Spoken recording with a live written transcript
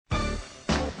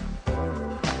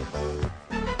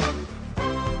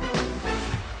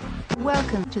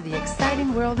Welcome to the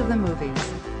exciting world of the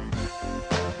movies.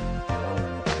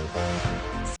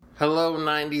 Hello,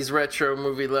 90s retro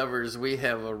movie lovers. We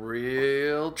have a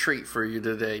real treat for you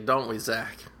today, don't we,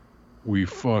 Zach? We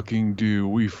fucking do,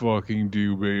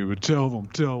 baby. Tell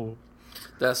them.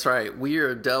 That's right. We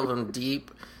are delving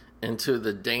deep into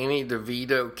the Danny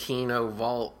DeVito Kino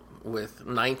vault with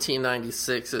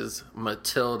 1996's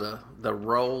Matilda, the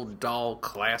Roald Dahl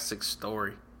classic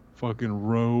story. Fucking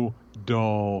Roald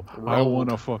Dahl. I want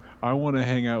to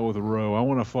hang out with Ro. I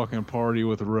want to fucking party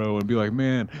with Ro and be like,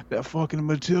 man, that fucking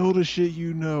Matilda shit,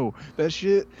 that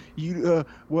shit,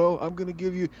 well, I'm gonna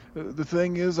give you. The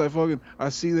thing is, I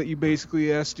see that you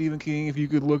basically asked Stephen King if you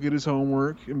could look at his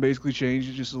homework and basically change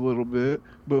it just a little bit.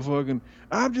 But fucking,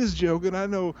 I'm just joking. I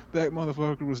know that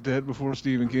motherfucker was dead before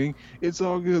Stephen King. It's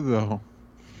all good though.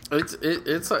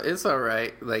 It's all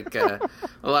right. Like a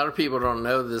lot of people don't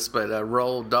know this, but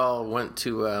Roald Dahl went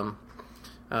to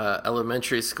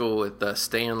elementary school with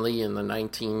Stan Lee in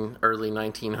the early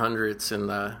 1900s, and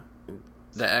the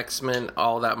X-Men,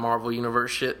 all that Marvel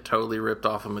Universe shit, totally ripped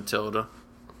off of Matilda.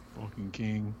 Fucking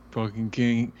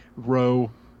King,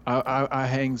 Ro. I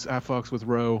fucks with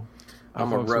Ro.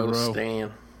 I'm a Ro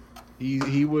stan.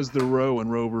 He was the Ro in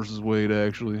Roe versus Wade,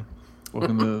 actually.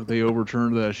 Fucking they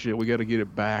overturned that shit. We got to get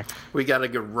it back. We got to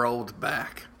get rolled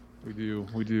back. We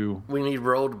do. We need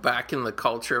rolled back in the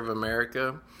culture of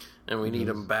America, and we need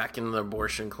them back in the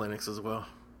abortion clinics as well.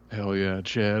 Hell yeah,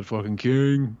 Chad fucking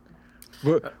King.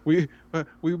 But we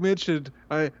mentioned,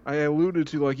 I alluded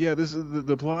to, like, yeah, this is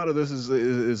the plot of this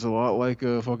is a lot like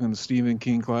a fucking Stephen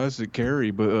King classic,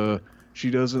 Carrie, but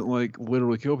she doesn't like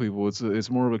literally kill people. It's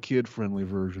more of a kid friendly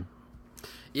version.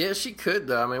 Yeah, she could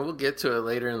though. I mean, we'll get to it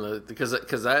later because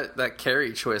that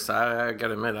Carrie twist, I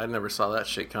gotta admit, I never saw that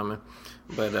shit coming.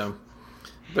 But I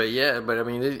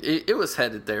mean, it was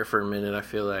headed there for a minute, I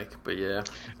feel like. But yeah,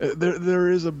 there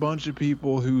is a bunch of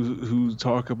people who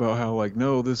talk about how, like,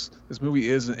 no, this movie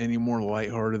isn't any more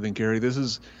lighthearted than Carrie.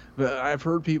 I've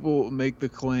heard people make the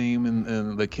claim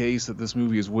and the case that this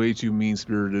movie is way too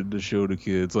mean-spirited to show to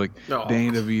kids. Like,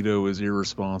 Danny DeVito is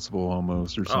irresponsible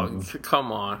almost, or something. Oh,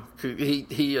 come on.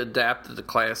 He adapted the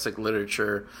classic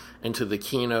literature into the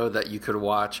Kino that you could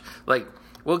watch. Like,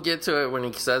 we'll get to it when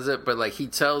he says it, but like he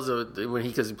tells it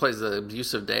because he plays the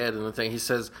abusive dad and the thing. He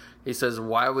says,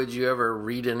 why would you ever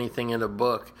read anything in a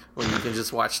book when you can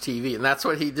just watch TV? And that's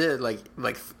what he did. Like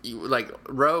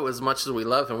Ro, as much as we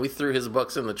love him, we threw his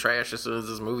books in the trash as soon as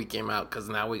this movie came out because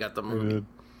now we got the movie.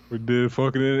 We did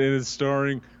fucking, and it's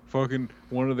starring fucking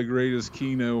one of the greatest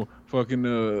Kino fucking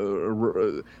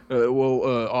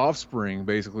offspring,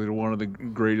 basically, to one of the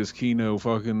greatest Kino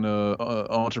fucking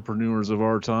entrepreneurs of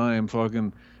our time.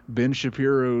 Fucking Ben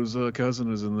Shapiro's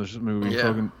cousin is in this movie. Yeah.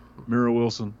 Fucking Mira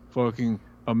Wilson. Fucking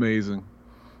amazing.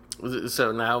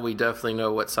 So now we definitely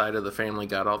know what side of the family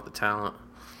got all the talent.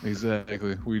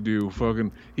 Exactly, we do.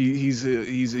 Fucking,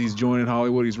 he's joining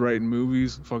Hollywood. He's writing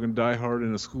movies. Fucking Die Hard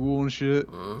in a school and shit.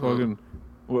 Mm-hmm. Fucking.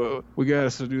 Well, we got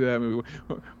us to do that movie.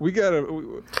 We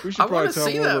should probably tell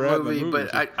see where we're that movie,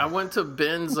 but I went to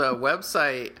Ben's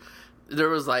website. There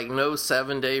was like no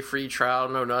 7-day free trial,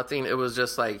 no nothing. It was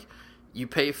just like you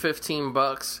pay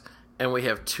 $15 and we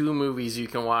have 2 movies you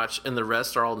can watch, and the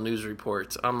rest are all news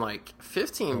reports. I'm like,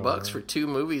 $15 for 2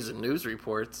 movies and news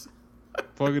reports.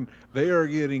 Fucking, they are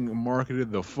getting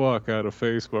marketed the fuck out of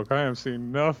Facebook. I am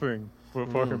seeing nothing but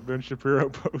fucking Ben Shapiro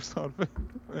posts on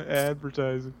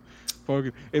advertising.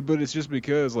 Fucking, but it's just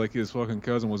because, like, his fucking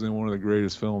cousin was in one of the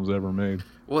greatest films ever made.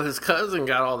 Well, his cousin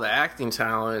got all the acting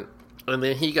talent, and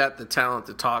then he got the talent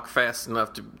to talk fast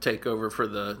enough to take over for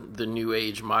the new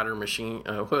age modern machine.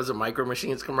 What was it, Micro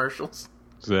Machines commercials?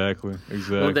 Exactly.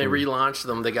 When they relaunched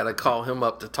them, they got to call him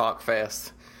up to talk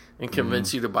fast and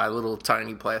convince you to buy little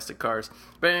tiny plastic cars.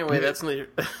 But anyway, that's neither.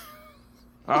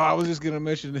 I was just going to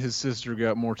mention his sister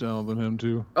got more talent than him,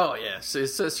 too. Oh, yeah. So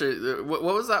his sister... What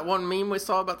was that one meme we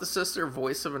saw about the sister?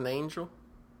 Voice of an Angel?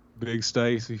 Big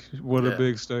Stacy. What a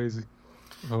big Stacy.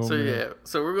 Oh, so, man. yeah.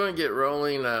 So we're going to get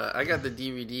rolling. I got the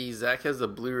DVD. Zach has the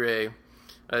Blu-ray.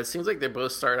 It seems like they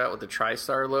both start out with the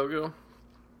TriStar logo.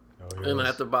 Oh, yes. And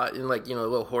at the bottom, like, a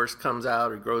little horse comes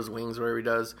out or grows wings, whatever he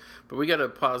does. But we got to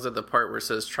pause at the part where it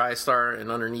says TriStar,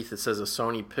 and underneath it says a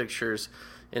Sony Pictures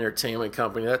Entertainment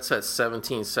Company. That's that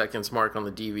 17 seconds mark on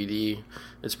the DVD.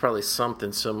 It's probably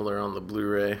something similar on the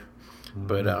Blu-ray. Mm-hmm.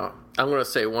 But I'm going to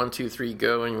say 1, 2, 3,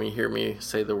 go, and when you hear me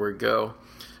say the word go.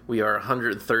 We are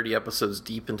 130 episodes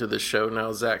deep into the show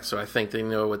now, Zach, so I think they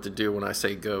know what to do when I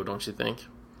say go, don't you think?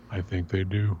 I think they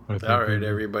do. All right,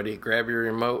 everybody, grab your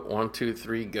remote. 1, 2,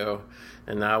 3, go.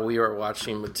 And now we are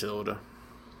watching Matilda.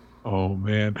 Oh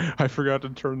man, I forgot to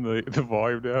turn the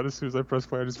volume down as soon as I pressed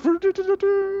play. I just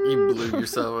You blew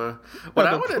yourself. What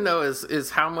I want to know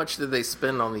is how much did they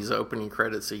spend on these opening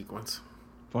credit sequence?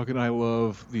 fucking, I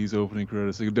love these opening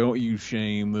credits. Like, don't you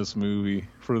shame this movie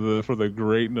for the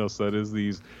greatness that is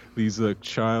these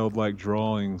childlike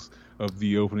drawings of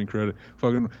the opening credit.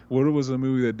 Fucking, what was a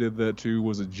movie that did that too?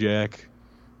 Was it Jack?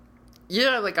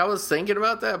 Yeah, like I was thinking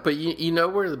about that, but you know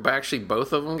where actually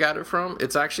both of them got it from?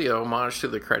 It's actually a homage to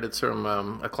the credits from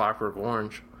A Clockwork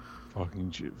Orange.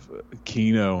 Fucking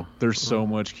Kino. There's so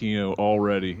much Kino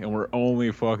already, and we're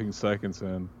only fucking seconds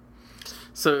in.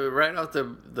 So right off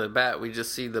the bat, we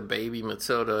just see the baby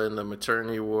Matilda in the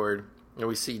maternity ward, and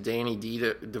we see Danny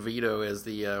DeVito as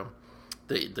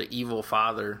the evil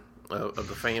father of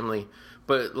the family.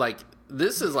 But like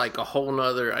this is like a whole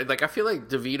nother. I feel like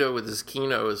DeVito with his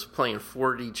Kino is playing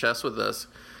 4D chess with us,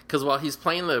 because while he's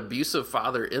playing the abusive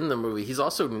father in the movie, he's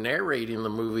also narrating the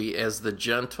movie as the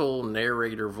gentle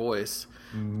narrator voice.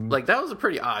 Mm-hmm. Like that was a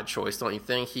pretty odd choice, don't you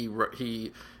think?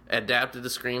 He adapted the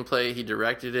screenplay, he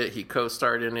directed it, he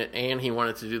co-starred in it, and he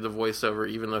wanted to do the voiceover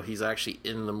even though he's actually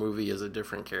in the movie as a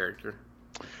different character.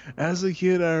 As a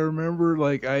kid, I remember,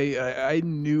 like, I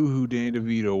knew who Danny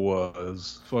DeVito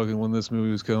was, fucking, when this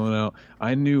movie was coming out.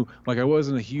 I knew, like, I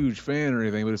wasn't a huge fan or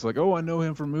anything, but it's like, oh, I know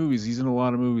him from movies. He's in a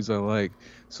lot of movies I like.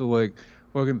 So, like,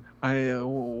 fucking,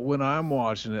 when I'm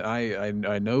watching it,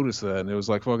 I noticed that, and it was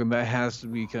like, fucking, that has to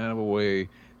be kind of a way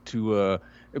to,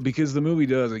 because the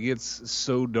movie it gets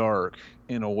so dark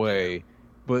in a way,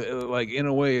 but like in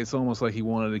a way it's almost like he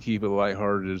wanted to keep it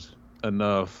lighthearted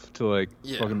enough to like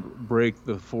fucking break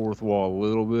the fourth wall a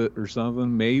little bit or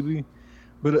something, maybe.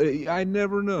 But I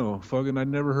never know. Fucking, I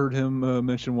never heard him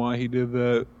mention why he did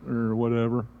that or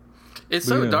whatever. It's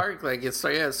so dark. Like it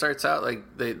starts out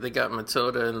like they got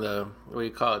Matilda in the, what do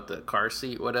you call it, the car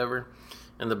seat, whatever,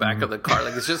 in the back of the car.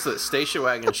 Like it's just a station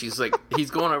wagon. She's like,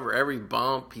 he's going over every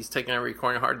bump, he's taking every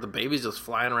corner hard, the baby's just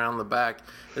flying around the back,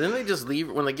 and then they just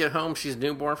leave. When they get home, she's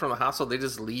newborn from the hospital, they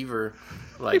just leave her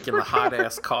like in the hot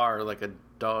ass car like a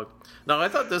dog. No, I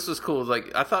thought this was cool.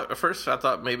 Like at first I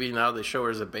thought maybe now they show her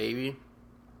as a baby.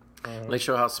 They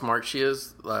show how smart she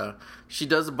is. She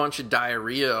does a bunch of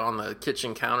diarrhea on the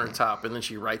kitchen countertop, and then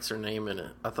she writes her name in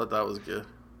it. I thought that was good.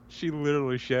 She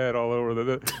literally shat all over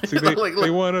the. See,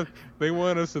 they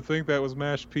want us to think that was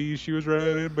mashed peas she was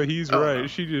writing in, but he's right. No.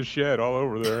 She just shat all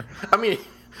over there. I mean,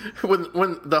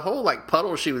 when the whole like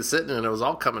puddle she was sitting in, it was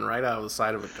all coming right out of the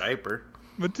side of a diaper.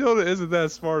 Matilda isn't that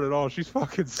smart at all. She's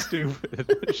fucking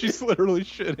stupid. She's literally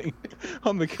shitting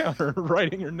on the counter and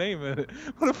writing her name in it.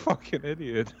 What a fucking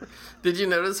idiot. Did you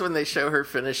notice when they show her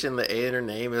finishing the A in her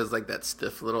name, it was like that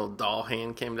stiff little doll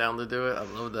hand came down to do it? I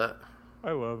love that.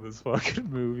 I love this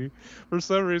fucking movie. For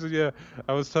some reason, yeah,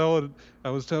 I was telling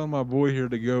my boy here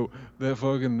to go that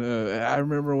fucking. I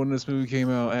remember when this movie came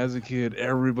out as a kid,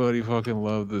 everybody fucking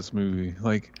loved this movie.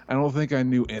 Like, I don't think I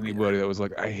knew anybody that was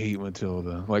like, I hate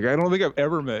Matilda. Like, I don't think I've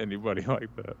ever met anybody like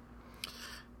that.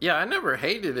 Yeah, I never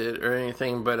hated it or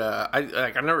anything, but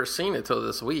I've never seen it till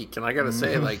this week, and I gotta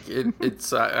say, like,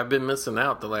 it's I've been missing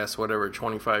out the last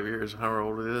 25 years, however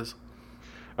old it is.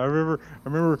 I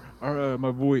remember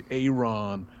my boy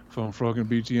Aaron from fucking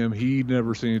BTM. He'd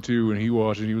never seen it too, and he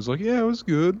watched it. And he was like, "Yeah, it was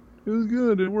good. It was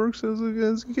good. It works as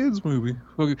a kids movie."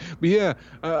 Okay. But yeah,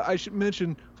 I should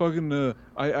mention fucking.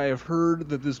 I have heard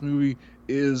that this movie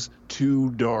is too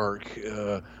dark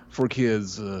for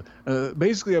kids.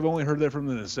 Basically, I've only heard that from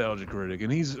the Nostalgia Critic,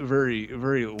 and he's very,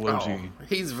 very low T.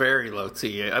 He's very low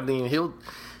T. I mean,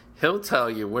 he'll tell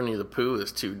you Winnie the Pooh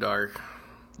is too dark.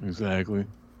 Exactly.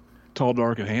 Tall,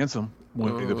 dark, and handsome.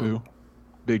 Winnie the Pooh.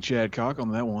 Big Chad cock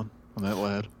on that one. On that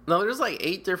lad. No, there's like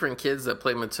 8 different kids that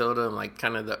play Matilda in like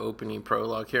kind of the opening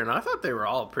prologue here, and I thought they were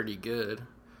all pretty good.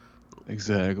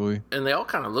 Exactly. And they all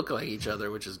kind of look like each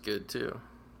other, which is good too.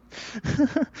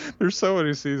 There's so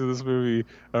many scenes in this movie.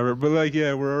 But like,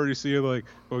 yeah, we're already seeing like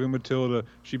fucking Matilda.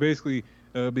 She basically...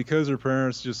 because her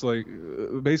parents just like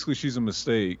basically she's a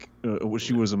mistake.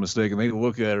 She was a mistake, and they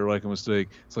look at her like a mistake.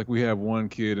 It's like we have one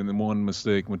kid and then one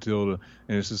mistake, Matilda,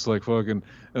 and it's just like fucking.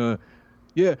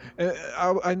 Yeah,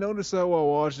 I noticed that while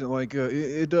watching it. Like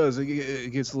it does.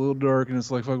 It gets a little dark, and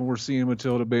it's like fucking we're seeing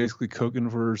Matilda basically cooking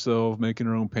for herself, making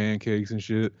her own pancakes and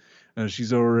shit. And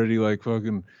she's already like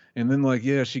fucking. And then like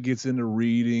she gets into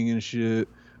reading and shit.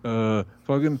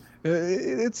 Fucking.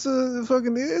 It's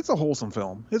a wholesome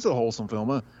film. It's a wholesome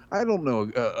film. I don't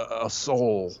know a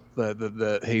soul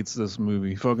that hates this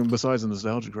movie. Fucking besides the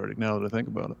Nostalgia Critic. Now that I think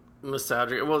about it.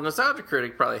 Nostalgia. Well, Nostalgia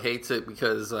Critic probably hates it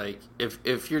because, like,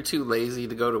 if you're too lazy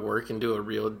to go to work and do a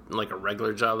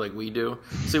regular job like we do.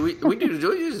 See, we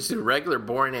just do regular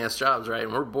boring ass jobs, right?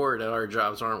 And we're bored at our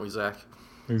jobs, aren't we, Zach?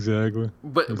 Exactly.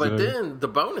 But then the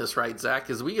bonus, right, Zach,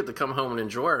 is we get to come home and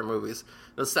enjoy our movies.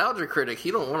 Nostalgia Critic, he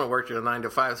don't want to work at a 9 to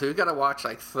 5, so we got to watch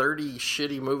like 30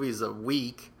 shitty movies a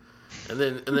week, and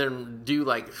then do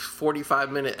like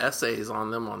 45-minute essays on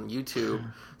them on YouTube.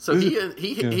 So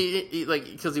he like,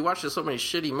 because he watches so many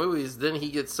shitty movies, then he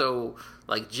gets so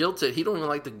like jilted. He don't even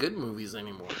like the good movies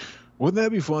anymore. Wouldn't that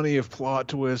be funny if plot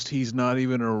twist? He's not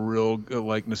even a real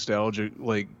like nostalgic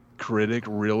like critic.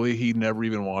 Really, he never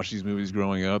even watched these movies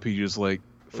growing up. He just like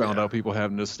found out people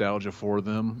have nostalgia for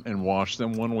them and watched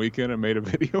them one weekend and made a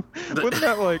video. Wouldn't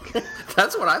that like?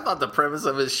 That's what I thought the premise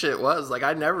of his shit was. Like,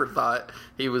 I never thought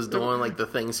he was doing like the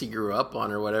things he grew up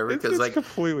on or whatever. Because like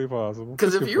completely possible.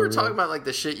 Because if you were talking about like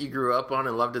the shit you grew up on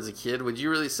and loved as a kid, would you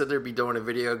really sit there and be doing a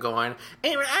video going,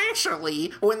 and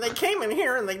actually when they came in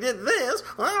here and they did this?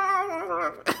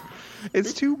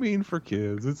 It's too mean for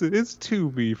kids. It's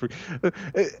too mean for.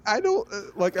 I don't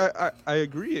like. I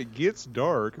agree. It gets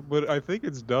dark, but I think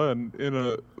it's done in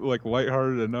a like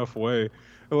lighthearted enough way.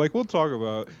 Like, we'll talk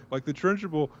about like the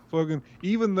Trenchable fucking.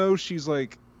 Even though she's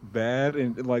like bad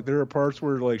and like there are parts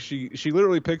where like she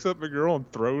literally picks up a girl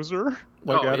and throws her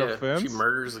like at a fence. She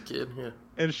murders a kid. Yeah.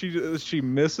 And she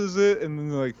misses it and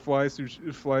then like flies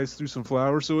through some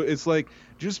flowers. So it's like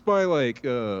just by like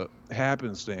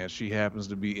happenstance she happens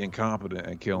to be incompetent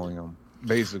at killing him.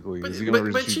 Basically, is the only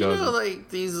reason she does it. Like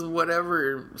these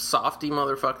whatever softy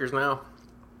motherfuckers now.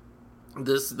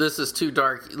 This is too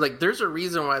dark. Like, there's a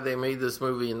reason why they made this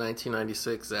movie in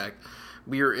 1996, Zach.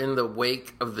 We were in the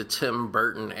wake of the Tim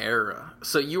Burton era.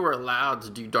 So you were allowed to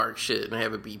do dark shit and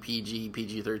have it be PG,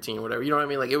 PG-13, whatever. You know what I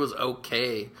mean? Like, it was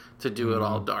okay to do it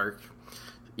all dark.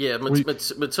 Yeah,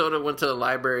 Matilda went to the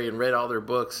library and read all their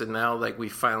books, and now, like, we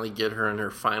finally get her in her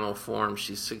final form.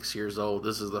 She's 6 years old.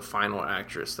 This is the final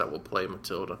actress that will play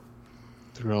Matilda.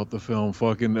 Throughout the film,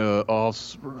 fucking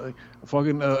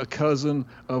cousin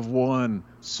of one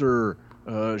Sir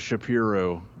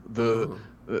Shapiro, the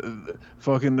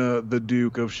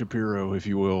Duke of Shapiro, if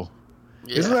you will.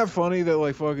 Yeah. Isn't that funny that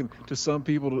like fucking to some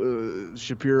people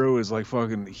Shapiro is like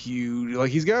fucking huge, like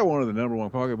he's got one of the number one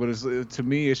pocket, but to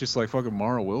me it's just like fucking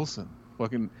Mara Wilson,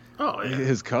 fucking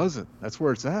his cousin. That's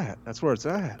where it's at.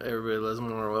 Everybody loves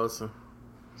Mara Wilson.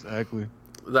 Exactly.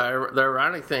 The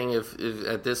ironic thing, if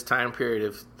at this time period,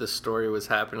 if this story was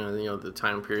happening, you know, the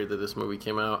time period that this movie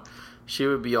came out, she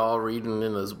would be all reading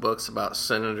in those books about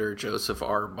Senator Joseph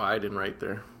R. Biden right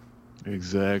there.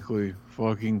 Exactly.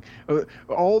 Fucking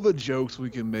all the jokes we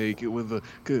can make it with the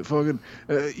fucking.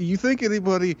 You think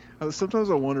anybody? Sometimes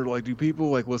I wonder, like, do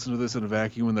people like listen to this in a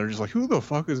vacuum and they're just like, who the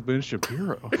fuck is Ben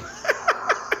Shapiro?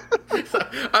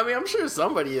 I mean, I'm sure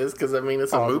somebody is, because I mean,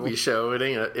 it's a movie show. It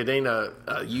ain't a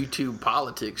YouTube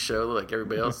politics show like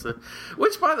everybody else did.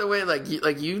 Which, by the way,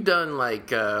 you've done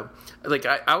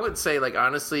I would say, like,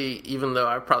 honestly, even though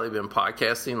I've probably been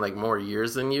podcasting like more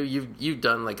years than you've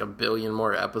done like a billion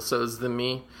more episodes than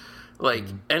me. Like,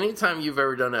 anytime you've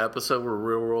ever done an episode where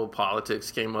real world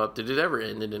politics came up, did it ever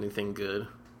end in anything good?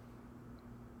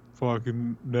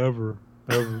 Fucking never,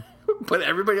 ever. But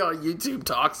everybody on YouTube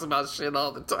talks about shit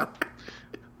all the time.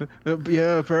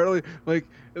 Yeah, apparently, like,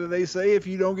 they say if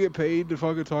you don't get paid to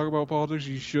fucking talk about politics,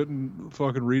 you shouldn't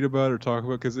fucking read about it or talk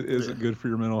about it because it isn't good for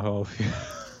your mental health.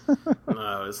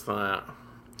 No, it's not.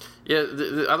 Yeah,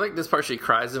 I like this part. She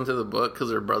cries into the book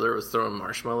because her brother was throwing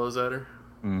marshmallows at her.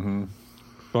 Mm-hmm.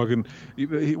 Fucking,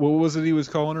 what was it he was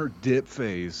calling her? Dip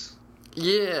face.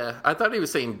 Yeah, I thought he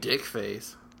was saying dick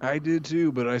face. I did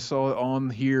too, but I saw it on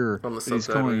here. He's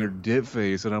calling her dip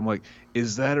face, and I'm like,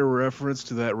 is that a reference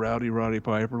to that Rowdy Roddy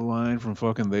Piper line from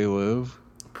fucking They Live?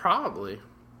 Probably.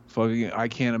 Fucking, I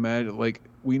can't imagine. Like,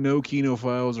 we know Kino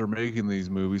Files are making these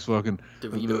movies. Fucking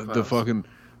the fucking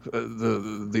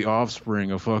the offspring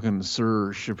of fucking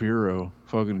Sir Shapiro,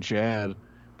 fucking Chad.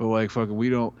 But like, fucking,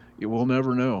 we'll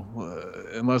never know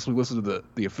unless we listen to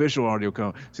the official audio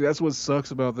comment. See, that's what sucks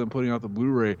about them putting out the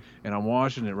Blu-ray, and I'm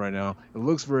watching it right now. It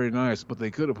looks very nice, but they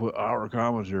could have put our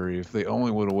commentary if they only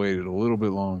would have waited a little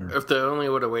bit longer. If they only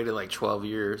would have waited like 12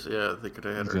 years, yeah, they could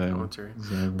have had our commentary.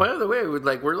 Exactly. By the way, we're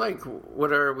like,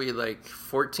 what are we, like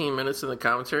 14 minutes in the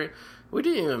commentary? We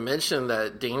didn't even mention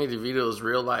that Danny DeVito's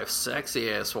real life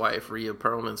sexy ass wife, Rhea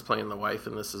Perlman's playing the wife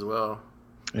in this as well.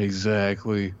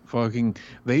 Exactly. Fucking,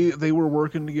 they were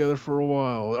working together for a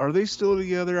while. Are they still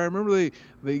together? I remember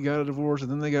they got a divorce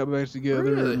and then they got back together.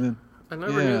 Really? And then, I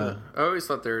never knew that. I always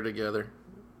thought they were together.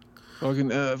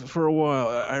 Fucking, for a while.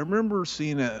 I remember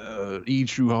seeing a E!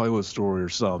 True Hollywood Story or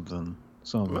something.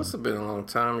 Something. Must have been a long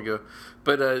time ago.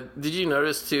 But did you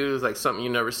notice too, like something you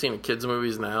never see in kids'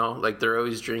 movies now? Like they're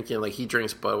always drinking. Like he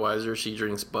drinks Budweiser, she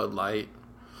drinks Bud Light.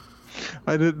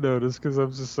 I didn't notice because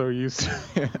I'm just so used to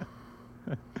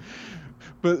it.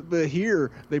 But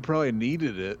here they probably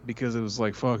needed it because it was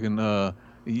like fucking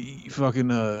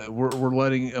we're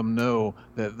letting them know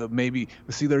that maybe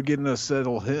see they're getting us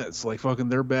subtle hints like fucking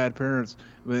they're bad parents,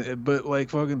 but like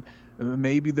fucking.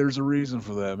 Maybe there's a reason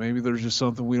for that. Maybe there's just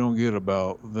something we don't get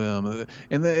about them,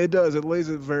 and it does. It makes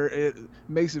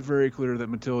it very clear that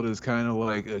Matilda is kind of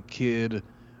like a kid.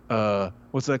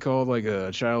 What's that called? Like a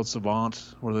child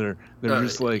savant, where they're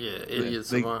just like idiot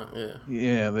savant.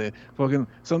 They fucking.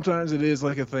 Sometimes it is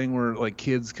like a thing where like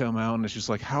kids come out and it's just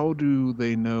like, how do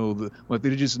they know that? Like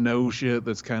they just know shit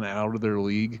that's kind of out of their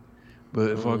league,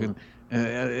 but fucking.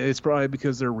 It's probably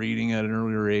because they're reading at an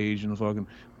earlier age and fucking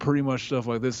pretty much stuff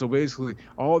like this. So basically,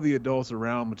 all the adults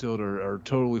around Matilda are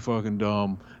totally fucking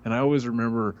dumb. And I always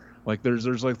remember, like,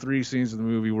 there's like 3 scenes in the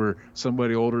movie where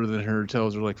somebody older than her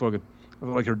tells her, like, fucking,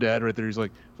 like her dad right there. He's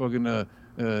like, fucking,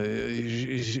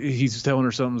 he's telling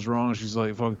her something's wrong. She's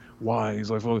like, fuck, why?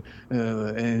 He's like, fuck,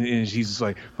 and she's just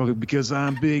like, fucking, because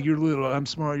I'm big, you're little, I'm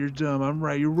smart, you're dumb, I'm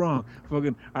right, you're wrong.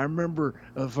 Fucking, I remember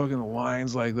fucking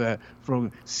lines like that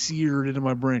from seared into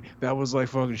my brain. That was like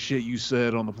fucking shit you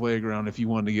said on the playground if you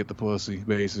wanted to get the pussy,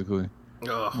 basically.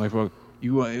 Ugh. Like, fuck.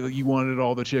 You wanted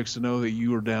all the chicks to know that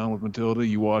you were down with Matilda.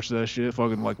 You watched that shit.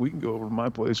 Fucking, like, we can go over to my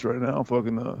place right now.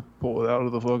 Fucking, pull it out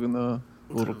of the fucking,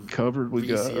 little cupboard we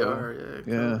VCR,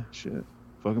 got. Yeah, shit.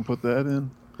 Fucking put that in.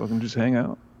 Fucking just hang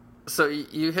out. So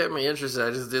you had me interested.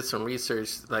 I just did some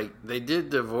research. Like, they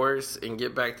did divorce and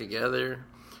get back together.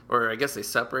 Or I guess they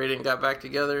separated and got back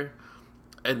together.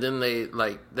 And then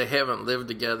they haven't lived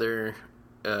together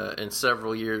in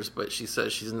several years, but she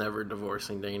says she's never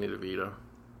divorcing Danny DeVito.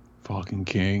 Fucking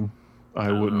king.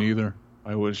 I wouldn't either.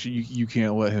 I would. You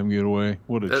can't let him get away.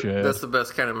 What a Chad. That's the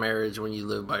best kind of marriage when you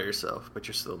live by yourself, but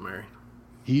you're still married.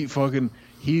 He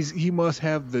must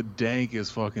have the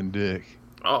dankest fucking dick.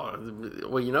 Oh,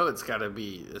 well, you know it's got to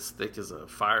be as thick as a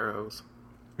fire hose.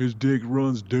 His dick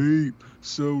runs deep,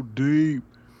 so deep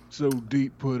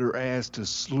put her ass to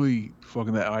sleep.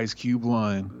 Fucking that Ice Cube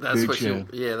line. That's Big what Chad.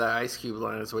 that Ice Cube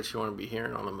line is what you want to be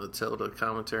hearing on the Matilda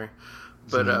commentary.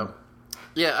 But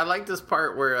yeah, I like this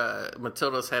part where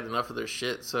Matilda's had enough of their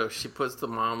shit, so she puts the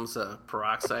mom's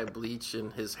peroxide bleach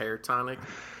in his hair tonic.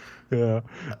 Yeah,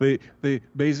 they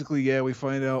basically, we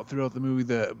find out throughout the movie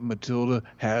that Matilda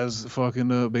has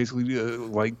fucking basically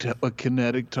like a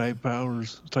kinetic type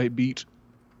powers, type beat,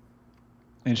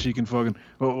 and she can fucking.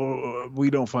 We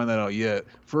don't find that out yet.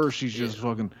 First, she's just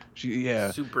fucking.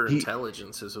 Super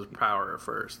intelligence is his power at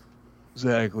first.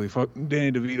 Exactly.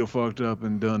 Danny DeVito fucked up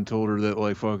and done told her that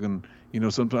like fucking. You know,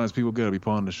 sometimes people gotta be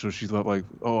punished. So she thought like,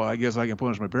 oh, I guess I can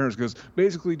punish my parents because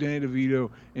basically Danny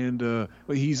DeVito and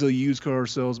he's a used car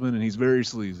salesman and he's very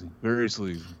sleazy, very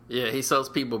sleazy. Yeah, he sells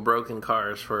people broken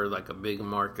cars for like a big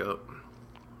markup.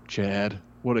 Chad,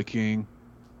 what a king.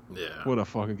 Yeah. What a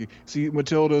fucking king. See,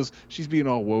 she's being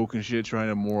all woke and shit, trying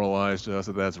to moralize to us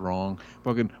that that's wrong.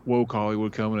 Fucking woke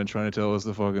Hollywood coming and trying to tell us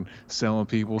the fucking selling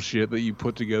people shit that you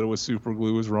put together with super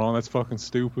glue is wrong. That's fucking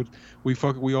stupid.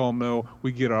 We all know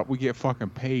we get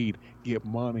fucking paid, get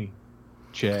money.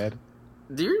 Chad.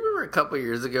 Do you remember a couple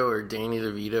years ago where Danny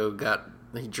DeVito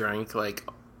he drank like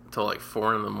till like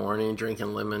 4 a.m. drinking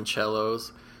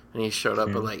limoncellos, and he showed up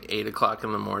at like 8 o'clock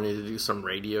in the morning to do some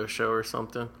radio show or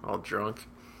something, all drunk.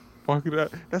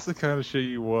 That's the kind of shit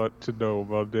you want to know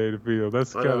about Danny DeVito.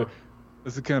 That's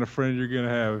the kind of friend you're gonna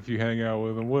have if you hang out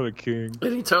with him. What a king!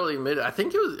 And he totally admitted. I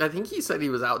think he said he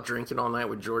was out drinking all night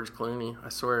with George Clooney. I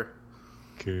swear.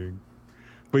 King.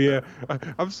 But yeah,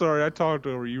 I'm sorry. I talked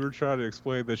over. You were trying to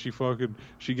explain that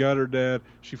she got her dad.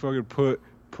 She fucking put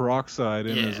peroxide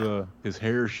in his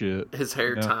hair shit. His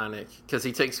hair tonic, because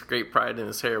he takes great pride in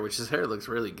his hair, which his hair looks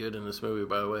really good in this movie,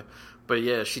 by the way. But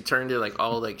yeah, she turned it like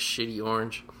all like shitty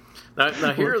orange.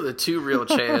 Now here are the two real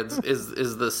Chads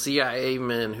is the CIA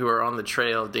men who are on the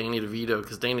trail of Danny DeVito,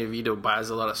 because Danny DeVito buys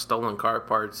a lot of stolen car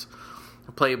parts,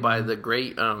 played by the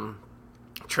great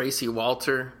Tracy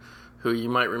Walter, who you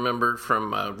might remember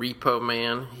from Repo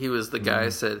Man. He was the guy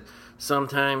who said,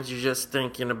 sometimes you're just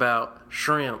thinking about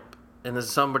shrimp, and then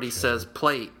somebody says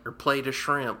plate or plate of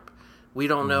shrimp. We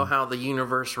don't know how the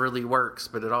universe really works,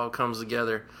 but it all comes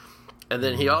together. And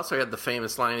then he also had the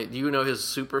famous line. Do you know his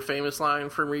super famous line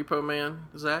from Repo Man,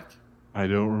 Zach? I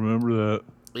don't remember that.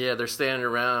 Yeah, they're standing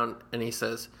around, and he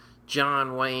says,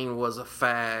 John Wayne was a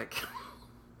fag.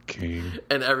 King.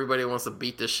 And everybody wants to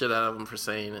beat the shit out of him for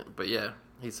saying it. But yeah,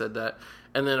 he said that.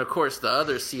 And then, of course, the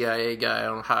other CIA guy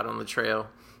hot on the trail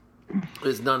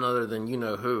is none other than you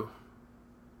know who.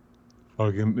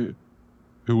 Fucking,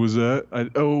 who was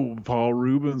that? Paul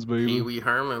Rubens, baby. Pee Wee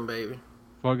Herman, baby.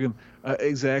 Fucking,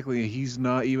 exactly. He's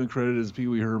not even credited as Pee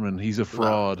Wee Herman. He's a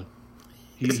fraud.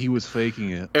 No. He was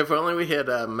faking it. If only we had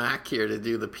Mac here to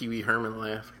do the Pee Wee Herman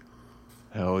laugh.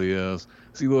 Hell yes.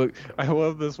 See, look, I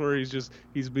love this where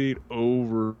he's being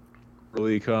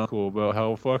overly comical about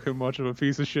how fucking much of a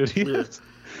piece of shit he is.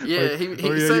 Yeah, like,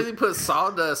 he says he put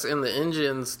sawdust in the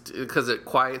engines because it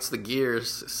quiets the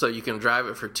gears so you can drive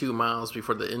it for 2 miles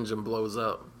before the engine blows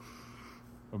up.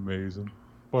 Amazing.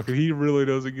 Fucking, he really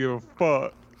doesn't give a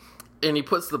fuck. And he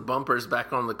puts the bumpers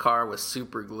back on the car with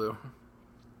super glue.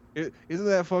 Isn't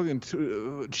that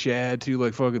fucking Chad too?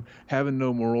 Like fucking having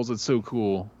no morals. It's so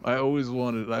cool. I wish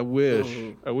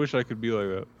I could be like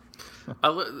that. I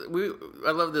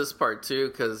love this part too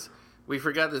because we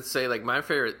forgot to say like my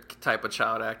favorite type of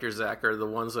child actors, Zach, are the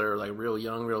ones that are like real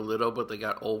young, real little, but they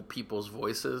got old people's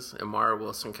voices. And Mara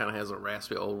Wilson kind of has a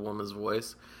raspy old woman's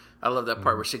voice. I love that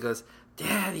part where she goes,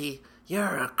 "Daddy,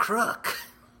 you're a crook."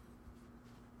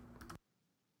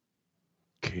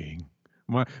 King,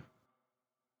 my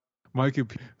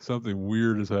computer, something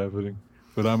weird is happening,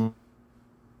 but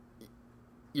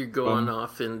you're going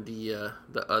off in the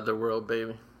other world,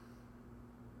 baby.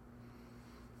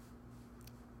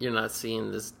 You're not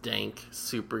seeing this dank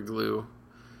super glue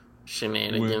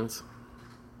shenanigans.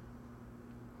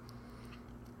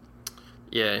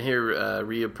 Yeah, here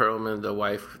Rhea Perlman,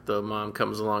 the mom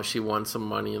comes along. She won some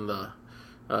money in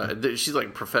she's like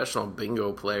a professional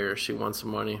bingo player. She won some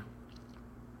money.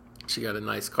 She got a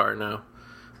nice car now.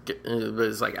 But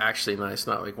it's like actually nice,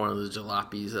 not like one of the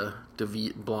jalopies.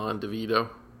 Blonde DeVito,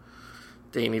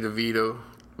 Danny DeVito,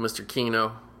 Mr.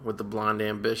 Kino with the blonde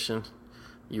ambition.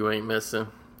 You ain't missing.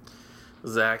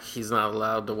 Zach, he's not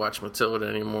allowed to watch Matilda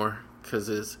anymore because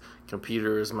his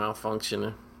computer is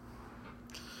malfunctioning.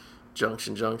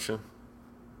 Junction.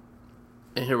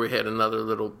 And here we had another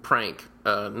little prank.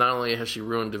 Not only has she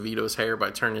ruined DeVito's hair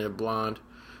by turning it blonde,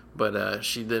 but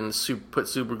she then put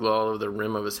super glue all over the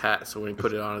rim of his hat, so when he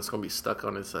put it on, it's going to be stuck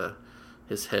on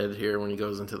his head here when he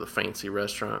goes into the fancy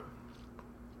restaurant.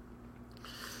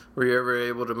 Were you ever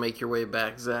able to make your way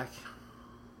back, Zach?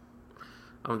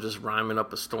 I'm just rhyming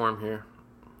up a storm here.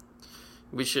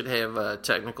 We should have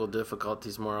technical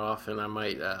difficulties more often. I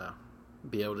might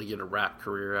be able to get a rap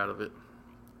career out of it.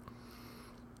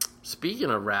 Speaking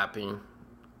of rapping,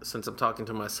 since I'm talking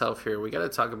to myself here, we got to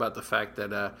talk about the fact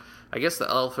that I guess the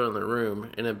elephant in the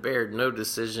room, and it bared no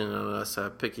decision on us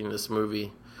picking this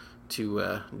movie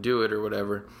to do it or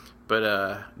whatever,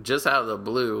 but just out of the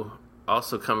blue,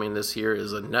 also coming this year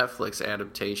is a Netflix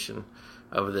adaptation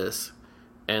of this,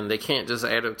 and they can't just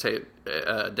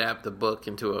adapt the book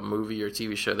into a movie or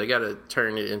TV show. They got to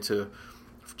turn it into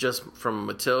just from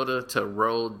Matilda to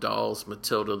Roald Dahl's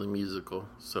Matilda the musical.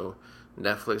 So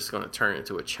Netflix is going to turn it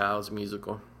into a child's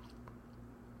musical.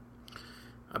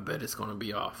 I bet it's going to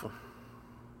be awful.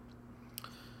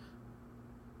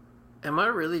 Am I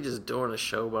really just doing a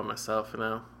show by myself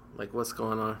now? Like, what's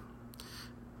going on?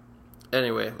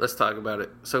 Anyway, let's talk about it.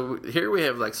 So here we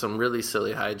have like some really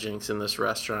silly hijinks in this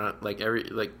restaurant. Like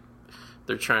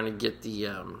they're trying to get the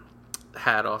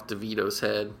hat off DeVito's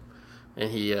head, and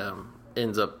he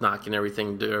ends up knocking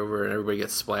everything over, and everybody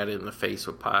gets splatted in the face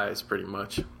with pies, pretty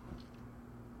much.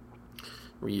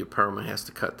 Rhea Perlman has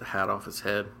to cut the hat off his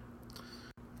head.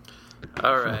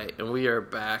 All right, and we are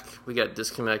back. We got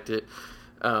disconnected.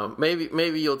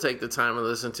 Maybe you'll take the time to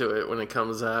listen to it when it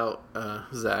comes out,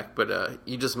 Zach, but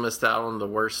you just missed out on the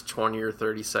worst 20 or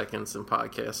 30 seconds in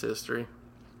podcast history.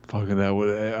 Fucking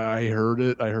I heard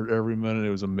it. I heard every minute.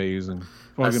 It was amazing.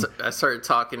 I started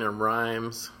talking in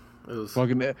rhymes. It was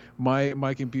fucking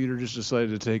my computer just decided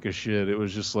to take a shit. It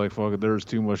was just like fucking there's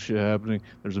too much shit happening.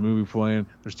 There's a movie playing.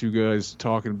 There's two guys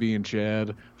talking, being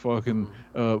Chad. Fucking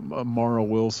Mara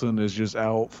Wilson is just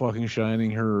out fucking shining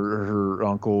her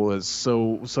uncle at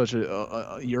such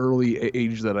a early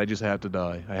age that I just have to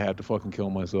die. I have to fucking kill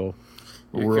myself.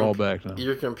 We're all back now.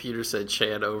 Your computer said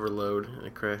Chad overload and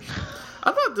it crashed.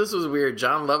 I thought this was weird.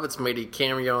 John Lovitz made a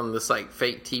cameo on this like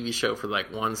fake TV show for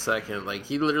like 1 second. Like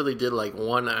he literally did like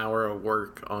 1 hour of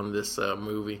work on this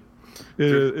movie.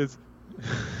 Threw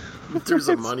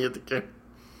some money at the camera.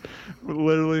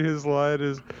 Literally, his line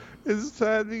is, "It's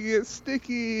time to get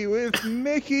sticky with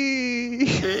Mickey."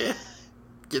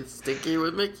 Get sticky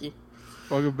with Mickey.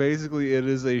 Fucking basically, it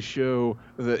is a show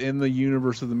that in the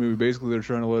universe of the movie, basically they're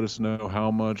trying to let us know how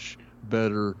much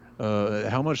better,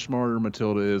 how much smarter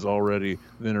Matilda is already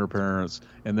than her parents.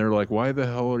 And they're like, why the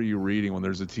hell are you reading when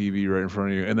there's a TV right in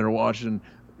front of you? And they're watching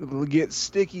Get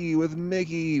Sticky with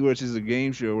Mickey, which is a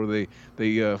game show where they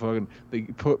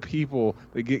put people,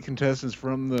 they get contestants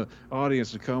from the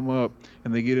audience to come up,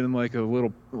 and they get in like a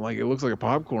little, like it looks like a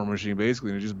popcorn machine basically,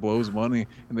 and it just blows money,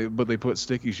 but they put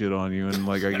sticky shit on you, and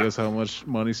like I guess how much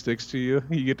money sticks to you,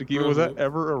 you get to keep. Was that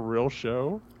ever a real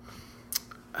show?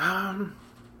 I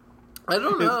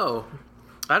don't know.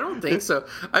 I don't think so.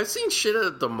 I've seen shit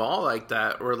at the mall like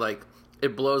that where like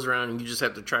it blows around and you just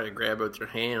have to try to grab it with your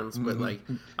hands. But like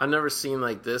I've never seen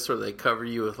like this where they cover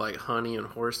you with like honey and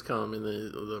horse cum and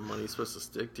the money's supposed to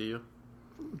stick to you.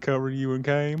 Cover you in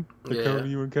cane? Cover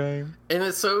you in cane? And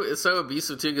it's so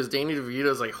abusive too because Danny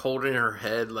DeVito's like holding her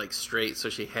head like straight so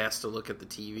she has to look at the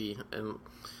TV and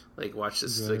like watch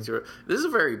this stick to her. This is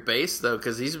very base though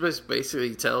because he's just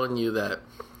basically telling you that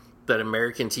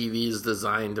American TV is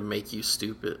designed to make you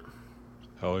stupid.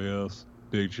 Hell yes.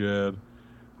 Big Chad.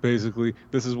 Basically,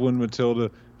 this is when Matilda,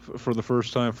 for the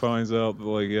first time, finds out that,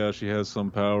 like, yeah, she has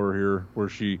some power here, where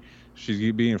she's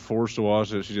being forced to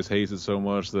watch it. She just hates it so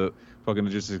much that fucking it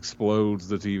just explodes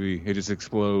the TV. It just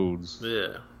explodes.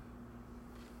 Yeah.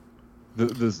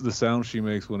 The sound she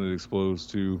makes when it explodes,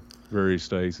 too, very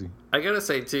Stacy. I gotta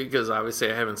say, too, because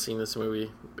obviously I haven't seen this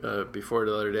movie before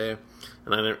the other day,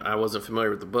 and I wasn't familiar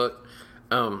with the book.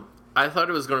 I thought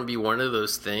it was going to be one of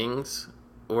those things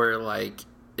where, like,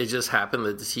 it just happened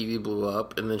that the TV blew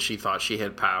up and then she thought she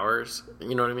had powers.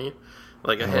 You know what I mean?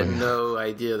 Like, I had no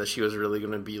idea that she was really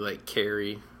going to be like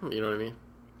Carrie. You know what I mean?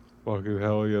 Fucking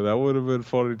hell yeah. That would have been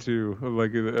funny too.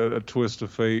 Like a twist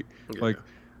of fate. Yeah. Like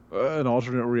an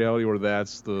alternate reality where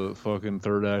that's the fucking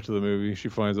third act of the movie. She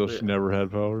finds out she never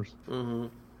had powers. Mm-hmm.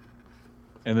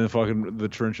 And then fucking the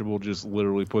Trenchable just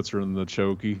literally puts her in the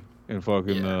chokey and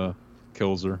fucking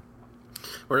kills her.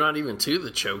 We're not even to the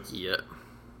chokey yet.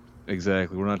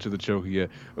 Exactly, we're not to the chokey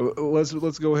yet.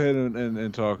 Let's go ahead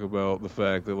and talk about the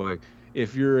fact that, like,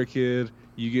 if you're a kid,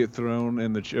 you get thrown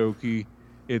in the chokey.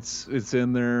 It's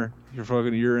in there.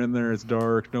 You're in there. It's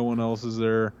dark. No one else is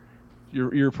there.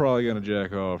 You're probably gonna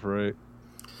jack off, right?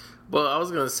 Well, I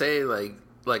was gonna say like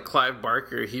Clive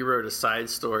Barker. He wrote a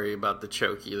side story about the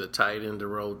chokey that tied into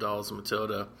Roald Dahl's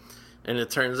Matilda, and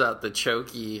it turns out the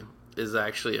chokey is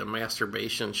actually a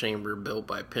masturbation chamber built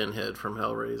by Pinhead from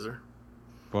Hellraiser.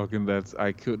 Fucking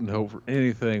I couldn't hope for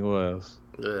anything less.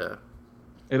 Yeah.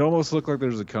 It almost looked like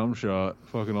there's a cum shot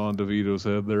fucking on DeVito's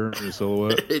head there in the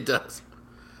silhouette. It does.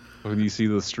 When you see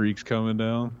the streaks coming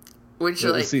down. Which,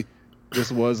 like... See,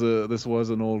 this was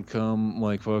an old cum,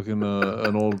 like fucking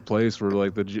an old place where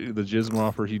like the jizz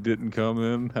mopper, he didn't come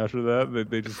in after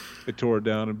that. They tore it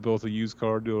down and built a used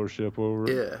car dealership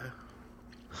over it.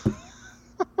 Yeah.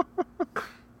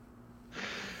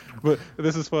 But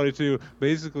this is funny too.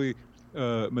 Basically,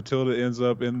 Matilda ends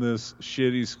up in this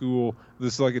shitty school.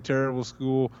 This is like a terrible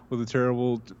school with a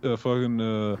terrible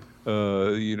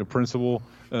principal,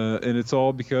 and it's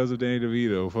all because of Danny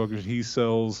DeVito. Fucking, he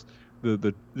sells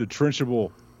the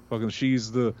Trenchable. Fucking,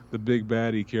 she's the big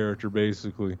baddie character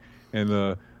basically,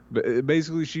 and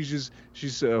basically she's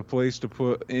a place to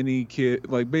put any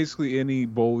kid, like basically any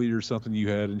bully or something you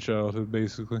had in childhood.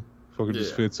 Basically, fucking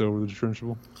just fits over the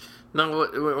Trenchable. No,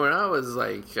 when I was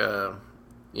like.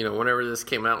 Whenever this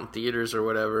came out in theaters or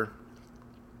whatever.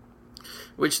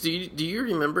 Which, do you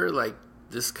remember, like,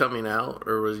 this coming out?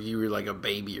 Or was you like a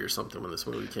baby or something when this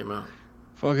movie came out?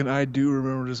 Fucking, I do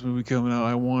remember this movie coming out.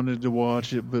 I wanted to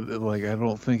watch it, but, like, I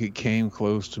don't think it came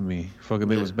close to me. Fucking,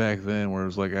 it was back then where it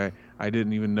was like, I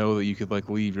didn't even know that you could, like,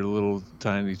 leave your little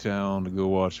tiny town to go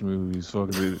watch movies.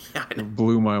 Fucking, it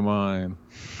blew my mind.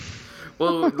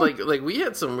 Well, like we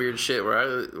had some weird shit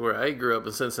where I grew up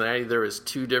in Cincinnati. There was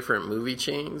two different movie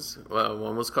chains.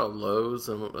 One was called Lowe's,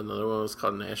 and another one was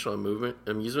called National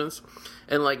Amusements.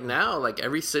 And like now, like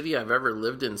every city I've ever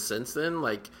lived in since then,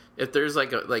 like if there's I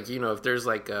don't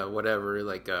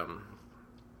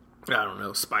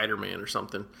know, Spider-Man or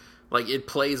something, like it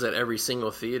plays at every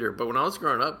single theater. But when I was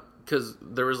growing up, because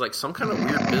there was like some kind of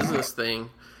weird business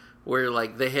thing where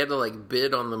like they had to like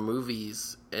bid on the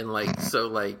movies, and like so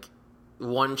like.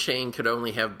 One chain could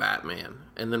only have Batman,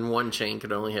 and then one chain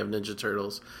could only have Ninja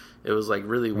Turtles. It was like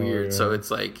really weird. Yeah. So it's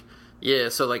like,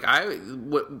 so like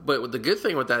but the good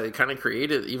thing with that, it kind of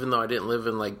created, even though I didn't live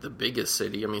in like the biggest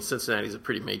city. I mean, Cincinnati's a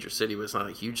pretty major city, but it's not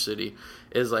a huge city.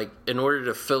 Is like in order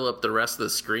to fill up the rest of the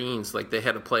screens, like they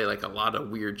had to play like a lot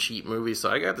of weird cheap movies. So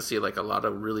I got to see like a lot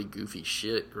of really goofy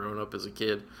shit growing up as a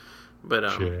kid. But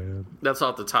that's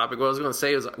off the topic. What I was going to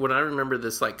say is when I remember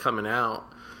this like coming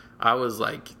out. I was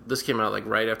like, this came out like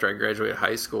right after I graduated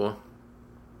high school.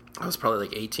 I was probably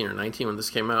like 18 or 19 when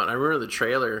this came out. And I remember the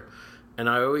trailer, and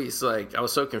I always like, I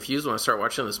was so confused when I started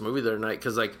watching this movie the other night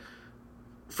because like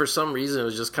for some reason, it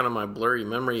was just kind of my blurry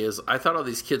memory. Is I thought all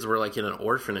these kids were like in an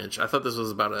orphanage. I thought this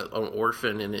was about an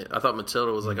orphan, and I thought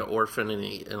Matilda was like an orphan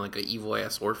in like an evil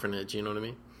ass orphanage. You know what I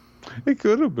mean? It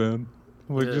could have been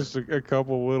like just a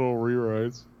couple little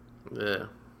rewrites. Yeah.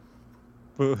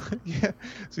 But yeah,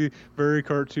 see, very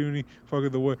cartoony. Fucking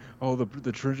the way,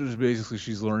 the trenches. Basically,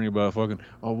 she's learning about fucking.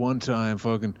 One time,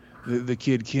 fucking the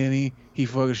kid Kenny, she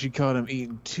caught him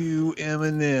eating 2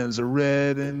 M&Ms, a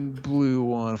red and blue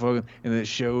one, fucking, and it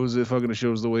shows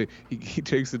the way he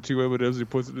takes the 2 M&Ms, he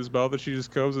puts it in his mouth, and she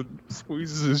just comes and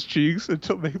squeezes his cheeks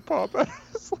until they pop out.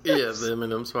 Yeah, the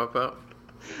M&Ms pop out.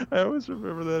 I always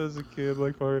remember that as a kid.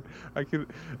 Like, fucking, I could,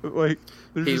 like,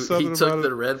 there's just something he about took it.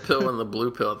 the red pill and the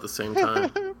blue pill at the same time.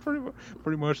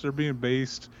 pretty much, they're being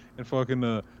based and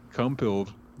fucking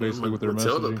cum-pilled, basically, with their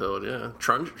messaging. Matilda-pilled, yeah.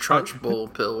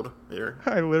 Trunchbull-pilled here.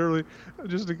 I literally,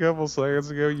 just a couple seconds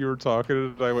ago, you were talking,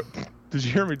 and I went, did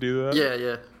you hear me do that?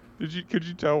 Yeah. Could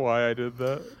you tell why I did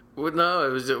that? Well, no, it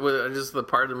was just the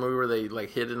part of the movie where they, like,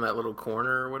 hid in that little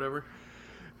corner or whatever.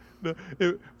 No,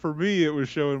 for me, it was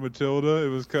showing Matilda. It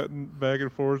was cutting back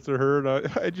and forth to her, and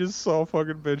I just saw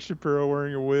fucking Ben Shapiro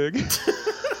wearing a wig.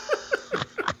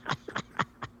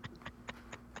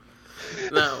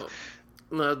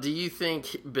 Now, do you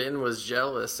think Ben was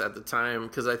jealous at the time?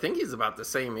 Because I think he's about the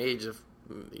same age, about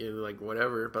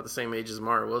the same age as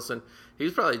Mara Wilson. He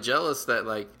was probably jealous that,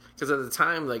 like, because at the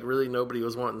time, like, really nobody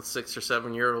was wanting 6 or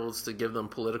 7 year olds to give them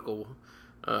political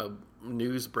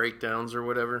news breakdowns or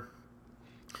whatever.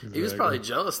 Exactly. He was probably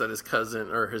jealous that his cousin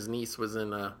or his niece was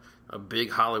in a big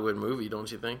Hollywood movie,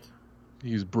 don't you think?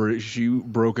 She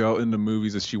broke out into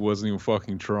movies that she wasn't even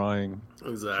fucking trying.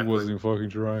 Exactly. She wasn't even fucking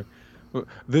trying.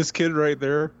 This kid right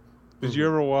there, did you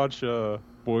ever watch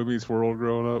Boy Meets World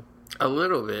growing up? A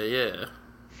little bit, yeah.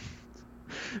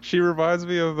 She reminds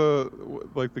me of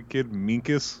the kid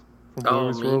Minkus from Boy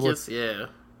Meets World. Minkus, yeah.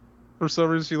 For some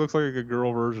reason, she looks like a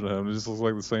girl version of him. It just looks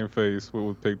like the same face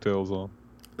with pigtails on.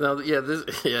 No,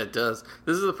 it does.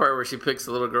 This is the part where she picks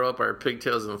the little girl up by her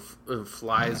pigtails and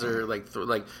flies her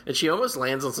and she almost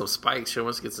lands on some spikes. She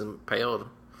almost gets impaled,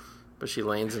 but she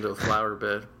lands into a flower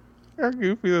bed. How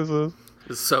goofy this is!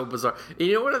 It's so bizarre.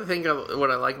 You know what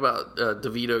I like about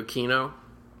DeVito Kino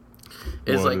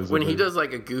is when he does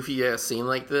like a goofy ass scene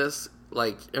like this.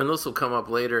 Like, and this will come up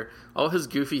later. All his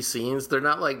goofy scenes, they're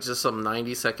not like just some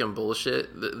 90-second bullshit.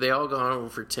 They all go on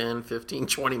for 10, 15,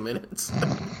 20 minutes.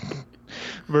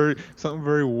 Something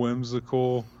very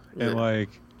whimsical and like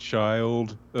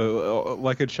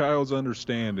like a child's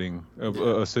understanding of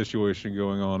a situation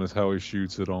going on is how he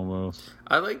shoots it almost.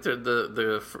 I like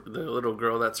the little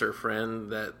girl that's her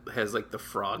friend that has like the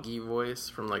froggy voice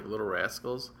from like Little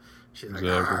Rascals. She's like,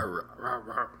 exactly.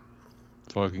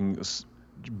 Fucking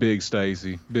Big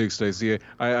Stacy.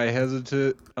 I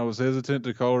was hesitant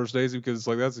to call her Stacy because it's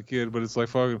like, that's a kid, but it's like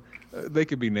fucking, they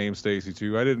could be named Stacy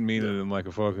too. I didn't mean it in like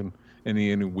a fucking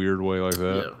any weird way like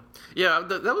that. Yeah.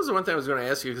 That was the one thing I was going to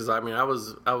ask you, because I mean I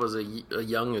was a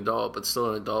young adult, but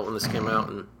still an adult when this came out,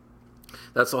 and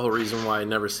that's the whole reason why I'd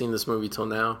never seen this movie till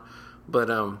now. But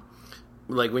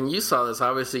like when you saw this,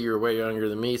 obviously you were way younger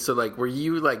than me. So like, were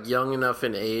you like young enough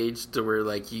in age to where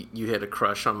like you had a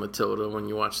crush on Matilda when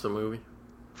you watched the movie?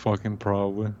 Fucking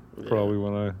probably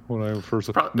when I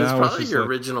first. That's probably your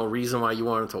original reason why you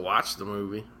wanted to watch the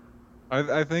movie.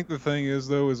 I think the thing is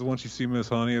though is once you see Miss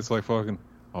Honey, it's like fucking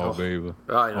baby.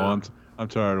 I know. I'm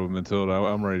tired of Matilda.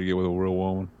 I'm ready to get with a real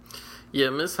woman. Yeah,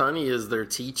 Miss Honey is their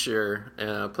teacher,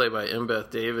 played by M.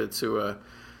 Beth Davids, who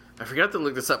I forgot to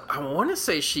look this up. I want to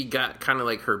say she got kind of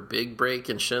like her big break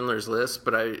in Schindler's List,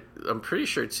 but I'm pretty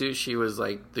sure too she was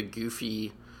like the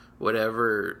goofy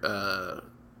whatever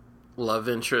love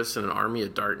interest in an Army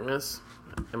of Darkness.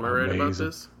 Am I right about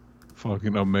this?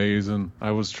 Fucking amazing. I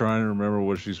was trying to remember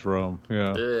where she's from.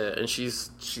 Yeah, and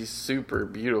she's super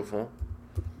beautiful.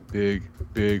 Big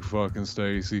fucking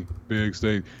Stacy. Big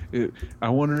Stacy. I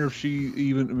wonder if she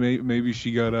even maybe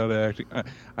she got out of acting.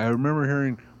 I remember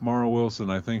hearing Mara Wilson.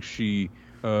 I think she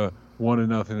wanted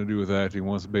nothing to do with acting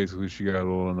once basically she got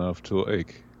old enough to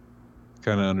like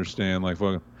kind of understand like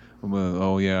fucking.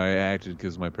 Oh yeah, I acted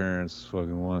because my parents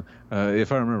fucking wanted.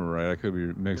 If I remember right, I could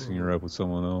be mixing her up with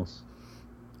someone else.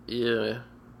 Yeah.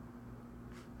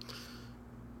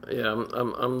 Yeah,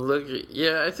 I'm looking.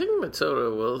 Yeah, I think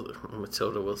Mara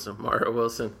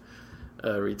Wilson,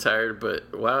 retired.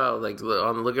 But wow, like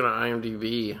I'm looking at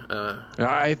IMDb.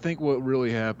 I think what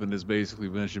really happened is basically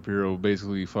Ben Shapiro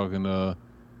basically fucking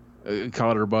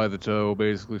caught her by the toe.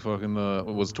 Basically, fucking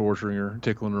was torturing her,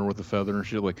 tickling her with a feather and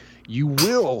shit. Like, you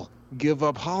will give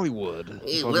up Hollywood.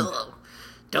 You will.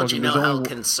 Don't you know how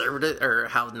conservative or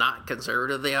how not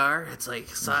conservative they are? It's like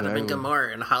Sodom and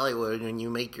Gomorrah in Hollywood when you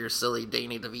make your silly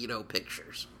Danny DeVito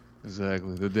pictures.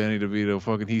 Exactly. The Danny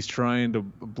DeVito he's trying to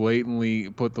blatantly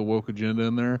put the woke agenda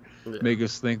in there, make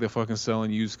us think that fucking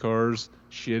selling used cars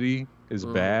shitty is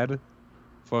bad.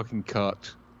 Fucking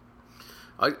cucked.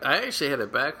 I actually had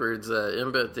it backwards.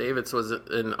 Bette Davis was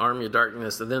in Army of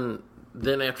Darkness, and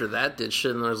then after that did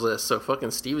Schindler's List. So fucking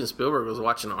Steven Spielberg was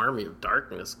watching Army of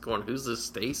Darkness going, who's this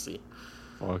Stacy?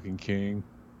 Fucking king.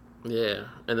 Yeah.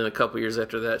 And then a couple years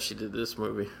after that, she did this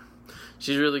movie.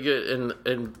 She's really good.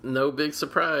 And no big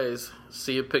surprise.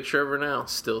 See a picture of her now.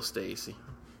 Still Stacy.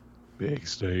 Big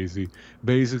Stacy.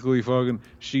 Basically, fucking,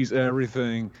 she's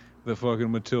everything that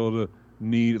fucking Matilda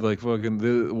need. Like,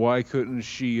 fucking, why couldn't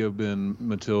she have been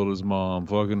Matilda's mom?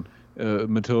 Fucking,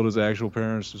 Matilda's actual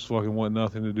parents just fucking want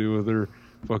nothing to do with her,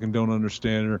 fucking don't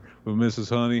understand her. But Mrs.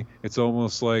 Honey, it's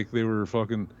almost like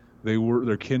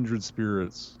they're kindred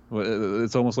spirits.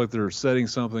 It's almost like they're setting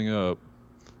something up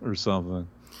or something.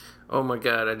 Oh my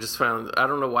god, I just found, I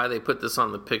don't know why they put this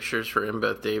on the pictures for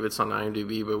Bette Davis on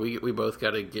IMDb, but we both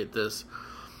got to get this.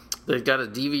 They've got a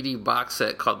DVD box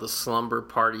set called the Slumber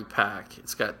Party Pack.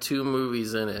 It's got 2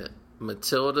 movies in it,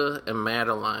 Matilda and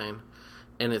Madeline,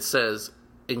 and it says,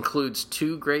 includes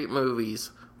 2 great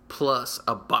movies plus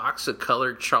a box of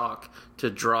colored chalk to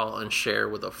draw and share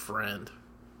with a friend.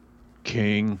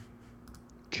 King.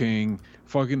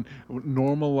 Fucking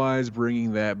normalize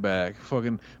bringing that back.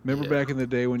 Fucking remember back in the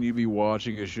day when you'd be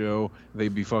watching a show, they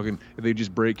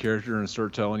just break character and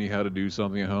start telling you how to do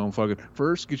something at home. Fucking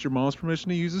first get your mom's permission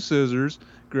to use the scissors,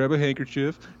 grab a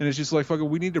handkerchief, and it's just like fucking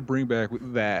we need to bring back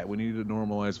that. We need to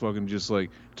normalize fucking just like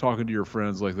talking to your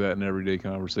friends like that in everyday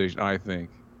conversation, I think.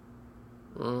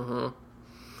 Mm-hmm.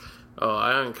 Oh,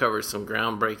 I uncovered some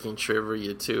groundbreaking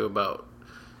trivia too about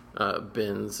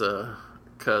Ben's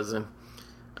cousin.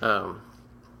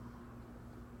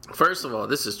 First of all,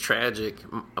 this is tragic.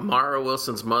 Mara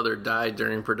Wilson's mother died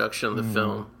during production of the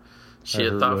film. She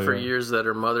had thought for years that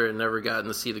her mother had never gotten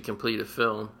to see the completed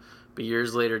film, but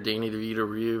years later, Danny DeVito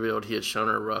revealed he had shown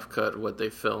her a rough cut of what they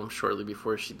filmed shortly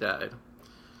before she died.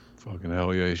 Fucking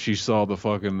hell yeah. She saw the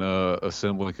fucking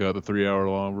assembly cut, the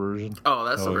 3-hour-long version. Oh,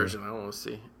 that's the version I want to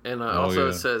see. And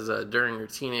it says, during her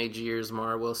teenage years,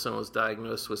 Mara Wilson was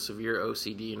diagnosed with severe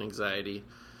OCD and anxiety.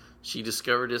 She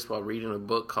discovered this while reading a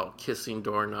book called Kissing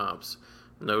Doorknobs,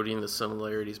 noting the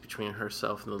similarities between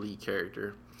herself and the lead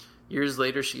character. Years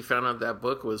later, she found out that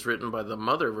book was written by the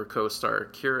mother of her co-star,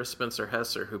 Kira Spencer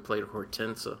Hesser, who played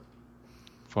Hortensia.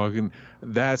 Fucking,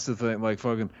 that's the thing. Like,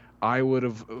 fucking, I would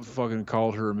have fucking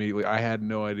called her immediately. I had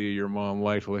no idea your mom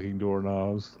liked licking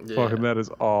doorknobs. Yeah. Fucking, that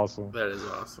is awesome. That is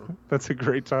awesome. That's a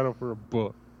great title for a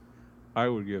book. I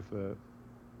would give that.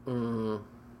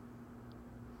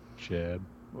 Chad.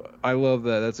 I love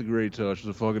that. That's a great touch.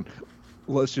 The fucking,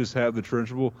 let's just have the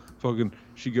trenchable. Fucking,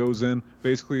 she goes in.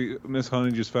 Basically, Miss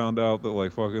Honey just found out that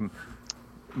like fucking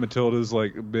Matilda's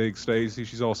like big Stacy.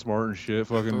 She's all smart and shit.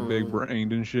 Fucking big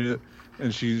brained and shit.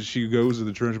 And she goes to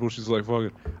the trenchable. She's like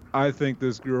fucking, I think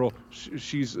this girl,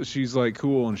 she's like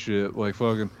cool and shit. Like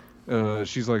fucking,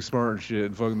 she's like smart and shit.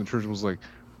 And fucking the trenchable's like,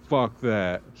 fuck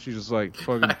that. She's just like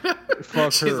fucking.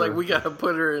 Fuck She's her. like, we gotta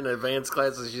put her in advanced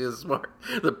classes. She's smart.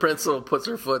 The principal puts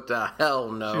her foot down.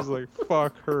 Hell no. She's like,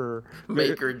 fuck her.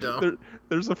 Make her dumb.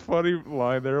 There's a funny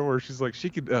line there where she's like,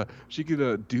 she could do she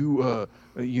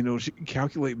can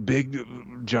calculate big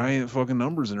giant fucking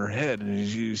numbers in her head,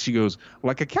 and she goes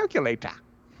like a calculator.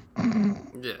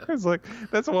 Yeah, it's like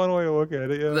that's one way to look at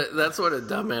it. Yeah, that's what a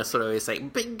dumbass would always say.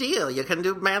 Big deal, you can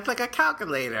do math like a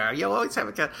calculator. You always have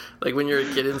a like when you're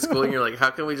a kid in school and you're like,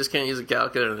 how come we just can't use a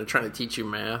calculator? And they're trying to teach you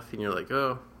math, and you're like,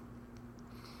 oh.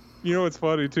 You know what's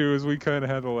funny too is we kind of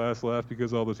had the last laugh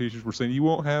because all the teachers were saying you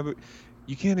won't have it.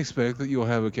 You can't expect that you'll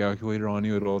have a calculator on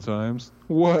you at all times.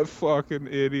 What fucking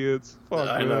idiots! Fuck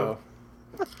I know.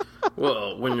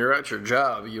 Well, when you're at your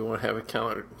job, you won't have a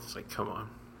calculator. It's like, come on.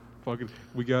 Fucking,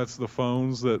 we got the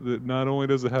phones that not only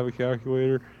does it have a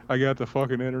calculator, I got the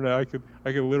fucking internet. I could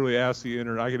literally ask the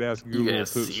internet. I could ask Google to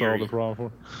solve the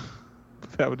problem.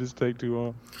 That would just take too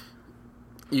long.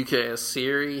 You could ask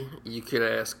Siri. You could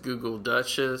ask Google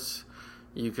Duchess.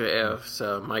 You could ask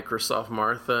Microsoft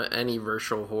Martha. Any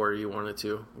virtual whore you wanted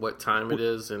to. What time it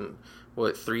is and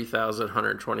what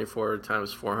 3,124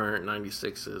 times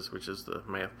 496 is, which is the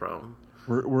math problem.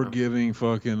 We're giving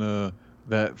fucking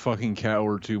that fucking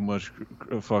coward too much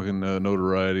fucking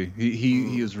notoriety.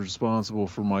 He is responsible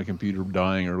for my computer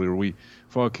dying earlier.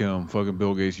 Fuck him. Fucking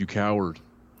Bill Gates, you coward.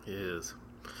 He is.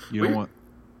 You don't want...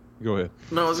 Go ahead.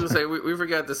 No, I was going to say, we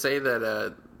forgot to say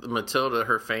that Matilda,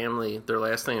 her family, their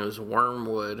last name was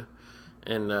Wormwood.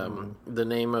 And the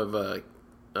name of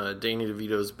Danny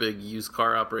DeVito's big used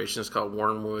car operation is called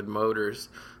Wormwood Motors.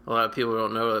 A lot of people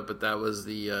don't know it, but that was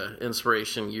the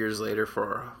inspiration years later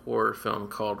for a horror film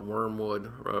called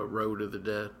Wormwood, Road of the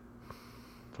Dead.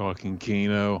 Fucking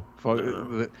Kino.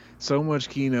 So much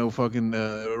Kino fucking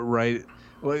right.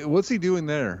 Like, what's he doing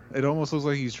there? It almost looks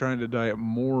like he's trying to dye it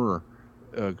more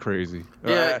crazy.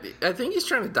 Yeah, I think he's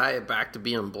trying to dye it back to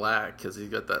being black because he's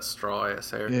got that straw ass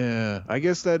hair. Yeah, I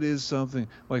guess that is something.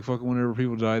 Like fucking whenever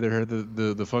people dye their hair,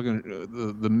 the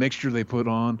fucking the mixture they put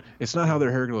on, it's not how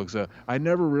their hair looks. I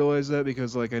never realized that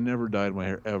because like I never dyed my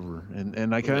hair ever,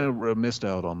 and I kind of missed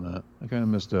out on that. I kind of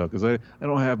missed out because I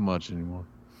don't have much anymore.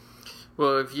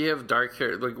 Well, if you have dark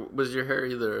hair, like, was your hair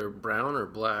either brown or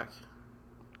black?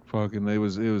 Fucking, it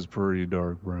was pretty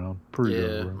dark brown. Dark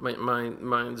brown.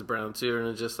 Mine's brown too, and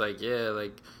it's just like,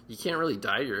 like you can't really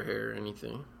dye your hair or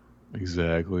anything.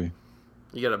 Exactly.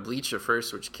 You gotta bleach it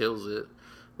first, which kills it.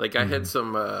 Like I had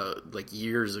some like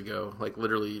years ago, like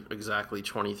literally exactly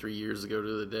 23 years ago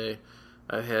to the day,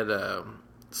 I had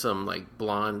some like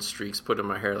blonde streaks put in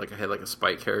my hair. Like I had like a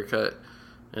spike haircut.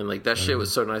 And, like, that shit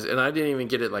was so nice. And I didn't even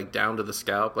get it, like, down to the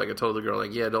scalp. Like, I told the girl,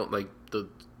 like, yeah, don't, like,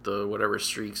 the whatever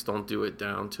streaks, don't do it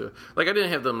down to... Like, I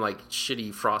didn't have them, like,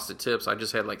 shitty frosted tips. I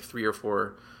just had, like, 3 or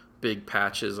 4 big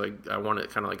patches. Like, I wanted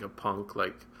kind of like a punk,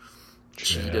 like,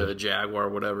 cheetah, jaguar,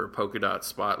 whatever, polka dot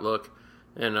spot look.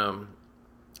 And,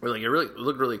 like, it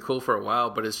looked really cool for a while,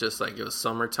 but it's just, like, it was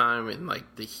summertime, and,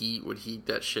 like, the heat would heat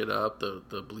that shit up,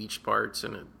 the bleach parts,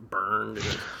 and it burned,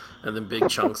 and then big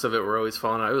chunks of it were always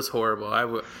falling out. It was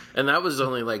horrible. And that was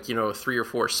only like, 3 or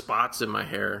 4 spots in my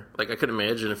hair. Like I could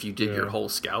imagine if you did your whole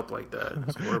scalp like that. It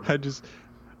was horrible.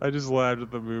 I just laughed at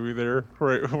the movie there,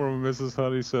 right where Mrs.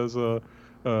 Honey says,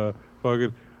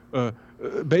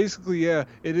 basically, yeah,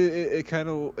 it kind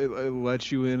of it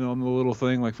lets you in on the little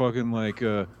thing, like fucking like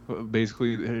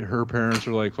basically her parents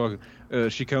are like fucking.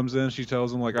 She comes in, she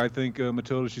tells them like, I think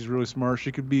Matilda, she's really smart.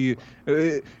 She could be.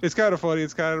 It's kind of funny.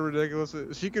 It's kind of ridiculous.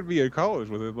 She could be in college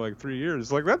within like 3 years.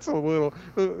 It's like that's a little.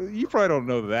 You probably don't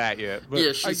know that yet. But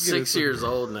yeah, she's 6 years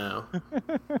old now.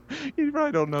 You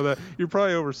probably don't know that. You're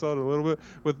probably overselling it a little bit.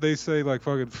 But they say like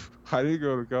fucking, I didn't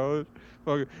go to college.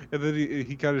 Fucking, and then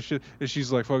he kind of shit, and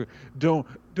she's like, "Fucking, don't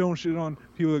shit on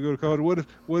people that go to college.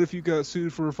 What if you got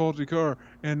sued for a faulty car,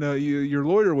 and your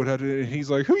lawyer would have to?" And he's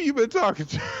like, "Who you been talking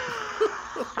to?"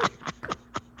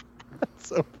 That's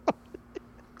so funny.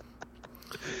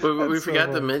 But we forgot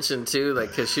to mention too, like,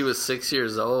 because she was 6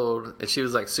 years old, and she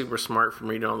was like super smart from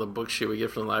reading all the books she would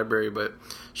get from the library. But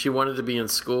she wanted to be in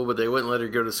school, but they wouldn't let her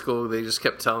go to school. They just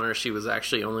kept telling her she was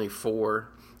actually only 4,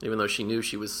 even though she knew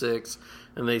she was 6.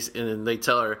 And they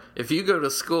tell her, if you go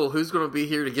to school, who's going to be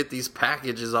here to get these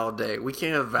packages all day? We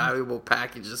can't have valuable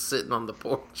packages sitting on the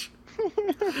porch.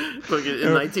 Look,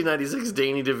 in 1996,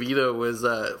 Danny DeVito was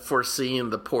foreseeing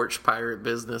the porch pirate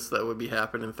business that would be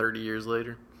happening 30 years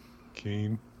later.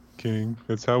 King.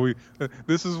 That's how we...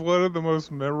 This is one of the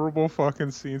most memorable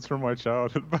fucking scenes from my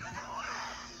childhood, by the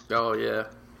way. Oh, yeah.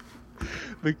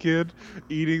 The kid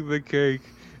eating the cake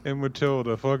and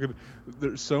Matilda fucking...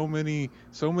 There's so many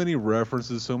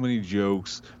references, so many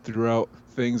jokes throughout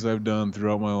things I've done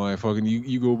throughout my life. Fucking,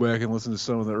 you go back and listen to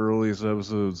some of the earliest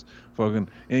episodes. Fucking,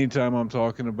 anytime I'm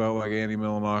talking about like Andy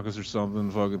Milonakis or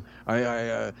something, fucking,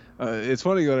 it's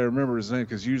funny that I remember his name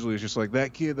because usually it's just like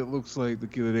that kid that looks like the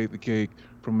kid that ate the cake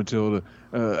from Matilda.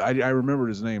 I remember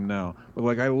his name now, but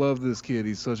like I love this kid.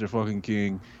 He's such a fucking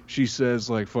king. She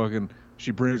says like fucking. She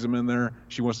brings him in there.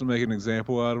 She wants to make an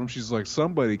example out of him. She's like,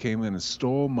 somebody came in and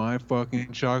stole my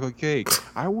fucking chocolate cake.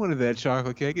 I wanted that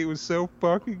chocolate cake. It was so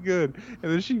fucking good.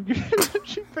 And then she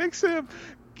picks him.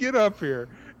 Get up here.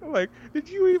 Like, did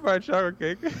you eat my chocolate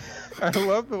cake? I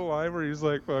love the line where he's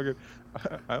like, fucking,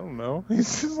 I don't know.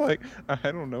 He's just like,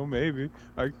 I don't know, maybe.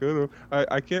 I could have.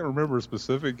 I can't remember a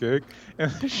specific cake.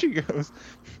 And then she goes,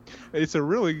 it's a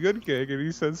really good cake. And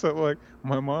he said something like,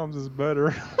 my mom's is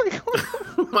better. Like,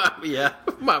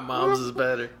 my mom's is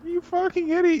better. You fucking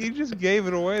idiot. You just gave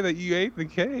it away that you ate the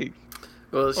cake.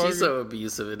 Well, she's so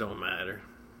abusive, it don't matter.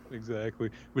 Exactly.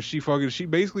 But she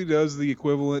basically does the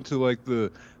equivalent to like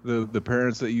the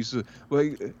parents that used to,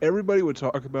 like, everybody would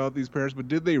talk about these parents, but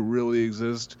did they really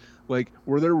exist? Like,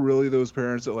 were there really those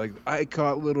parents that like, I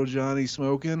caught little Johnny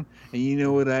smoking, and you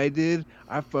know what I did?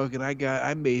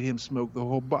 I made him smoke the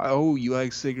whole oh, you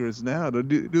like cigarettes now?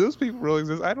 Do those people really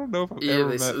exist? I don't know if I've ever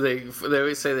met. They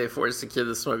always say they force the kid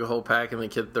to smoke a whole pack and the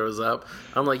kid throws up.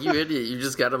 I'm like, you idiot, you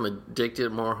just got him addicted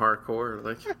more hardcore.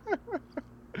 Like,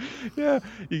 yeah,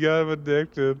 you got him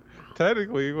addicted.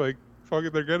 Technically, like, fucking,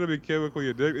 they're gonna be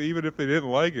chemically addicted, even if they didn't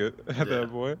like it at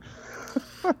that point.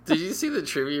 Did you see the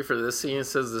trivia for this scene? It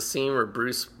says the scene where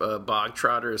Bruce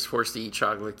Bogtrotter is forced to eat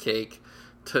chocolate cake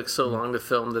took so long to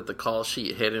film that the call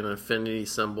sheet had an infinity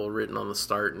symbol written on the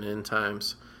start and end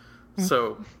times.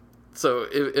 So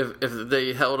if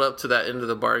they held up to that end of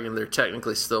the bargain, they're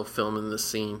technically still filming this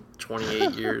scene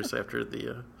 28 years after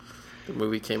the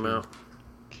movie came out.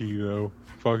 Kino,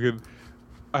 fucking,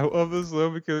 I love this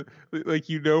though because, like,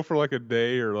 for like a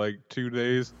day or like 2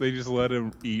 days, they just let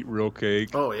him eat real cake.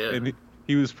 Oh yeah, and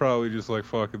he was probably just like,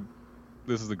 fucking,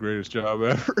 this is the greatest job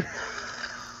ever.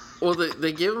 Well,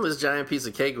 they give him this giant piece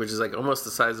of cake, which is like almost the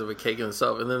size of a cake in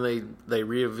itself, and then they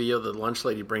reveal the lunch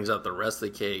lady brings out the rest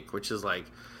of the cake, which is like,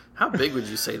 how big would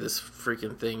you say this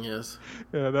freaking thing is?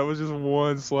 Yeah, that was just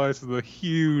one slice of the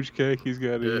huge cake he's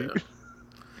got to eat.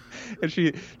 And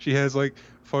she has like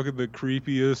fucking the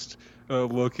creepiest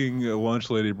looking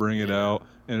lunch lady bring it out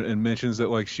and mentions that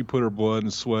like she put her blood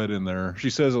and sweat in there.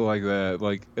 She says it like that,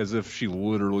 like as if she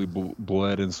literally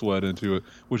bled and sweat into it,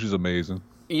 which is amazing.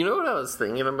 You know what I was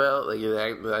thinking about? Like,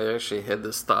 I actually had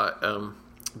this thought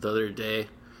the other day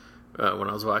when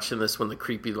I was watching this, when the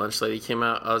creepy lunch lady came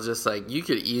out. I was just like, you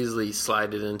could easily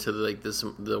slide it into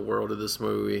the world of this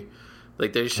movie.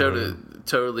 Like, they showed it,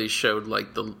 totally showed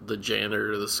like the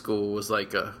janitor of the school was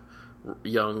like a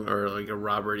young, or like a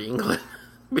Robert Englund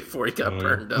before he got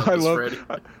burned up.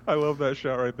 I love that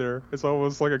shot right there. It's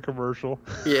almost like a commercial.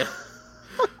 Yeah.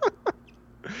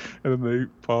 And then they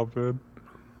pop in.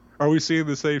 Are we seeing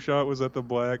the same shot? Was that the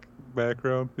black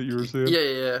background that you were seeing?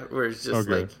 Yeah. Where it's just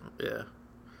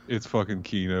It's fucking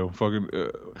Kino. Fucking.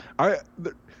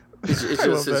 It's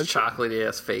just his chocolatey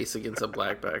ass face against a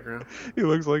black background. He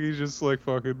looks like he's just like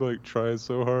fucking like trying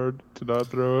so hard to not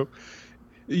throw up.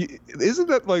 Isn't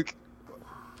that like?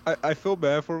 I feel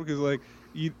bad for him because like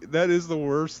that is the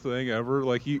worst thing ever.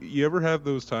 Like you ever have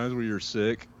those times where you're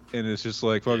sick and it's just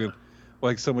like fucking. Yeah.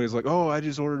 Like somebody's like, oh, I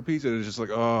just ordered a pizza. And it's just like,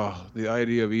 oh, the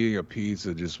idea of eating a pizza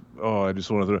I just want to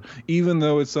throw. Even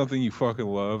though it's something you fucking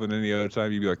love, and any other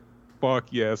time you'd be like, fuck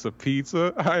yes, a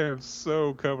pizza. I am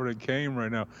so covered in cane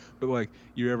right now. But like,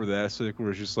 you're ever that sick where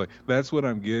it's just like, that's what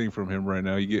I'm getting from him right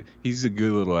now. He's a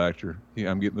good little actor. Yeah,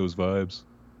 I'm getting those vibes.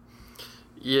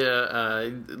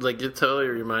 Yeah, like it totally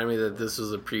reminded me that this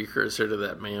was a precursor to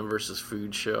that Man vs.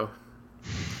 Food show.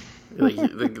 Like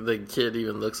the kid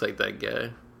even looks like that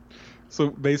guy. So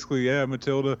basically, yeah,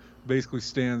 Matilda basically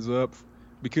stands up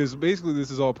because basically this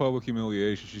is all public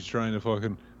humiliation. She's trying to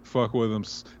fucking fuck with him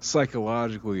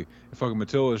psychologically. And fucking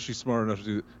Matilda, she's smart enough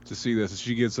to see this, and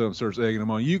she gets up and starts egging him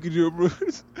on. You can do it,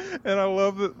 Bruce. And I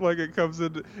love that, like, it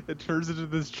turns into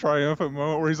this triumphant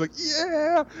moment where he's like,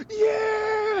 yeah.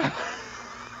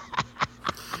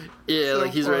 Yeah, so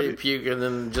like he's ready to puke, and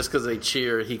then just because they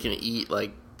cheer, he can eat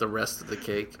like the rest of the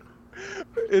cake.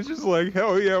 It's just like,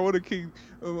 hell yeah, what a king.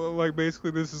 Like, basically,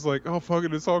 this is like, oh, fuck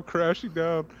it, it's all crashing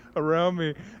down around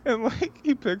me. And, like,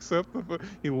 he picks up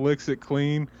he licks it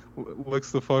clean,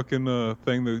 licks the fucking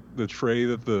thing, the tray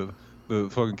that the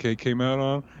fucking cake came out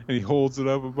on, and he holds it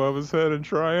up above his head in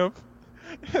triumph.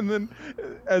 And then,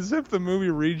 as if the movie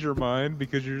reads your mind,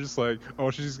 because you're just like, oh,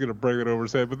 she's just going to bring it over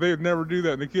his head. But they would never do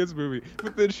that in a kid's movie.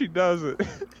 But then she does it.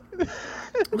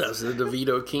 That's the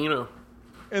DeVito Kino.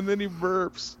 And then he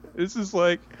burps. It's just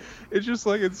like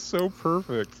it's so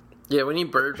perfect. Yeah, when he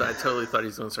burped, I totally thought he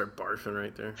was going to start barfing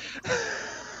right there.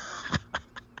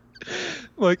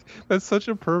 Like, that's such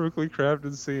a perfectly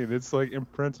crafted scene. It's like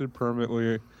imprinted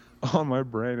permanently on my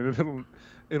brain, and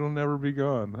it'll never be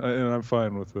gone. And I'm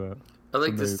fine with that. I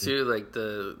like this too, like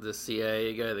the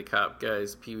CIA guy, the cop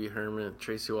guys, Pee Wee Herman,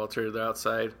 Tracy Walter, they're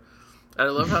outside. I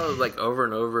love how, like, over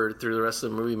and over through the rest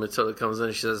of the movie, Matilda comes in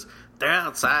and she says, they're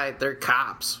outside, they're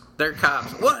cops. They're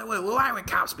cops. Why would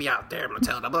cops be out there,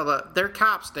 Matilda? Blah, blah. They're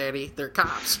cops, Daddy. They're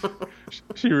cops.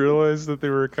 She realized that they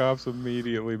were cops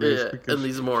immediately, basically. Yeah, and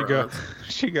these morons.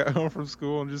 She got home from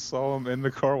school and just saw them in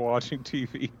the car watching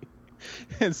TV.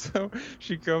 And so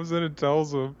she comes in and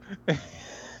tells them.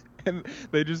 And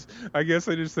I guess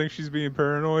they just think she's being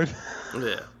paranoid.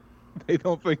 Yeah. They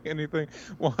don't think anything.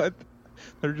 What?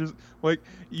 They're just, like,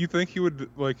 you think he would,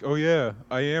 like, oh yeah,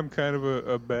 I am kind of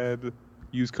a bad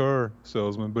used car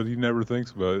salesman, but he never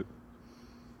thinks about it.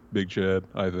 Big Chad,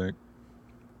 I think.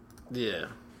 Yeah.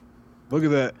 Look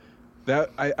at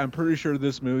that. I'm pretty sure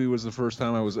this movie was the first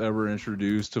time I was ever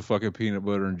introduced to fucking peanut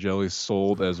butter and jelly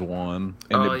sold as one,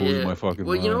 and it blew my fucking mind.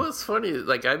 Well, you know what's funny?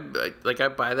 Like I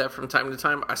buy that from time to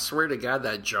time. I swear to God,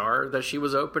 that jar that she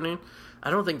was opening, I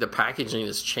don't think the packaging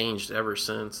has changed ever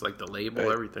since. Like the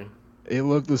label, everything. It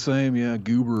looked the same, yeah.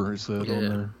 Goober, it said on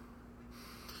there.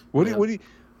 What do you?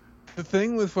 The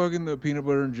thing with fucking the peanut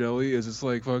butter and jelly is it's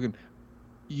like fucking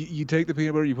you take the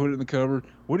peanut butter, you put it in the cupboard.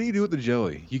 What do you do with the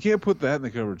jelly? You can't put that in the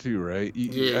cupboard too, right?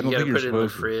 Yeah, I don't you think gotta you're put it in the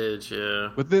supposed to. fridge. Yeah.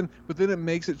 But then it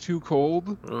makes it too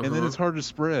cold, and then it's hard to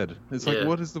spread. It's like,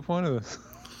 what is the point of this?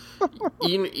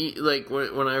 Like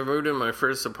when I moved in my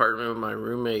first apartment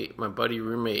with my buddy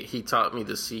roommate, he taught me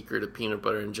the secret of peanut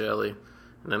butter and jelly,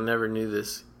 and I never knew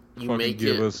this. Give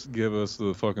us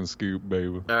the fucking scoop,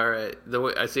 baby. All right. The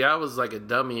way I was like a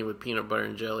dummy with peanut butter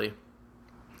and jelly.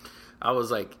 I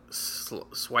was like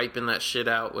swiping that shit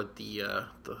out with the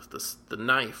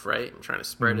knife, right, and trying to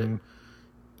spread it.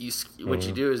 What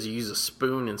you do is you use a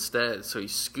spoon instead. So you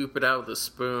scoop it out with a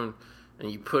spoon,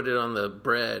 and you put it on the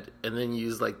bread, and then you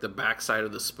use like the backside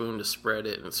of the spoon to spread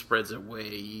it, and it spreads it way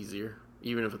easier,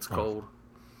 even if it's cold.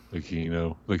 The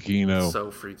Kino.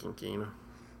 So freaking Kino.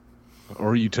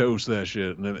 Or you toast that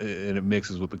shit, and it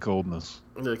mixes with the coldness.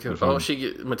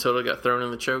 Matilda got thrown in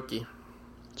the chokey.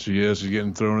 She's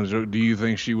getting thrown in the chokey. Do you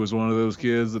think she was one of those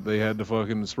kids that they had to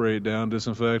fucking spray it down,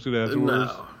 disinfect it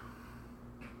afterwards? No.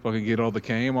 Fucking get all the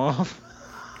came off?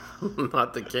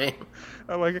 Not the game.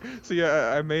 I like it. See,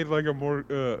 I made like a more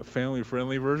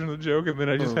family-friendly version of the joke, and then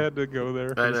I just had to go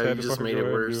there. I know, you just made it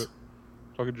worse.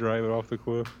 Fucking drive it off the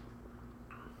cliff.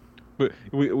 But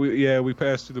we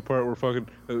passed through the part where fucking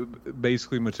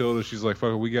basically Matilda, she's like,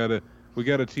 fucking, we gotta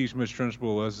teach Miss Trunchbull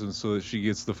a lesson so that she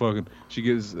gets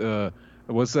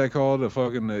what's that called? A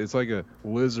fucking, it's like a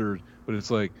lizard, but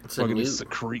it's like it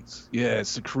secretes. Yeah, it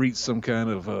secretes some kind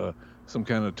of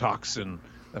toxin.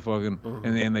 That fucking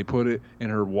and they put it in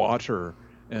her water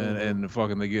and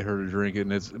fucking they get her to drink it,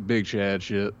 and it's big Chad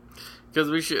shit.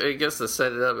 Because I guess to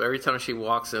set it up, every time she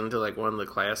walks into like one of the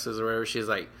classes or whatever, she's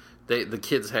like, the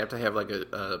kids have to have like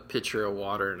a pitcher of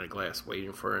water and a glass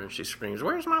waiting for her, and she screams,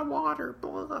 "Where's my water?"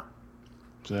 Blah.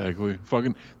 Exactly.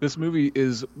 Fucking, this movie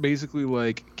is basically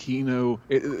like Kino.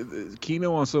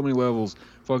 Kino on so many levels.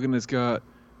 Fucking, it's got,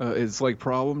 it's like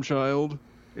Problem Child.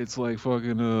 It's like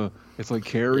fucking, it's like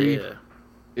Carrie. Yeah.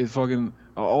 It's fucking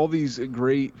all these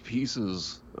great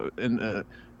pieces and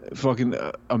fucking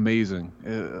amazing.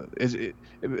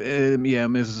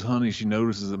 Mrs. Honey, she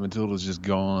notices that Matilda's just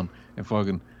gone and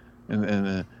fucking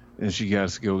and she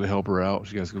has to go help her out.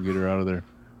 She has to go get her out of there,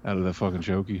 out of that fucking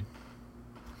chokey.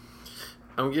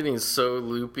 I'm getting so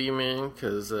loopy, man,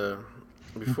 because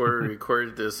before we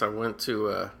recorded this, I went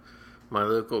to my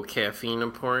local caffeine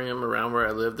emporium around where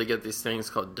I live. They get these things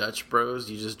called Dutch Bros.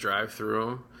 You just drive through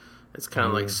them. It's kind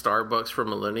of like Starbucks for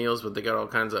millennials, but they got all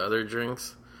kinds of other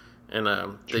drinks. And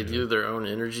they do their own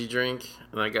energy drink.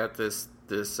 And I got this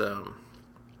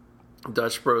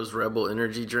Dutch Bros Rebel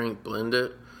energy drink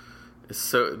blended.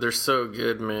 They're so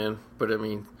good, man. But I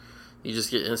mean, you just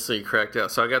get instantly cracked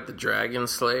out. So I got the Dragon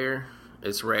Slayer.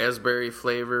 It's raspberry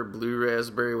flavor, blue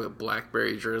raspberry with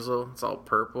blackberry drizzle. It's all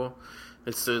purple.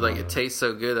 It's like it tastes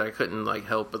so good that I couldn't like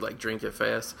help but like drink it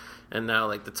fast. And now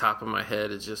like the top of my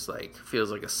head is just like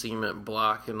feels like a cement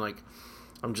block, and like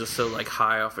I'm just so like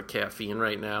high off of caffeine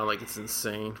right now, like it's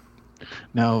insane.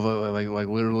 Now like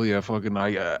literally I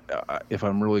if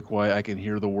I'm really quiet, I can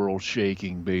hear the world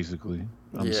shaking. Basically,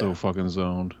 I'm so fucking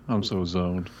zoned. I'm so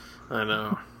zoned. I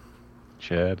know.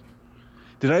 Chad,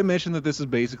 did I mention that this is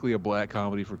basically a black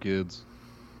comedy for kids?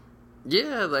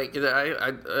 Yeah, like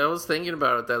I was thinking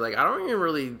about it, that like I don't even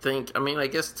really think, I mean, I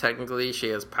guess technically she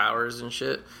has powers and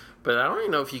shit, but I don't even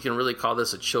know if you can really call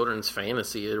this a children's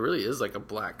fantasy. It really is like a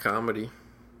black comedy.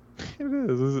 It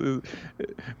is.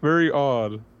 It's very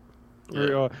odd.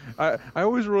 Very odd. I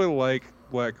always really like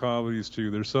black comedies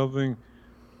too. There's something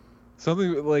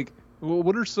like, well,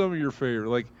 what are some of your favorite?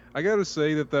 Like, I gotta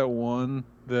say that one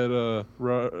that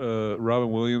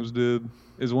Robin Williams did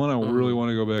is one I really want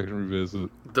to go back and revisit.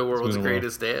 The World's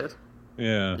Greatest Dad?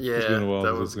 Yeah. Yeah,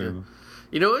 that was good.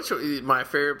 You know what's my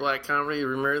favorite black comedy?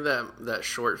 Remember that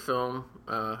short film,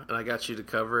 and I got you to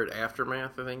cover it,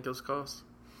 Aftermath, I think it was called?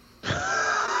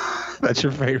 That's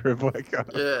your favorite black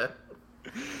comedy? Yeah.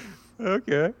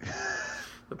 Okay.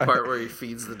 The part where he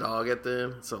feeds the dog at the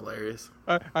end, it's hilarious.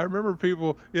 I remember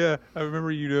I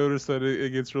remember you noticed that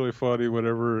it gets really funny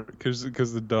whenever, because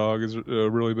the dog is a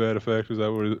really bad effect. Was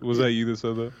that you that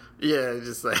said that? Yeah,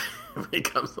 just like when he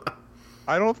comes on.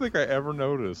 I don't think I ever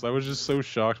noticed. I was just so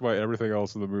shocked by everything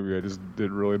else in the movie, I just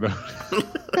didn't really notice.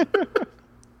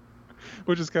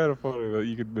 Which is kind of funny that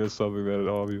you could miss something that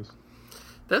obvious.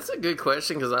 That's a good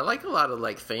question, because I like a lot of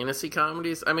like fantasy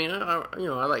comedies. I mean, I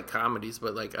like comedies,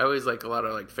 but like I always like a lot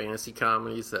of like fantasy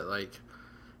comedies that like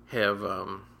have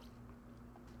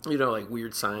like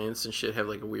weird science and shit, have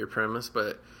like a weird premise.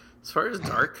 But as far as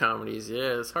dark comedies,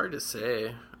 yeah, it's hard to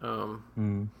say.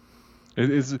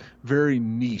 It's very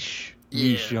niche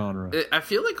genre. I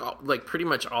feel like pretty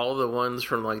much all the ones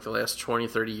from like the last 20,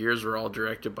 30 years were all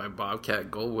directed by Bobcat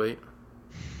Goldthwait.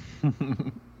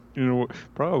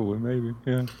 Probably, maybe,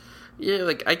 yeah. Yeah,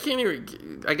 like I can't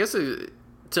even. I guess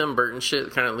Tim Burton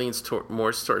shit kind of leans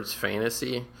more towards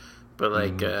fantasy, but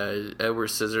like Edward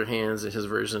Scissorhands and his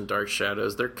version of Dark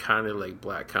Shadows, they're kind of like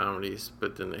black comedies,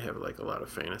 but then they have like a lot of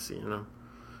fantasy, you know.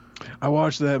 I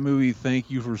watched that movie, Thank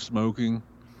You for Smoking.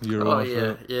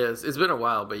 Yeah. It's been a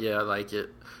while, but yeah, I like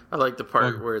it. I like the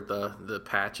part where the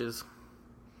patches.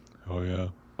 Oh yeah,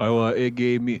 it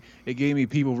gave me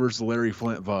People versus Larry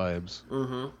Flint vibes.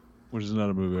 Which is not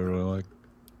a movie I really like.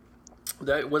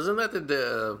 Wasn't that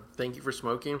the Thank You for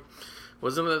Smoking?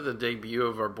 Wasn't that the debut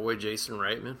of our boy Jason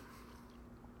Reitman?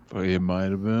 Oh, it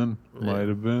might have been. Might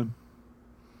have been.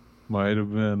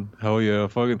 Hell yeah!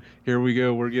 Fucking here we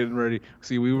go. We're getting ready.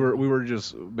 See, we were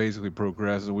just basically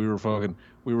procrastinating.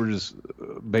 We were just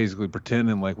basically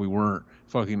pretending like we weren't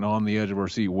fucking on the edge of our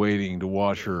seat, waiting to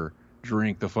watch her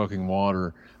drink the fucking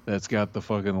water that's got the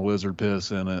fucking lizard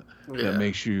piss in it. That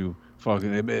makes you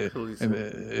fucking.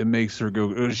 It makes her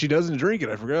go. She doesn't drink it.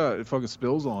 I forgot. It fucking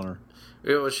spills on her.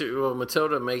 Yeah, well,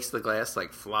 Matilda makes the glass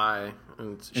like fly,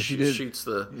 and she shoots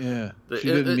the. Yeah. She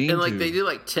didn't mean and like to. they did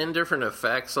like 10 different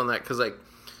effects on that, because like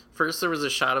first there was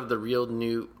a shot of the real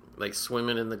Newt like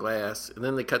swimming in the glass, and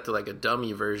then they cut to like a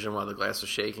dummy version while the glass was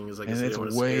shaking. It's like, and it's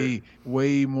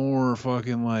way more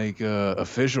fucking like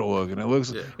official looking. It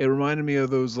looks. Yeah. It reminded me of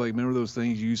those, like, remember those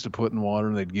things you used to put in water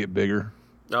and they'd get bigger.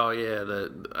 Oh yeah,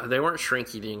 they weren't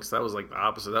shrinky dinks. That was like the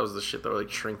opposite. That was the shit that would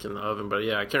like shrink in the oven. But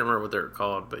yeah, I can't remember what they were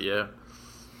called. But yeah.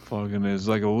 Fucking is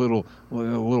like a little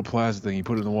plastic thing you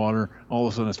put in the water. All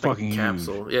of a sudden, it's like fucking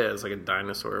capsule. Huge. Yeah, it's like a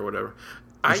dinosaur or whatever.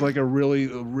 It's like a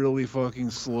really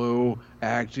fucking slow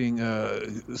acting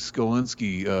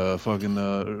Skalinsky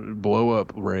fucking blow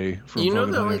up ray. From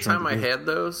the only time I had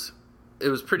those, it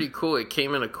was pretty cool. It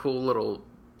came in a cool little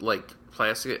like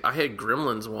plastic. I had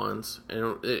Gremlins ones,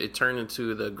 and it turned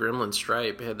into the Gremlin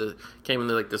stripe. Came in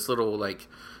like this little like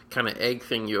kind of egg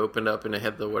thing you opened up, and it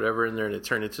had the whatever in there, and it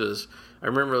turned into this. I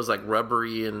remember it was like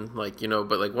rubbery and like,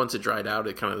 but like once it dried out,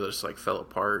 it kind of just like fell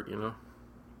apart,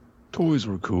 Toys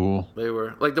were cool. They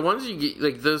were like the ones you get,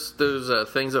 like those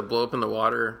things that blow up in the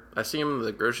water. I see them in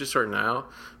the grocery store now,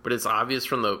 but it's obvious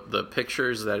from the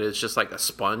pictures that it's just like a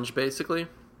sponge basically.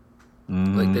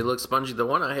 Like they look spongy. The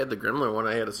one I had, the Gremlin one,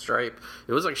 I had a stripe.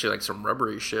 It was actually like some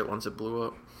rubbery shit once it blew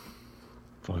up.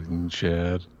 Fucking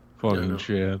Chad.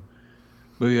 Chad.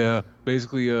 But yeah,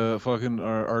 basically, fucking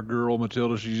our girl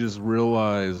Matilda, she just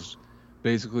realized,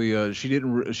 basically, she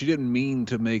didn't mean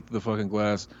to make the fucking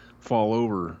glass fall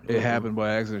over. It happened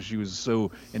by accident. She was so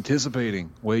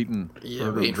anticipating, waiting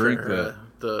for her to drink that.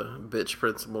 The bitch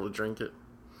principal to drink it.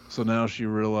 So now she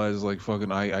realizes, like,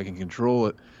 fucking, I can control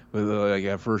it, but like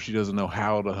at first she doesn't know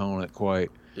how to hone it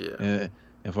quite. Yeah.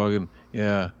 And fucking,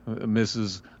 yeah,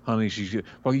 Mrs. Honey,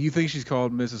 you think she's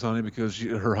called Mrs. Honey because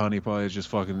her honey pie is just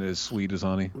fucking as sweet as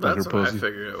honey? That's like her what pussy. I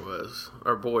figured it was.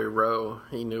 Our boy Ro,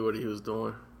 he knew what he was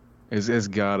doing. It's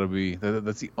gotta be.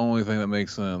 That's the only thing that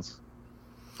makes sense.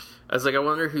 I was like, I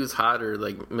wonder who's hotter,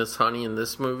 like Miss Honey in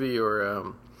this movie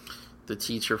or the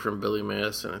teacher from Billy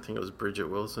Madison. I think it was Bridget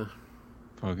Wilson.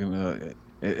 Fucking,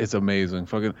 it's amazing.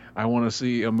 Fucking, I want to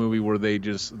see a movie where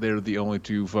they're the only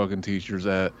two fucking teachers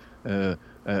at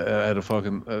a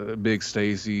fucking Big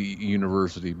Stacy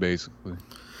University, basically.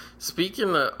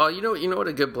 Speaking of, you know what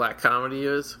a good black comedy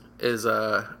is,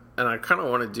 and I kind of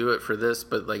want to do it for this,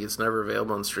 but like it's never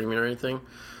available on streaming or anything.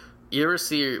 You ever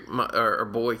see our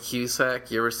boy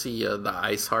Cusack? You ever see The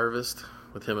Ice Harvest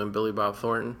with him and Billy Bob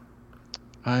Thornton?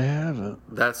 I haven't.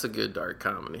 That's a good dark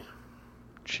comedy.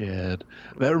 Chad.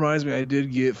 That reminds me, I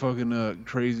did get fucking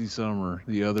Crazy Summer,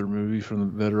 the other movie from the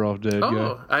Better Off Dead guy.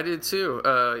 Oh, I did too.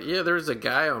 Yeah, there was a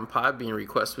guy on Podbean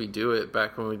request we do it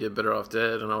back when we did Better Off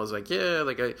Dead, and I was like, yeah,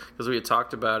 because we had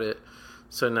talked about it.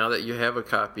 So now that you have a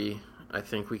copy, I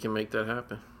think we can make that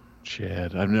happen.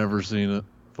 Chad, I've never seen it.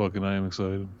 Fucking, I am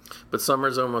excited. But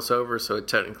summer's almost over, so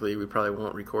technically we probably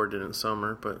won't record it in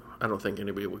summer, but I don't think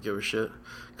anybody will give a shit.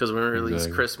 Because when we release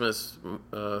Christmas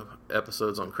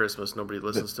episodes on Christmas, nobody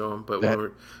listens to them. But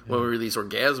when we release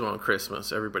Orgasm on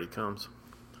Christmas, everybody comes.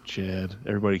 Chad,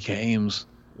 everybody cames.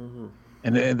 Mm-hmm.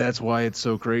 And that's why it's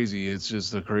so crazy. It's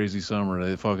just a crazy summer.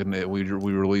 We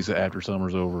release it after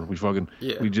summer's over. We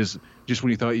just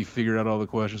when you thought you figured out all the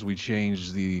questions, we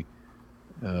changed the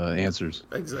answers.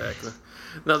 Exactly.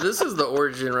 Now this is the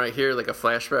origin right here, like a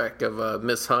flashback of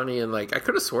Miss Honey, and like I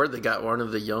could have swore they got one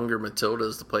of the younger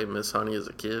Matildas to play Miss Honey as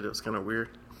a kid. It was kind of weird.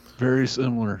 Very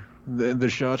similar. The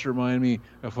shots remind me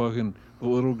of fucking the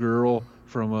little girl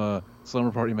from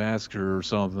Slumber Party Massacre or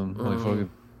something. Like fucking,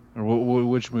 or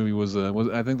which movie was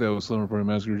that? I think that was Slumber Party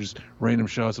Massacre. Just random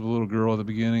shots of a little girl at the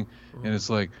beginning, and it's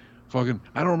like fucking.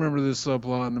 I don't remember this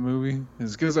subplot in the movie.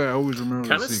 It's because I always remember.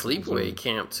 Kind of Sleepaway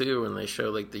Camp too, when they show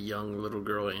like the young little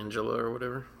girl Angela or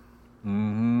whatever.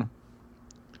 Mm-hmm.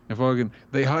 And fucking,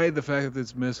 they hide the fact that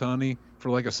it's Miss Honey for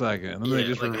like a second, and then they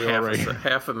just like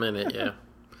half a minute, yeah.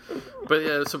 But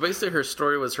yeah, so basically her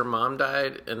story was her mom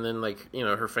died, and then like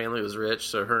her family was rich,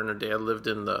 so her and her dad lived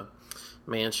in the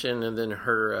mansion, and then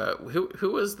her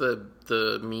who was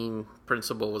the mean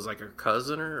principal was like her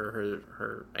cousin or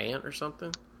her aunt or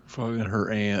something. Fucking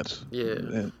her aunt. Yeah.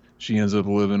 And she ends up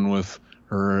living with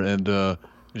her, and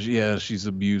she's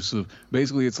abusive.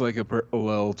 Basically, it's like a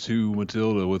parallel to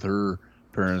Matilda with her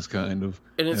parents, kind of.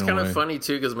 And it's kind of funny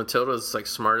too, because Matilda's like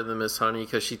smarter than Miss Honey,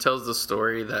 because she tells the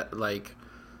story that like,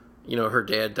 her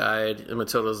dad died, and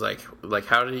Matilda's like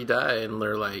how did he die? And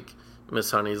they're like,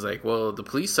 Miss Honey's like, well, the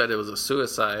police said it was a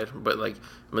suicide, but like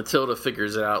Matilda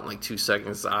figures it out in like 2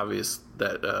 seconds. It's obvious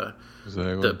that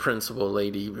the principal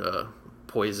lady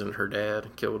poisoned her dad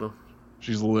and killed him.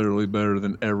 She's literally better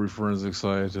than every forensic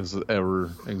scientist that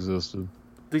ever existed.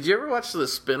 Did you ever watch the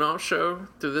spin-off show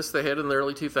to this they had in the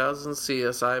early 2000s,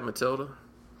 CSI Matilda?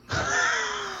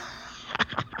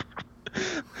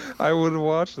 I would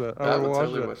watch that. I would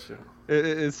totally watch it.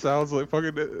 It sounds like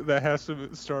fucking, that has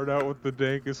to start out with the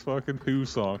dankest fucking Who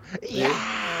song.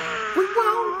 Yeah. We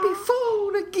won't be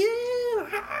fooled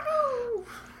again.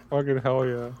 Fucking hell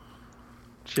yeah.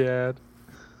 Chad.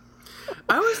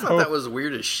 I always thought that was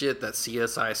weird as shit that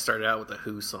CSI started out with the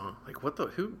Who song. Like, what the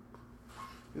Who?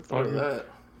 Who thought of that?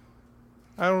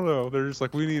 I don't know. They're just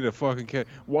like, we need a fucking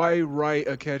why write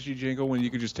a catchy jingle when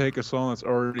you could just take a song that's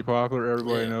already popular,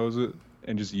 everybody knows it,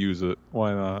 and just use it?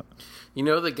 Why not?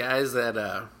 The guys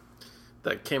that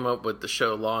came up with the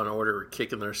show Law and Order were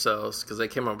kicking themselves because they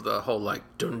came up with the whole like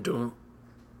dum dum.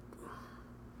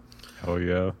 Hell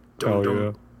yeah. Dum, Hell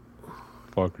dum. yeah.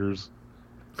 Fuckers.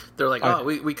 They're like,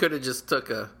 we could have just took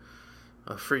a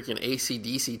freaking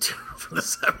AC/DC tune from the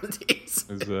 70s.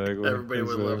 Exactly. Everybody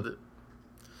would have loved it.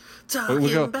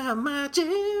 Talking about my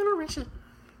generation.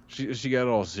 She got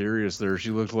all serious there. She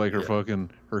looked like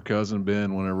her cousin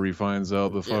Ben whenever he finds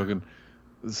out the fucking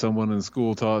someone in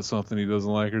school taught something he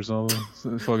doesn't like or something.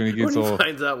 Fucking he gets when he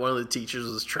finds out one of the teachers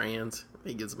was trans,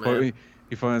 he gets mad.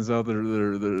 He finds out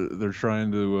they're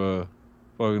trying to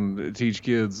fucking teach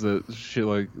kids that shit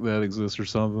like that exists or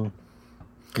something.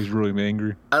 He's really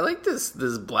angry. I like this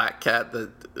black cat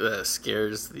that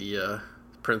scares the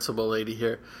principal lady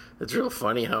here. It's real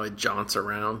funny how it jaunts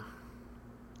around.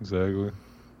 Exactly.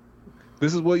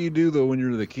 This is what you do though when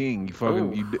you're the king. You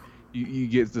fucking you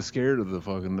get scared of the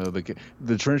fucking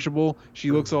the Trenchable. She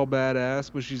looks all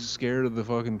badass, but she's scared of the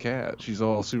fucking cat. She's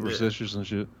all superstitious and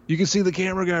shit. You can see the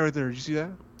camera guy right there. Did you see that?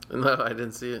 No, I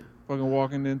didn't see it. Fucking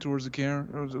walking in towards the camera,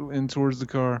 in towards the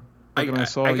car. I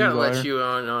gotta let you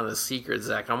on a secret,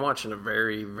 Zach. I'm watching a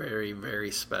very, very,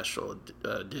 very special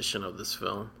edition of this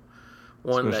film.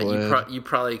 One special that you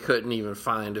probably couldn't even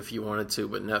find if you wanted to,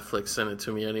 but Netflix sent it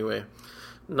to me anyway.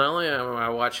 Not only am I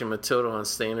watching Matilda on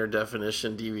standard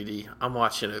definition DVD, I'm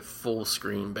watching it full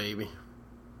screen, baby.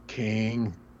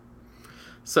 King.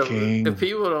 So if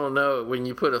people don't know, when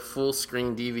you put a full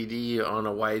screen DVD on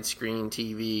a widescreen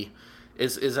TV,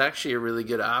 is actually a really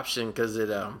good option because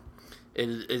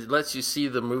it lets you see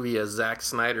the movie as Zack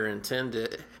Snyder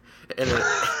intended, and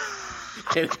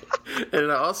it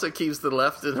also keeps the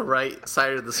left and the right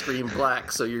side of the screen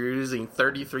black, so you're using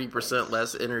 33%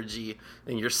 less energy,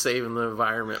 and you're saving the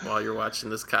environment while you're watching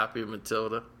this copy of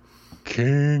Matilda.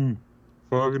 King.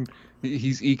 Fucking,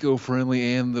 he's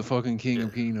eco-friendly and the fucking king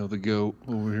of Kino, the goat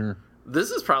over here.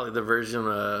 This is probably the version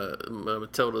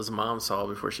Matilda's mom saw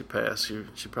before she passed.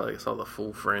 She probably saw the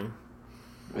full frame.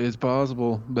 It's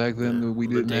possible. Back then, we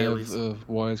didn't have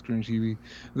widescreen TV.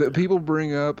 That people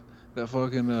bring up that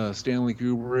fucking Stanley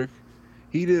Kubrick.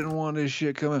 He didn't want his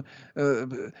shit coming.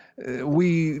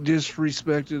 We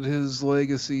disrespected his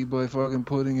legacy by fucking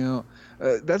putting out.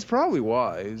 That's probably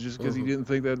why. It's just because he didn't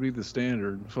think that'd be the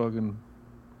standard. Fucking,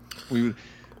 he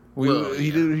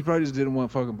probably just didn't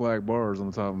want fucking black bars on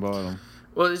the top and bottom.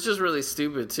 Well, it's just really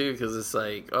stupid, too, because it's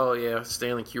like, oh, yeah,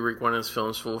 Stanley Kubrick wanted his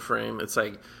films full frame. It's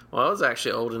like, well, I was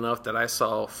actually old enough that I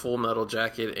saw Full Metal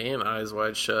Jacket and Eyes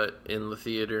Wide Shut in the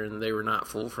theater, and they were not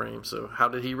full frame. So how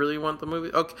did he really want the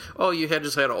movie? Okay. Oh, you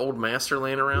just had an old master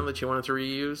laying around that you wanted to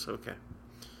reuse? Okay.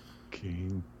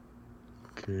 King.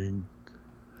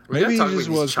 Maybe he just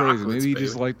was crazy. Maybe he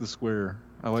just liked the square.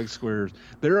 I like squares.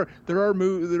 There are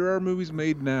movies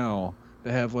made now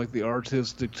to have like the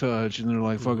artistic touch, and they're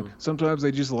like fucking. Sometimes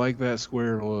they just like that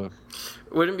square look.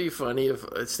 Wouldn't it be funny if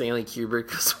Stanley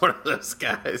Kubrick was one of those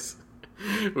guys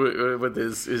with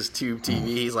his tube TV?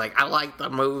 He's like, I like the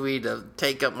movie to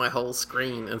take up my whole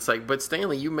screen. And it's like, but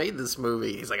Stanley, you made this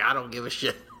movie. He's like, I don't give a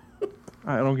shit.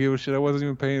 I don't give a shit. I wasn't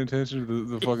even paying attention to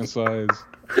the fucking size.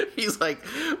 He's like,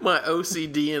 my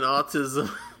OCD and autism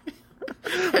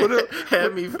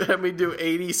had me do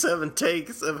 87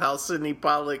 takes of how Sidney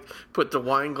Pollack put the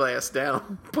wine glass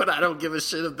down, but I don't give a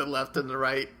shit if the left and the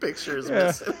right picture is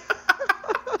missing.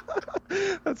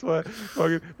 That's why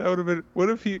fucking that would have been. What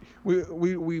if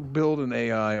we build an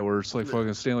AI where it's like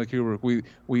fucking Stanley Kubrick.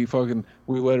 We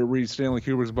let it read Stanley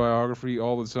Kubrick's biography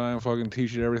all the time. Fucking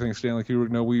teach it everything Stanley Kubrick.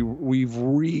 No, we've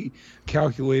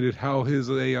recalculated how his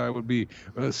AI would be.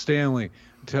 Stanley,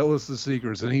 tell us the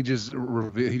secrets, and he just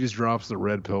drops the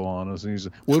red pill on us, and he's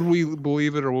would we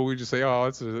believe it or would we just say, oh,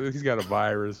 he's got a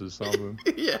virus or something?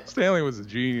 Yeah, Stanley was a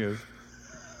genius.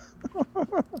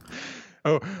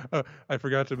 Oh, I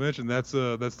forgot to mention that's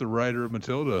the writer of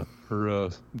Matilda, her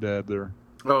dad there.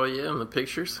 Oh yeah, and the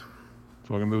pictures.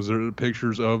 Fucking those are the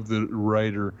pictures of the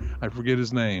writer. I forget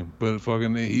his name, but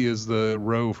fucking he is the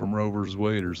Roe from Roe vs.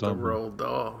 Wade or something. The Roald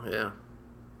Dahl, yeah.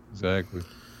 Exactly.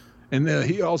 And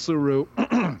he also wrote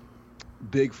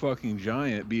Big Fucking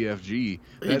Giant, BFG.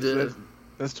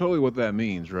 That's totally what that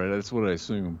means, right? That's what I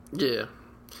assume. Yeah.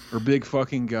 Or Big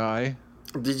Fucking Guy.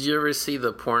 Did you ever see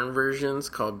the porn versions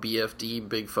called BFD,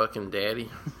 Big Fucking Daddy?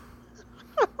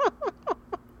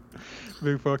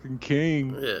 Big Fucking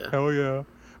King. Yeah. Hell yeah.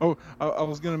 Oh, I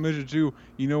was going to mention too,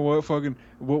 you know what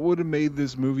what would have made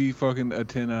this movie fucking a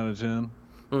 10 out of 10?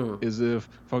 Is if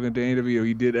fucking Danny DeVito,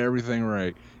 he did everything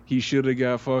right. He should have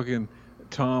got fucking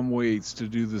Tom Waits to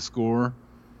do the score.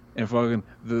 And fucking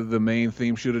the main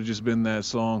theme should have just been that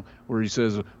song where he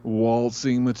says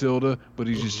waltzing Matilda, but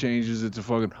he just changes it to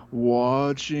fucking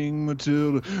watching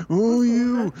Matilda. Oh,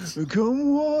 you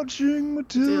come watching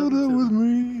Matilda with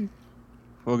me.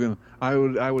 Fucking,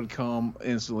 I would come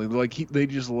instantly. Like they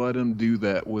just let him do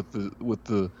that with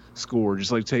the score.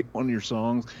 Just like take one of your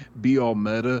songs, be all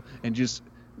meta, and just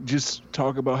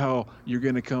talk about how you're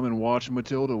gonna come and watch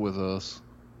Matilda with us.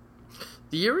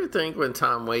 Do you ever think when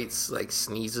Tom Waits like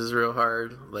sneezes real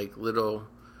hard, like little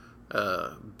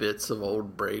bits of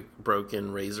old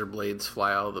broken razor blades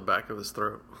fly out of the back of his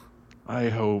throat? I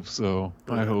hope so.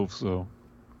 I hope so.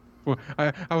 Well,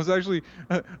 I was actually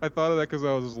I thought of that because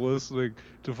I was listening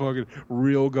to fucking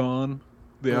Real Gone,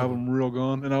 the album Real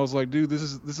Gone, and I was like, dude, this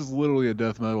is literally a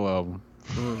death metal album.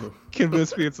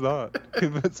 Convince me it's not.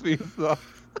 Convince me it's not.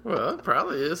 Well, it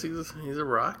probably is. He's a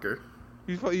rocker.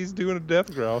 He's doing a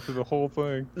death growl through the whole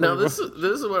thing. Now this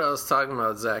is what I was talking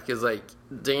about, Zach. Is like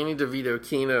Danny DeVito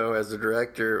Kino as a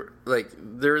director. Like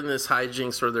they're in this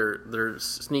hijinks where they're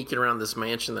sneaking around this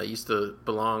mansion that used to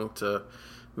belong to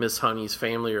Miss Honey's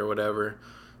family or whatever.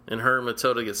 And her and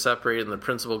Matilda get separated, and the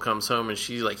principal comes home, and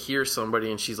she like hears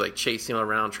somebody, and she's like chasing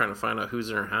around trying to find out who's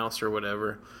in her house or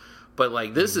whatever. But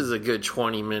like this is a good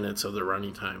 20 minutes of the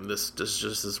running time. This just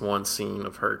this one scene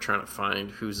of her trying to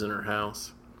find who's in her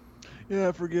house.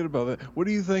 Yeah, forget about that. What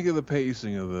do you think of the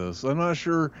pacing of this? I'm not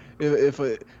sure if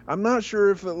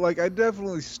like I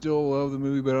definitely still love the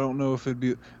movie, but I don't know if it'd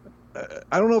be.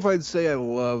 I don't know if I'd say I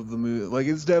love the movie. Like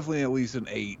it's definitely at least an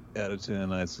 8 out of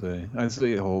 10. I'd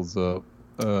say it holds up.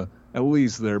 At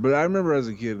least there. But I remember as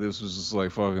a kid, this was just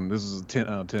like fucking. This is a 10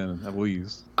 out of 10 at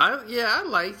least. I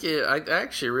like it. I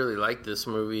actually really like this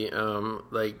movie.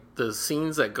 Like the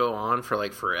scenes that go on for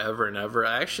like forever and ever.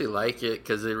 I actually like it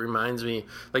because it reminds me.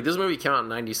 Like this movie came out in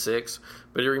 '96,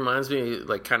 but it reminds me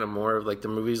like kind of more of like the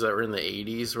movies that were in the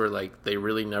 '80s, where like they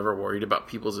really never worried about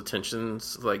people's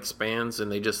attentions like spans,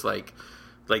 and they just like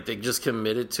they just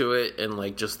committed to it, and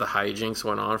like just the hijinks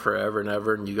went on forever and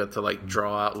ever, and you got to like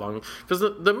draw out long because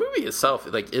the movie itself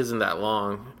like isn't that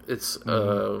long. It's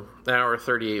an hour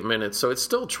 38 minutes, so it's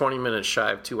still 20 minutes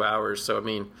shy of 2 hours. So I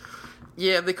mean,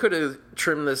 yeah, they could have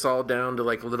trimmed this all down to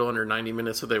like a little under 90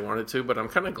 minutes if they wanted to, but I'm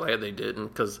kind of glad they didn't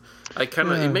because I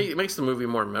kind of it makes the movie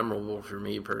more memorable for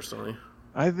me personally.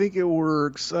 I think it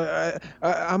works.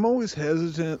 I'm always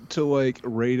hesitant to like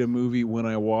rate a movie when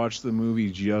I watch the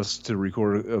movie just to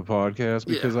record a podcast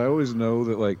because I always know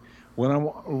that like when I'm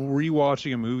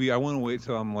rewatching a movie, I want to wait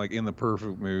till I'm like in the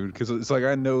perfect mood because it's like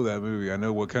I know that movie. I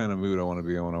know what kind of mood I want to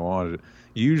be in when I watch it.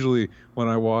 Usually when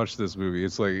I watch this movie,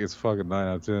 it's like it's fucking 9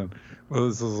 out of 10. Well,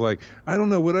 this is like I don't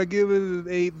know. Would I give it an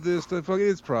 8? This stuff? Fucking,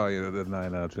 it's probably a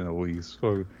 9 out of 10 at least.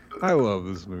 Fucking, I love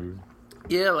this movie.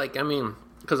 Yeah, like I mean.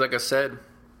 Because, like I said,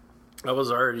 I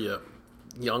was already a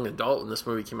young adult when this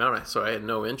movie came out, so I had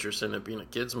no interest in it being a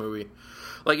kid's movie.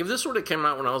 Like, if this would have come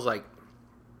out when I was, like,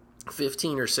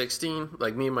 15 or 16,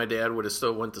 like me and my dad would have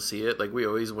still went to see it. Like we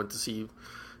always went to see,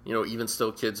 even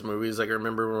still kids movies. Like I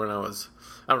remember when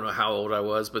I don't know how old I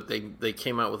was, but they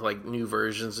came out with like new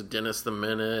versions of Dennis the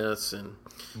Menace and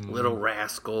Little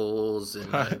Rascals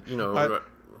and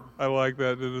I like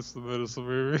that Dennis the Menace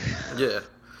movie. Yeah.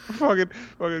 fucking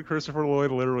Christopher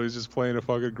Lloyd literally is just playing a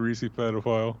fucking greasy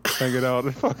pedophile, hanging out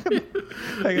in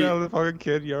the fucking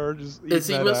kid yard. Just is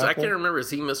he Mr.? I can't remember. Is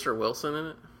he Mr. Wilson in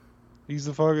it? He's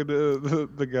the fucking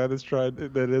the guy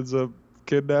that ends up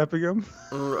kidnapping him.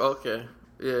 Okay,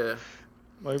 yeah.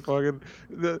 Like fucking,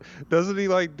 doesn't he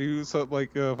like do something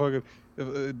like fucking?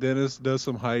 Dennis does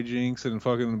some hijinks and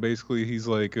fucking basically he's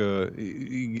like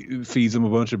he feeds him a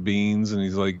bunch of beans and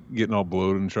he's like getting all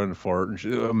bloated and trying to fart and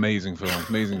shit. Amazing film,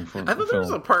 amazing film. I thought there was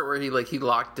a part where he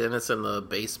locked Dennis in the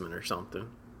basement or something.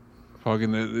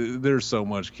 Fucking, there's so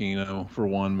much Kino for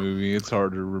one movie. It's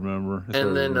hard to remember.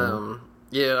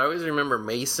 Yeah, I always remember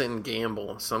Mason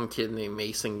Gamble. Some kid named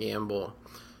Mason Gamble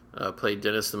played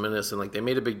Dennis the Menace, and like they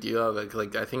made a big deal of it.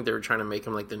 Like I think they were trying to make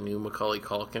him like the new Macaulay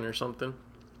Culkin or something.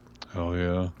 Oh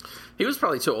yeah. He was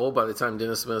probably too old by the time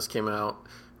Dennis the Menace came out,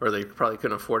 or they probably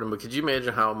couldn't afford him. But could you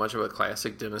imagine how much of a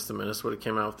classic Dennis the Menace would have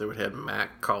came out if they would have had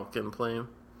Mac Culkin play him?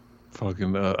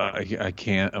 Fucking, I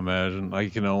can't imagine. I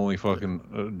can only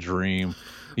fucking dream.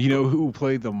 You know who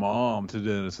played the mom to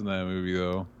Dennis in that movie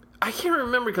though? I can't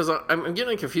remember because I'm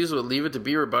getting confused with Leave It to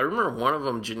Beaver, but I remember one of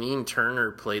them, Janine Turner,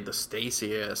 played the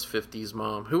Stacy-ass 50s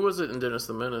mom. Who was it in Dennis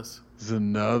the Menace? It's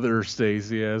another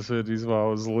Stacy-ass 50s mom.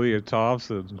 It was Leah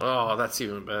Thompson. Oh, that's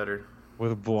even better.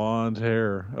 With blonde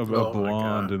hair. A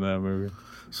blonde in that movie.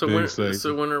 So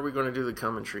when are we going to do the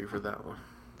commentary for that one?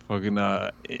 Fucking,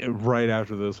 right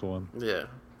after this one. Yeah.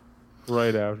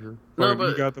 Right after. No, but...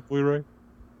 You got the Blu-ray?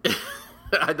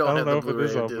 I don't have the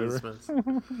Blu-ray of Dennis the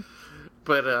Menace.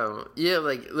 But yeah,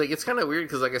 like it's kind of weird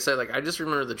because, like I said, like I just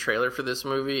remember the trailer for this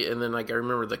movie, and then like I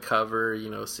remember the cover,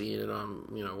 seeing it on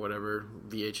whatever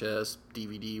VHS,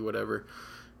 DVD, whatever,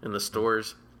 in the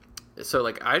stores. So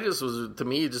like to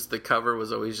me, just the cover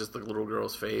was always just the little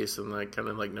girl's face, and I kind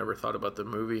of like never thought about the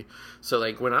movie. So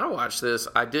like when I watched this,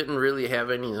 I didn't really have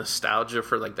any nostalgia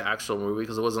for like the actual movie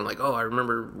because it wasn't like, oh, I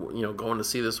remember going to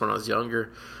see this when I was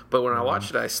younger. But when I watched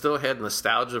it, I still had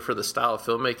nostalgia for the style of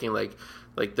filmmaking,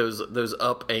 like those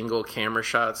up angle camera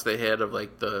shots they had of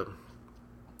like the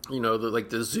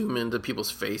zoom into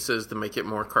people's faces to make it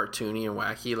more cartoony and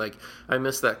wacky. Like I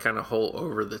miss that kind of whole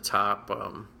over the top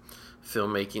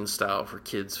filmmaking style for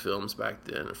kids films back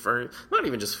then. For not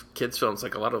even just kids films,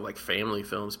 like a lot of like family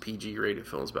films, PG rated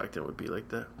films back then would be like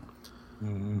that.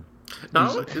 Mm-hmm.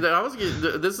 Now,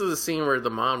 this is a scene where the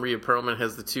mom, Rhea Perlman,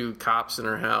 has the two cops in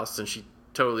her house, and she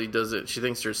totally does it. She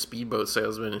thinks they're speedboat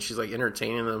salesmen, and she's like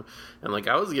entertaining them. And like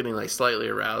I was getting like slightly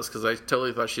aroused because I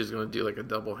totally thought she was going to do like a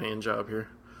double hand job here.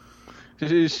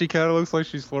 She kind of looks like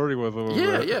she's flirting with him.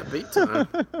 Yeah, big time.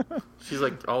 She's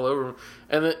like all over him.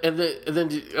 And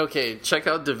then okay, check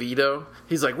out DeVito.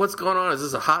 He's like, "What's going on? Is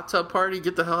this a hot tub party?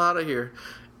 Get the hell out of here!"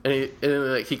 And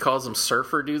then like he calls them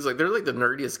surfer dudes. Like they're like the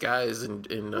nerdiest guys in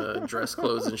dress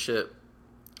clothes and shit.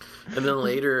 And then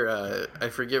later, I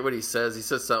forget what he says. He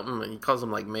says something, and he calls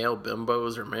them like male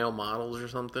bimbos or male models or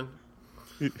something.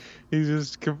 He's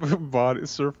just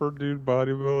surfer dude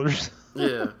bodybuilders.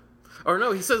 Yeah. Or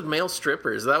no, he says male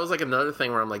strippers. That was like another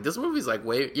thing where I'm like, this movie's like,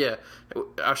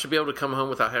 I should be able to come home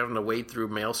without having to wade through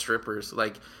male strippers.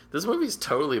 Like, this movie's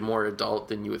totally more adult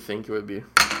than you would think it would be.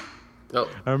 Oh.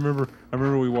 I remember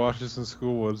we watched this in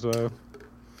school once.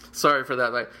 Sorry for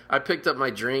that. Like, I picked up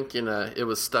my drink and it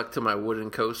was stuck to my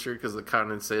wooden coaster because of the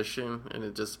condensation, and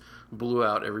it just blew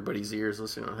out everybody's ears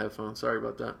listening on headphones. Sorry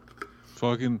about that.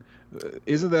 Fucking,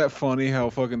 isn't that funny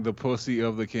how fucking the pussy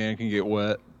of the can can get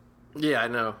wet? Yeah, I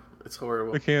know. It's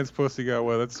horrible. The can's pussy got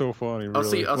wet. That's so funny.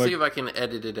 Really. I'll see if I can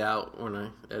edit it out when I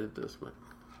edit this. But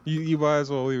you might as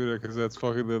well leave it there because that's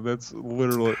fucking. That's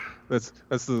literally that's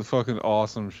the fucking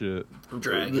awesome shit.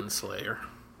 Dragon Slayer.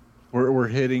 We're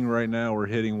hitting right now. We're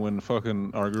hitting when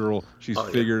fucking our girl. She's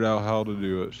figured out how to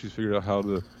do it. She's figured out how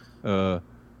to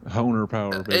hone her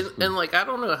power. And like I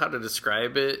don't know how to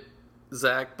describe it,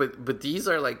 Zach, but these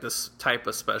are like this type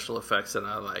of special effects that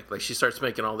I like. Like she starts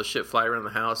making all the shit fly around the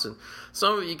house, and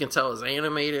some of it you can tell is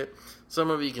animated. Some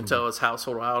of it you can tell is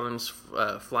household items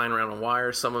flying around on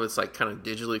wires. Some of it's like kind of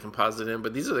digitally composited in.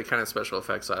 But these are the kind of special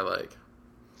effects I like.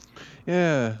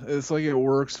 Yeah, it's like it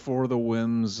works for the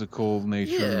whimsical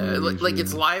nature. Yeah, like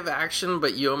it's live action,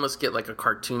 but you almost get like a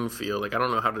cartoon feel. Like I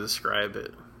don't know how to describe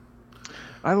it.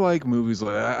 I like movies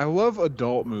like that. I love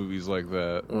adult movies like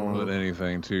that more than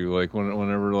anything too. Like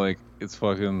whenever like it's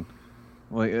fucking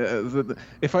like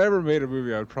if I ever made a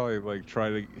movie, I would probably like try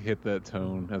to hit that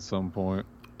tone at some point.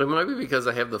 It might be because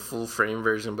I have the full frame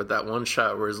version, but that one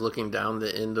shot where he's looking down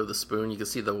the end of the spoon, you can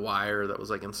see the wire that was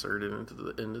like inserted into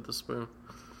the end of the spoon.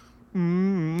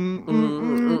 And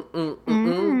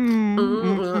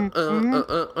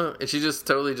she just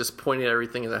totally just pointed at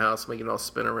everything in the house, making it all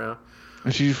spin around.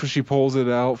 And she pulls it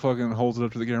out, fucking holds it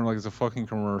up to the camera like it's a fucking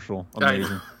commercial.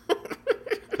 Amazing.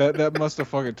 That must have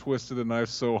fucking twisted the knife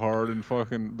so hard, and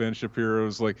fucking Ben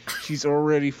Shapiro's like, she's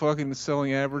already fucking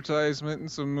selling advertisement in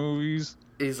some movies.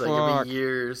 He's like, it'll be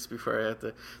years before I have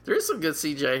to. There is some good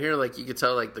CGI here, like you could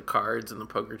tell, like the cards and the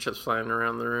poker chips flying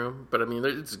around the room. But I mean,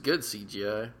 it's good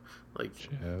CGI. Like,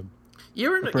 you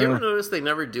ever notice they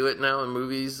never do it now in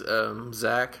movies?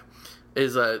 Zach,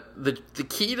 is the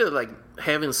key to like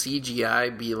having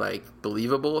CGI be like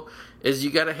believable is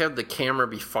you got to have the camera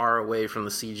be far away from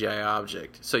the CGI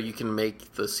object, so you can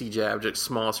make the CGI object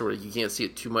small, so you can't see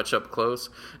it too much up close.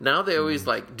 Now they always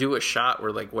like do a shot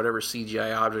where like whatever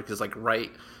CGI object is like right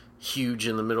huge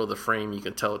in the middle of the frame, you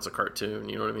can tell it's a cartoon.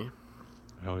 You know what I mean?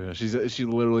 Oh yeah, she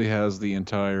literally has the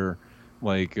entire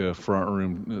like front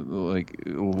room like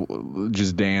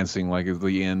just dancing like it's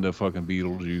the end of fucking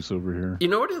Beetlejuice over here. You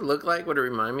know what it looked like? What it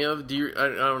reminded me of? I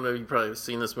don't know. You probably have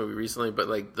seen this movie recently, but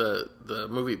like the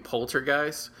movie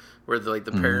Poltergeist, where the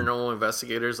paranormal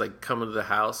investigators like come into the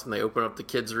house and they open up the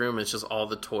kid's room and it's just all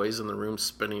the toys in the room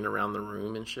spinning around the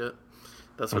room and shit.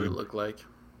 That's what it looked like.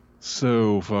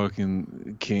 So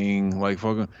fucking king, like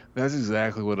fucking. That's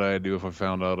exactly what I'd do if I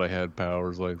found out I had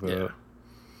powers like that. Yeah.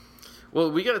 Well,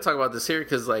 we got to talk about this here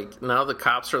because, like, now the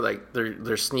cops are like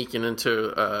they're sneaking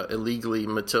into illegally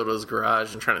Matilda's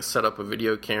garage and trying to set up a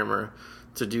video camera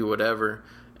to do whatever.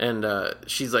 And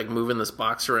she's like moving this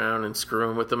box around and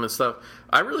screwing with them and stuff.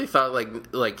 I really thought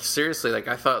like seriously, like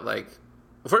I thought like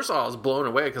first of all I was blown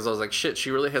away because I was like, shit,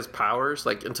 she really has powers.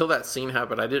 Like until that scene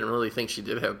happened, I didn't really think she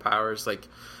did have powers. Like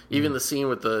even the scene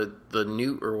with the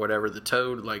newt or whatever, the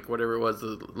toad, like whatever it was,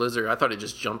 the lizard, I thought it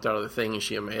just jumped out of the thing and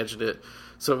she imagined it.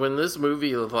 So when this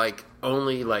movie with like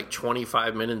only like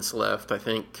 25 minutes left, I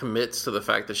think commits to the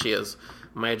fact that she has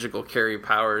magical carry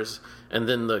powers, and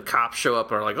then the cops show up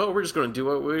and are like, oh, we're just going to do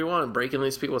what we want and break into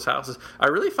these people's houses. I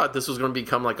really thought this was going to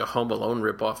become like a Home Alone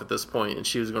ripoff at this point, and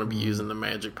she was going to be using the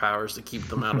magic powers to keep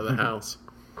them out of the house.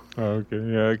 Oh, okay,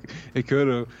 yeah, it could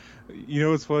have. You know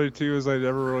what's funny too is I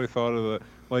never really thought of that.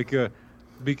 Like,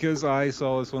 because I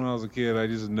saw this when I was a kid, I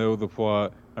just know the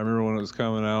plot. I remember when it was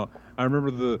coming out. I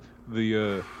remember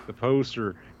the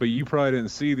poster, but you probably didn't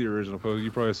see the original poster.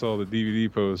 You probably saw the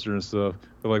DVD poster and stuff.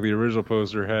 But like the original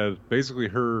poster had basically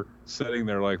her sitting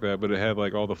there like that, but it had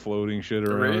like all the floating shit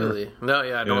around her. Really? No,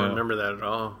 yeah, I don't remember that at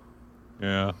all.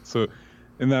 Yeah. So,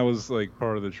 and that was like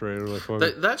part of the trailer. Like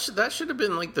that should have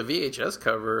been like the VHS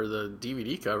cover, or the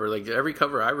DVD cover. Like every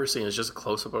cover I've ever seen is just a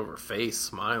close up of her face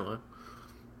smiling.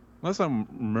 Unless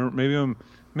maybe I'm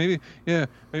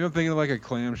thinking of like a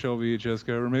clamshell VHS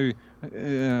cover. Maybe,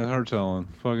 yeah, hard telling.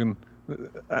 Fucking,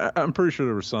 I'm pretty sure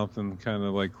there was something kind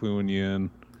of like cluing you in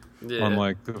on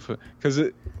like because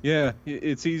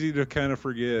it's easy to kind of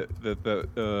forget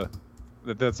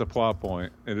that's a plot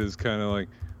point. It is kind of like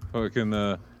fucking.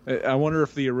 I wonder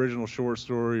if the original short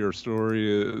story or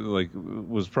story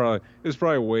was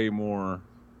probably way more.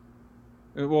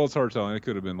 Well, it's hard telling. It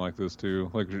could have been like this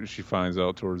too. Like she finds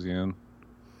out towards the end,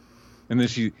 and then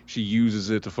she uses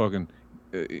it to fucking.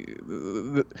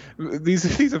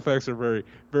 These effects are very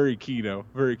very Kino,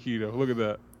 very Kino. Look at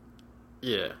that.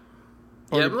 Yeah.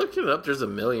 Yeah, I'm looking it up. There's a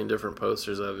million different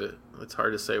posters of it. It's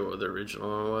hard to say what the original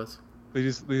one was. They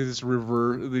just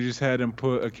reverse. They just had him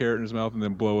put a carrot in his mouth and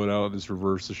then blow it out and just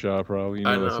reverse the shot. Probably, you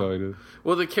know, that's how he did.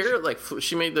 Well, the carrot, like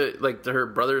she made her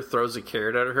brother throws a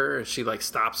carrot at her and she like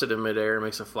stops it in midair and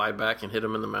makes it fly back and hit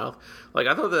him in the mouth. Like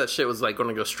I thought that shit was like going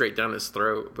to go straight down his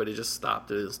throat, but it just stopped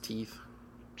at his teeth.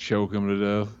 Choke him to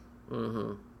death.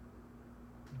 Mm-hmm.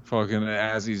 Fucking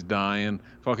as he's dying,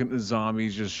 fucking the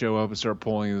zombies just show up and start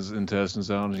pulling his intestines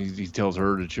out, and he tells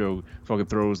her to choke. Fucking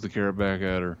throws the carrot back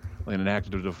at her, like an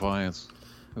act of defiance.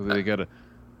 They gotta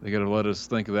let us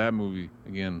think of that movie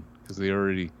again because they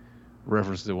already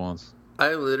referenced it once.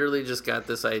 I literally just got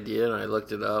this idea and I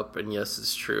looked it up, and yes,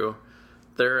 it's true.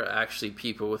 There are actually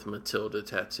people with Matilda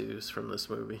tattoos from this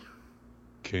movie.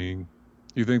 King.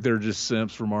 You think they're just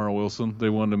simps for Mara Wilson? They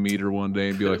wanted to meet her one day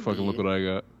and be like, fucking look what I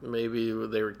got. Maybe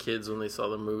they were kids when they saw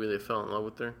the movie, they fell in love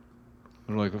with her.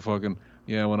 They're like, fucking,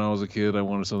 yeah, when I was a kid, I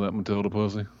wanted some of that Matilda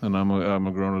pussy. And I'm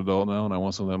a grown adult now, and I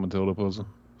want some of that Matilda pussy.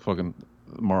 Fucking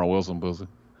Mara Wilson pussy.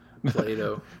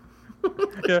 Play-Doh.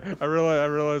 Yeah, I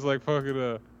realized like fucking,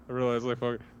 I I realized, like,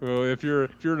 fuck, well, if you're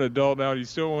an adult now and you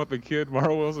still want the kid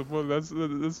Marl Wilson, well, that's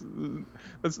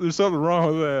there's something wrong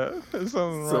with that. There's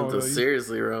something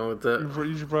seriously wrong with that.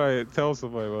 You should probably tell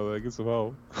somebody about that. Get some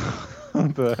help.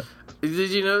 With that.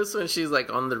 Did you notice when she's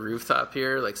like on the rooftop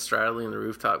here, like straddling the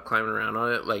rooftop, climbing around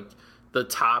on it, like the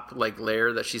top like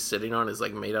layer that she's sitting on is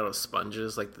like made out of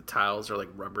sponges. Like the tiles are like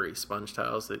rubbery sponge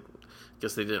tiles. I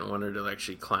guess they didn't want her to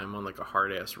actually climb on like a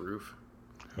hard ass roof.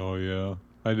 Oh yeah,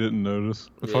 I didn't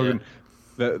notice. Yeah. Fucking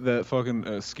that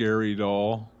fucking scary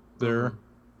doll there. Mm-hmm.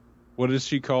 What does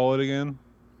she call it again?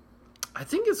 I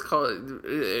think it's called.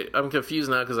 I'm confused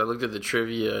now because I looked at the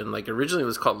trivia and like originally it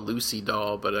was called Lucy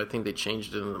Doll, but I think they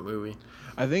changed it in the movie.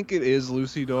 I think it is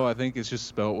Lucy Doll. I think it's just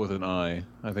spelt with an I.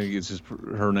 I think it's just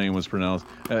her name was pronounced.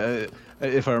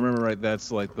 If I remember right,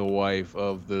 that's like the wife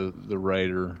of the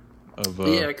writer of.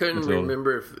 Yeah, I couldn't Matilda.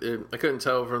 remember. I couldn't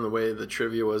tell from the way the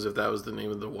trivia was if that was the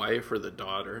name of the wife or the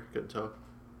daughter. Couldn't tell.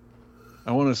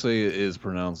 I want to say it is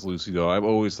pronounced Lucy Doll. I've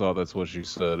always thought that's what she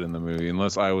said in the movie,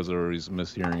 unless I was already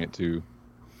mishearing it too.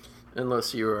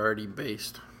 Unless you were already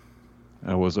based.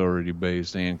 I was already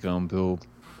based and cum-pilled.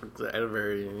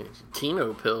 Very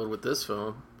Kino-pilled with this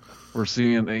film. We're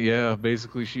seeing, yeah,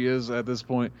 basically she is at this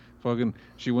point. Fucking,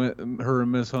 she went, her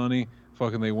and Miss Honey,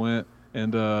 fucking they went,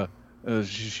 and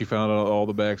she found out all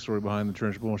the backstory behind the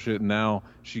trench bullshit, and now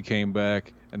she came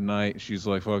back at night. She's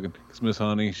like, fucking, cause Miss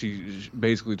Honey, she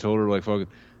basically told her, like, fucking,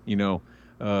 you know,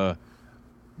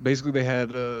 basically they had,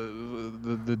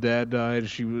 the dad died,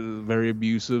 she was very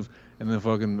abusive, and then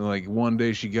fucking, like, one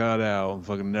day she got out and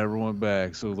fucking never went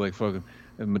back, so, like, fucking,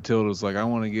 and Matilda's like, I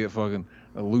want to get fucking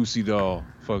a Lucy doll,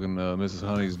 fucking Mrs.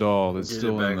 Honey's doll that's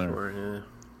still in there. Her, yeah.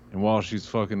 And while she's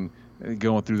fucking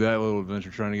going through that little adventure,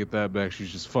 trying to get that back,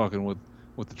 she's just fucking with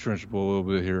the Trenchable a little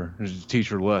bit here. And just teach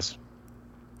her less.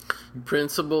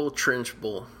 Principal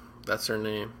Trenchable. That's her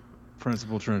name.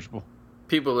 Principal Trenchable.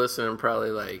 People listening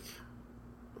probably like,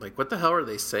 what the hell are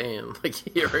they saying?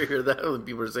 Like, you ever hear that when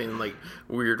people are saying, like,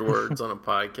 weird words on a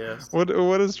podcast? What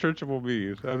does Trenchable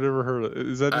mean? I've never heard of it.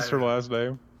 Is that just her last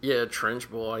name? Yeah,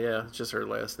 Trenchable. Yeah, it's just her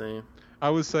last name. I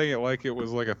was saying it like it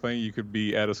was like a thing you could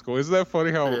be at a school. Isn't that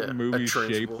funny how movies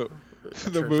shape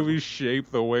the movies shape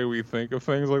the way we think of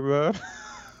things like that?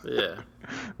 Yeah.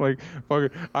 Like, fucking,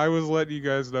 I was letting you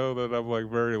guys know that I'm like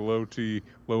very low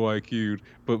IQ'd,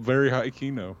 but very high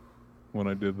Kino when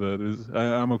I did that.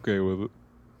 I'm okay with it.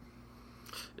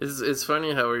 It's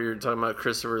funny how you're talking about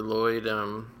Christopher Lloyd,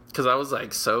 because I was like,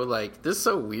 this is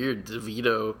so weird.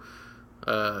 DeVito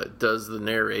does the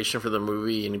narration for the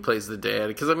movie, and he plays the dad.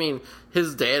 Because I mean,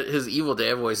 his evil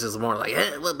dad voice is more like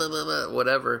blah, blah, blah, blah,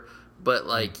 whatever. But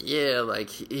like, yeah, like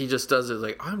he just does it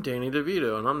like, I'm Danny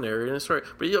DeVito and I'm narrating a story.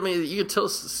 But I mean, you can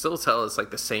still tell it's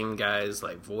like the same guy's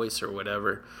like voice or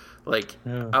whatever. Like,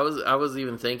 yeah. I was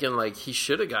even thinking like he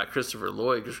should have got Christopher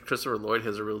Lloyd, because Christopher Lloyd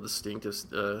has a real distinctive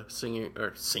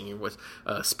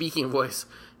speaking voice.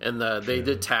 And they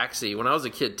did Taxi. When I was a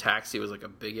kid, Taxi was like a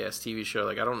big ass TV show.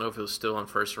 Like, I don't know if it was still on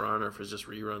first run or if it was just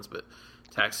reruns, but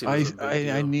Taxi was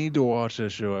I need to watch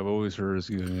that show. I've always heard it's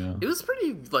good. Yeah, it was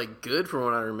pretty like good from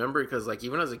what I remember, because like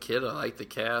even as a kid, I liked the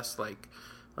cast. Like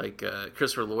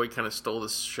Christopher Lloyd kind of stole the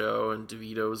show, and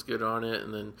DeVito was good on it,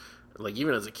 and then. Like,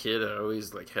 even as a kid, I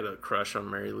always, like, had a crush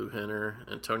on Mary Lou Henner,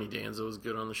 and Tony Danza was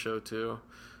good on the show, too.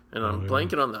 And I'm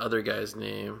blanking on the other guy's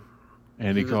name.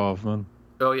 Andy Kaufman.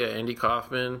 Oh, yeah, Andy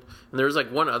Kaufman. And there was, like,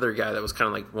 one other guy that was kind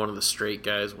of, like, one of the straight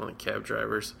guys, one of the cab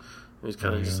drivers. He was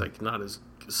kind of just, like, not as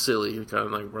silly. He was kind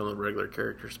of, like, one of the regular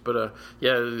characters. But,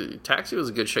 yeah, Taxi was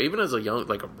a good show. Even as a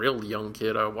real young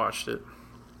kid, I watched it.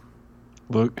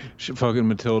 Look, fucking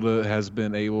Matilda has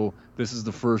been able. This is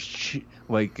the first,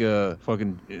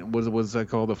 fucking what's that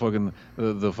called?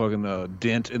 The fucking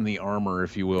dent in the armor,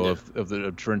 if you will, of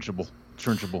the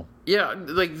trenchable. Yeah,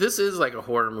 like this is like a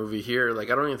horror movie here. Like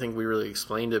I don't even think we really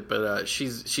explained it, but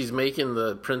she's making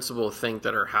the principal think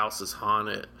that her house is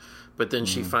haunted, but then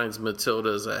she finds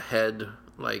Matilda's a head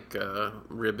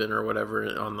ribbon or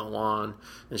whatever on the lawn,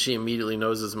 and she immediately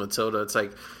knows it's Matilda. It's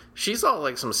like. She's all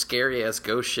like some scary ass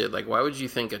ghost shit. Like, why would you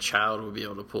think a child would be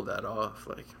able to pull that off?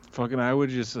 Like, fucking, I would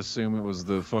just assume it was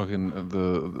the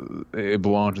fucking it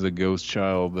belonged to the ghost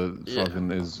child that fucking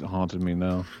is haunting me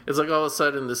now. It's like all of a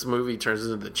sudden this movie turns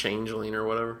into the Changeling or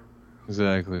whatever.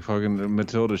 Exactly. Fucking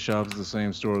Matilda shops at the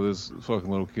same store this fucking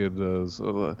little kid does.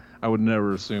 I would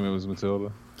never assume it was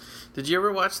Matilda. Did you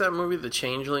ever watch that movie, The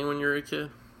Changeling, when you were a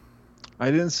kid?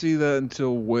 I didn't see that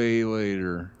until way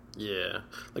later. Yeah,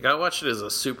 like I watched it as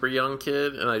a super young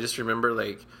kid, and I just remember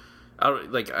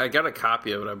I got a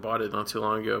copy of it. I bought it not too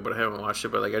long ago, but I haven't watched it.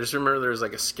 But like I just remember there was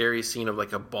like a scary scene of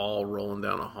like a ball rolling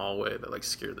down a hallway that like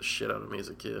scared the shit out of me as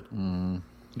a kid.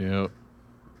 Yeah.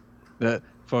 that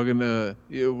fucking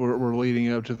yeah, we're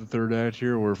leading up to the third act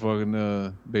here. We're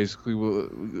fucking basically,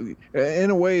 in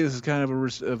a way, this is kind of a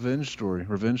revenge story.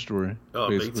 Oh,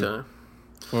 basically. big time.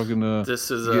 Fucking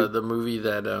This is the movie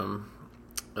that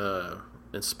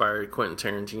inspired Quentin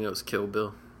Tarantino's Kill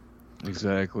Bill.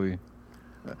 Exactly.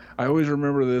 I always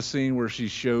remember this scene where she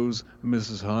shows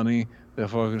Mrs. Honey that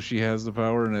fucking she has the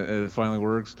power and it finally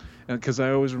works. And because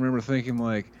I always remember thinking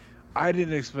like, I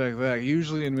didn't expect that.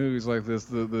 Usually in movies like this,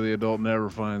 the adult never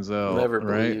finds out. Never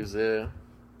right? believes, yeah.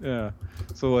 Yeah.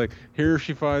 So like here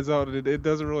she finds out and it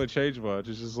doesn't really change much.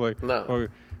 It's just like no.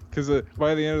 Because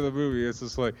by the end of the movie, it's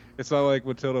just like it's not like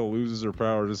Matilda loses her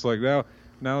powers. It's like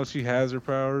now she has her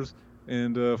powers.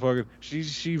 And fucking,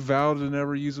 she vowed to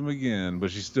never use them again, but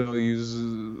she still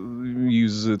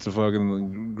uses it to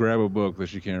fucking grab a book that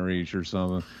she can't reach or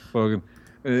something. Fucking,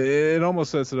 it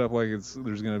almost sets it up like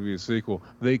there's gonna be a sequel.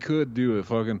 They could do it.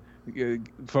 Fucking.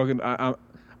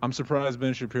 I'm surprised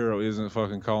Ben Shapiro isn't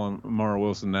fucking calling Mara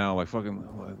Wilson now. Like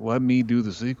fucking, let me do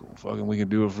the sequel. Fucking, we can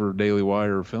do it for Daily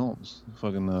Wire films.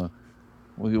 Fucking,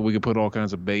 we could put all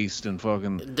kinds of based and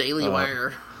fucking Daily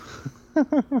Wire.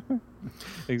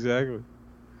 Exactly.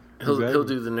 He'll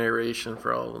do the narration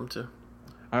for all of them too.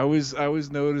 I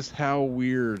always noticed how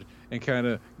weird and kind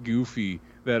of goofy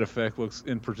that effect looks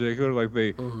in particular. Like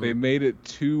they made it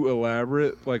too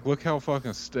elaborate. Like look how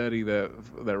fucking steady that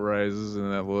rises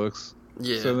and that looks.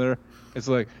 Yeah. So there, it's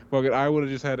like fucking. I would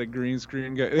have just had a green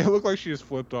screen guy. It looked like she just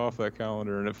flipped off that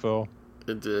calendar and it fell.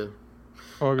 It did.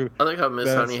 Fucking, I like how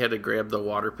Miss Honey had to grab the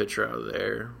water pitcher out of the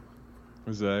air.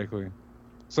 Exactly.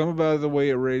 Something about the way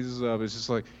it raises up. It's just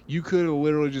like you could have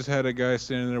literally just had a guy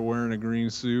standing there wearing a green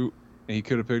suit, and he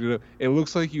could have picked it up. It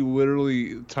looks like you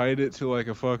literally tied it to like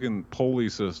a fucking pulley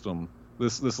system.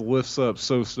 This lifts up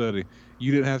so steady.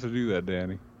 You didn't have to do that,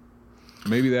 Danny.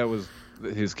 Maybe that was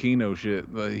his Kino shit.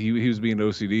 He was being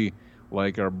OCD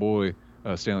like our boy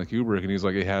Stanley Kubrick, and he's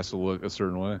like it has to look a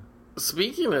certain way.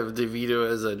 Speaking of DeVito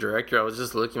as a director, I was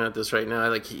just looking at this right now.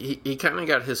 Like he kind of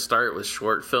got his start with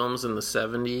short films in the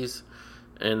 70s.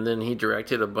 And then he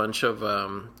directed a bunch of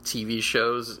TV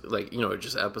shows, like,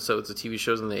 just episodes of TV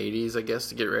shows in the 80s, I guess,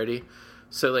 to get ready.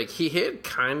 So, like, he hit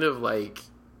kind of, like,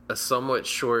 a somewhat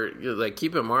short, like,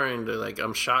 keep in mind, like,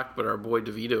 I'm shocked, but our boy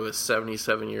DeVito is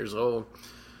 77 years old.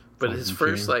 But his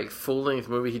first, like, full-length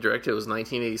movie he directed was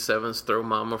 1987's Throw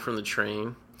Mama from the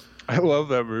Train. I love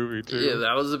that movie, too. Yeah,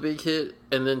 that was a big hit.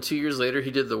 And then 2 years later,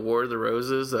 he did The War of the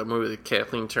Roses, that movie with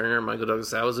Kathleen Turner and Michael Douglas.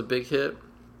 That was a big hit.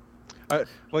 I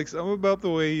like something about the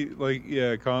way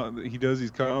he does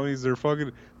these comedies. They're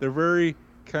very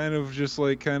kind of just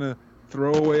like kind of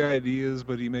throwaway ideas,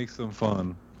 but he makes them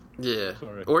fun. Yeah.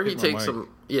 Sorry, or he takes some.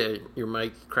 Yeah, your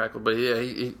mic crackled, but yeah.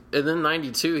 And then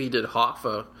 '92 he did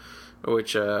Hoffa,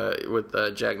 which with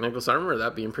Jack Nicholson. I remember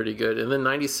that being pretty good. And then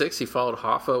 '96 he followed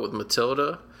Hoffa with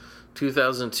Matilda.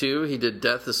 2002 he did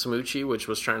Death of Smoochie, which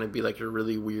was trying to be like a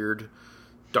really weird,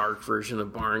 dark version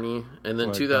of Barney. And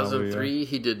then 2003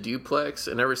 he did Duplex,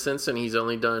 and ever since then he did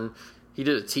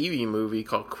a TV movie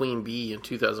called Queen Bee in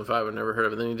 2005. I've never heard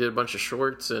of it. Then he did a bunch of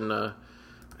shorts, and I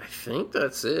think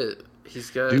that's it. He's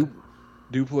got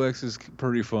Duplex is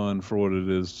pretty fun for what it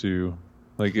is too.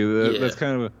 Like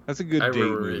that's a good date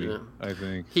movie. I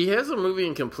think he has a movie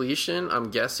in completion. I'm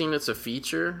guessing it's a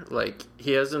feature. Like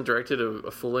he hasn't directed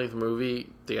a full length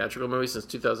theatrical movie since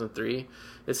 2003.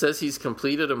 It says he's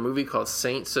completed a movie called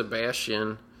Saint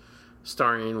Sebastian,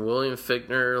 starring William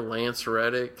Fichtner, Lance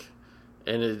Reddick,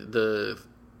 and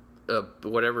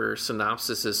whatever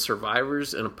synopsis is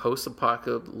survivors in a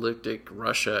post-apocalyptic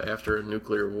Russia after a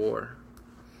nuclear war.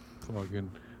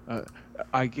 Fucking,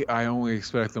 I only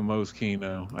expect the most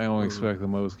Kino.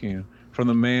 From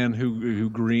the man who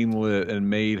greenlit and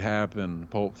made happen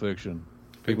Pulp Fiction.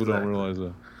 People don't realize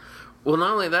that. Well,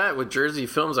 not only that, with Jersey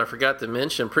Films, I forgot to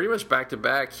mention, pretty much back to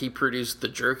back, he produced the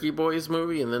Jerky Boys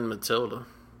movie and then Matilda.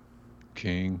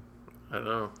 King. I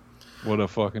know. What a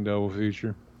fucking double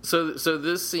feature. So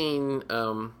this scene,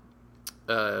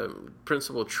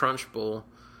 Principal Trunchbull,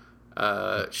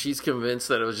 she's convinced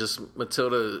that it was just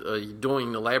Matilda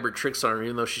doing elaborate tricks on her,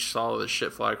 even though she saw the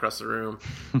shit fly across the room.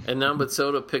 And now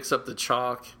Matilda picks up the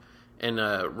chalk and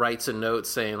writes a note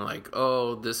saying, like,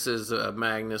 oh, this is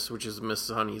Magnus, which is Miss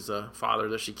Honey's father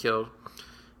that she killed.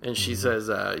 And she says,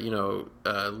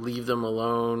 leave them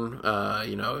alone.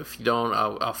 If you don't,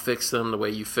 I'll fix them the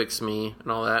way you fix me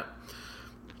and all that.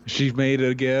 She made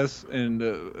a guess, and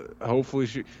hopefully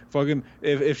she fucking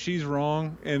if she's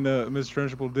wrong and Miss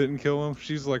Trunchbull didn't kill him,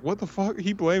 she's like, what the fuck?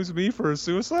 He blames me for a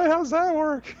suicide? How's that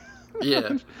work?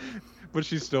 Yeah. but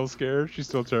she's still scared. She's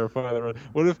still terrified.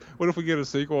 What if we get a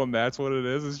sequel and that's what it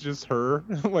is? It's just her.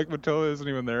 Like Matilda isn't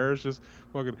even there. It's just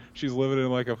fucking. She's living in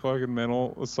like a fucking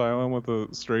mental asylum with a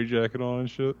straitjacket on and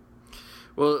shit.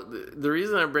 Well, the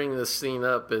reason I bring this scene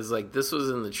up is like this was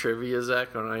in the trivia,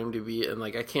 Zach, on IMDb, and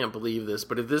like I can't believe this,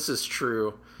 but if this is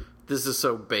true, this is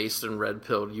so based in red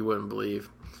pilled you wouldn't believe.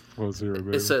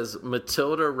 It says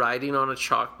Matilda writing on a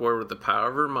chalkboard with the power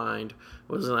of her mind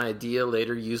was an idea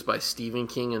later used by Stephen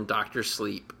King in Doctor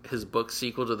Sleep, his book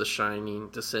sequel to The Shining,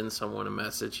 to send someone a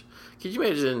message. Could you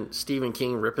imagine Stephen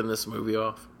King ripping this movie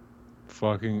off?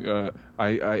 Fucking,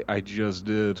 I just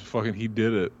did. Fucking, he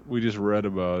did it. We just read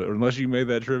about it. Unless you made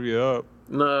that trivia up.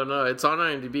 No, it's on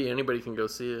IMDb. Anybody can go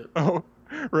see it. Oh,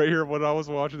 right here. When I was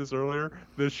watching this earlier,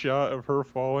 this shot of her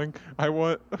falling, I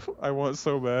want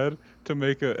so bad to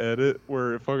make an edit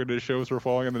where it fucking just shows her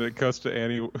falling and then it cuts to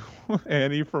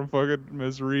Annie from fucking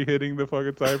Misery hitting the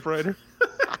fucking typewriter.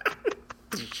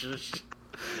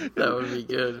 That would be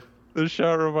good. This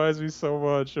shot reminds me so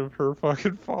much of her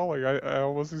fucking falling. I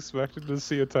almost expected to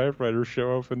see a typewriter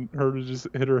show up and her to just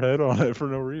hit her head on it for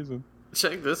no reason.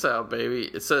 Check this out, baby.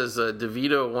 It says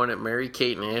DeVito wanted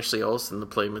Mary-Kate and Ashley Olsen to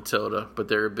play Matilda, but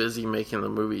they were busy making the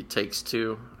movie Takes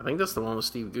Two. I think that's the one with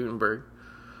Steve Guttenberg.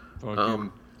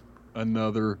 Fucking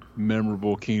another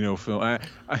memorable Kino film.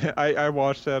 I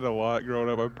watched that a lot growing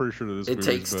up. I'm pretty sure this movie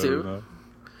Takes Two?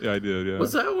 Yeah, I did, yeah.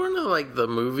 Was that one of like the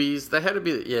movies? That had to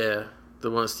be, yeah. The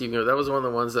one with Steve Guttenberg. That was one of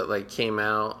the ones that like came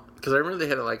out. Because I remember they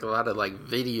had like a lot of like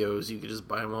videos you could just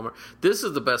buy in Walmart. This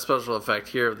is the best special effect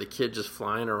here of the kid just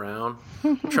flying around.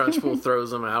 Trunchbull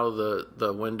throws him out of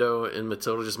the window and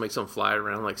Matilda just makes him fly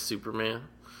around like Superman.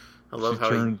 I love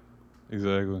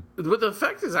Exactly. But the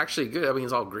effect is actually good. I mean,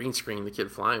 it's all green screen, the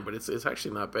kid flying, but it's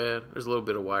actually not bad. There's a little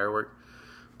bit of wire work.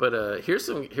 But here's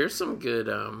some good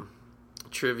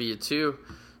trivia too.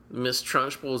 Miss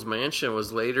Trunchbull's mansion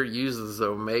was later used as the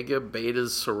Omega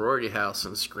Beta's sorority house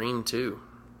in Scream 2.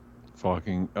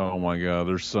 Fucking, oh my god,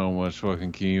 there's so much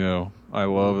fucking Kino. I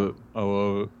love it. I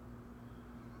love it.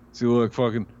 See, look,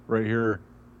 fucking, right here.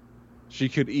 She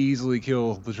could easily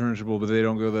kill the Trunchbull, but they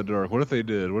don't go that dark. What if they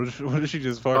did? What if she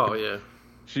just fucking... Oh, yeah.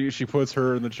 She puts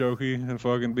her in the chokey and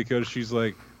fucking, because she's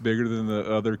like bigger than the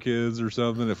other kids or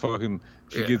something, it fucking,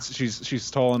 she's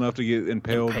tall enough to get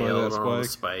impaled by that spike. On the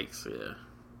spikes, yeah.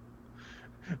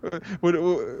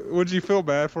 Would you feel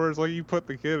bad for her? It's like you put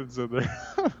the kids in there.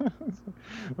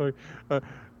 Like, I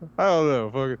don't know.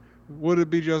 Fucking, would it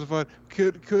be justified?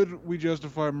 Could we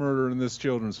justify murder in this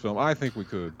children's film? I think we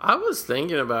could. I was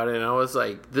thinking about it, and I was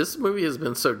like, this movie has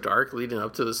been so dark leading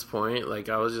up to this point. Like,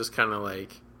 I was just kind of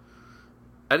like,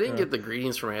 I didn't get the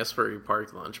Greetings from Asbury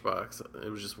Park lunchbox. It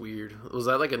was just weird. Was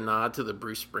that like a nod to the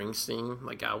Bruce Springsteen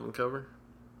like album cover?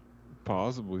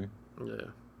 Possibly.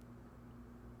 Yeah.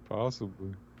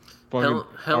 Possibly.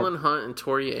 Helen Hunt and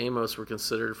Tori Amos were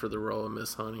considered for the role of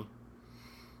Miss Honey.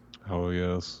 Oh,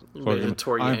 yes. Imagine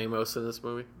Tori Amos in this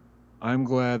movie. I'm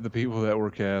glad the people that were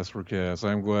cast were cast.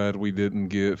 I'm glad we didn't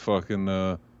get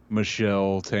fucking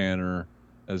Michelle Tanner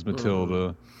as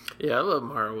Matilda. Yeah, I love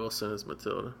Mara Wilson as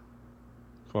Matilda.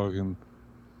 Fucking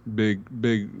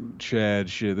big Chad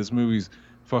shit. This movie's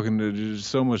fucking, there's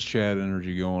so much Chad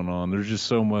energy going on. There's just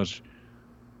so much...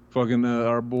 Fucking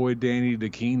our boy Danny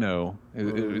DeVito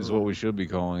is what we should be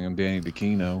calling him, Danny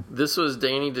DeVito. This was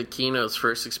Danny DeVito's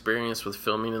first experience with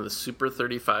filming in the Super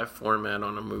 35 format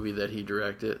on a movie that he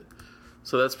directed.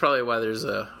 So that's probably why there's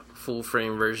a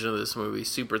full-frame version of this movie.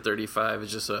 Super 35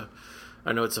 is just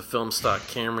I know it's a film stock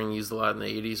camera and used a lot in the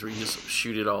 80s where you just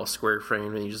shoot it all square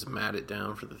frame and you just mat it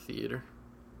down for the theater.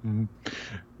 Mm-hmm.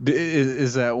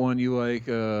 Is that one you like,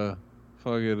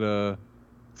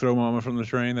 Throw Mama from the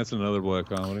Train? That's another black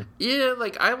comedy. Yeah,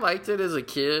 like I liked it as a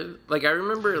kid. Like I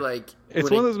remember, like it's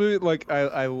one of those movies. Like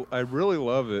I really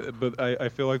love it, but I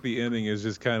feel like the ending is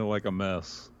just kind of like a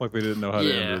mess. Like they didn't know how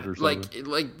to end it or something.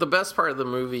 Like the best part of the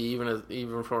movie,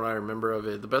 even from what I remember of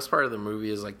it, the best part of the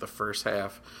movie is like the first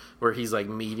half where he's like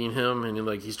meeting him and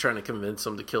like he's trying to convince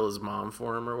him to kill his mom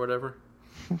for him or whatever.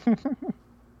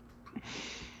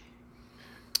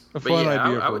 But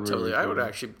yeah, I would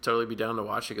actually totally be down to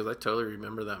watch it because I totally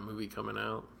remember that movie coming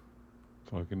out.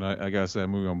 Fucking, I got that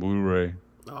movie on Blu-ray.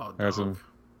 Oh,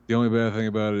 the only bad thing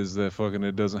about it is that fucking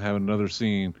it doesn't have another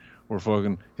scene where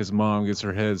fucking his mom gets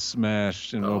her head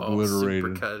smashed and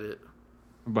obliterated. Supercut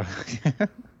it.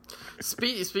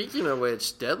 Speaking of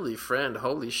which, Deadly Friend,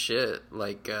 holy shit!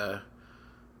 Like, I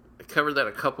covered that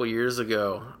a couple years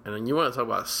ago, and then you want to talk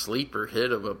about a sleeper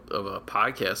hit of a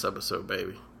podcast episode,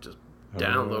 baby. Just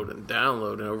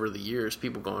downloading over the years,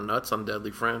 people going nuts on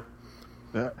Deadly Friend.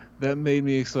 That made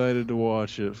me excited to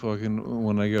watch it. Fucking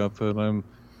when I got that,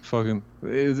 Fucking,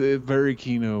 it's very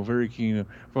Kino, very Kino.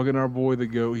 Fucking our boy the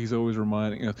goat, he's always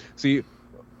reminding us. See,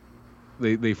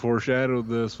 they foreshadowed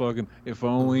this. Fucking, if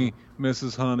only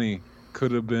Mrs. Honey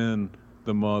could have been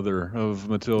the mother of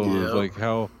Matilda. Yep. Like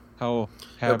how That'd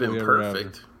happily been ever after.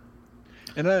 perfect.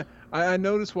 And I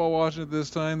noticed while watching it this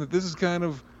time that this is kind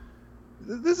of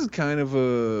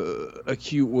a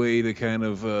cute way to kind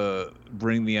of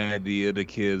bring the idea to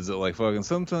kids that like fucking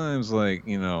sometimes like,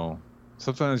 you know,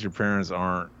 sometimes your parents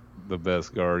aren't the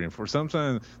best guardian for.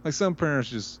 Sometimes like some parents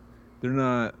just they're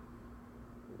not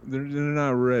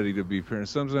ready to be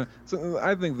parents. Sometimes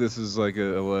I think this is like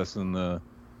a lesson.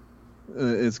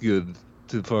 It's good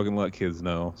to fucking let kids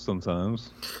know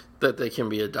sometimes that they can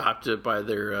be adopted by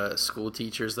their school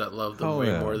teachers that love them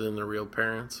way more than their real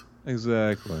parents.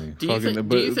 Exactly. Do you think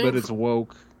but it's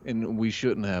woke, and we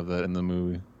shouldn't have that in the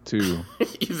movie too.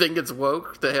 You think it's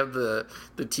woke to have the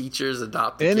teachers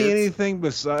adopt the kids? Anything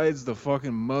besides the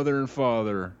fucking mother and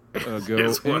father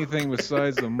go. Anything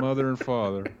besides the mother and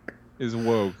father is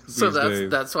woke. So days.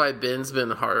 that's why Ben's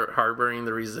been harboring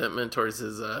the resentment towards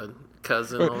his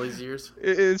cousin all these years.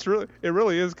 It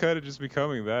really is kind of just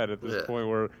becoming that at this point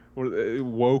where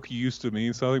woke used to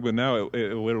mean something, but now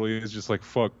it literally is just like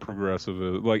fuck progressive,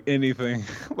 like anything.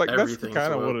 Like that's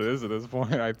kind of what it is at this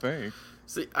point, I think.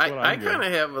 See, I kind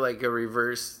of have like a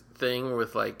reverse thing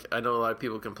with like, I know a lot of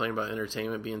people complain about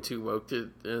entertainment being too woke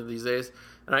these days,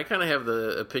 and I kind of have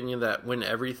the opinion that when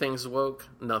everything's woke,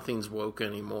 nothing's woke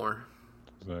anymore.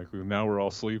 Exactly. Now we're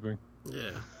all sleeping.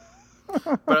 Yeah.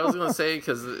 But I was going to say,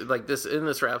 because like this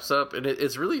wraps up, and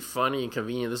it's really funny and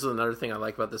convenient. This is another thing I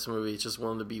like about this movie. It's just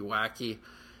willing to be wacky.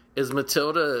 Is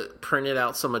Matilda printed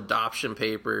out some adoption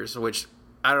papers, which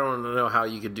I don't know how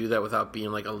you could do that without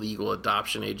being like a legal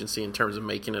adoption agency in terms of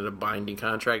making it a binding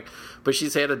contract. But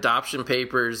she's had adoption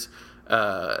papers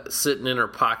sitting in her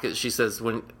pocket, she says,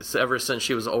 ever since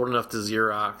she was old enough to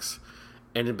Xerox.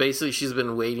 And basically, she's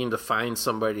been waiting to find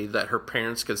somebody that her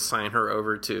parents could sign her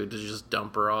over to just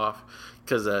dump her off.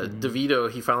 Because DeVito,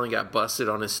 he finally got busted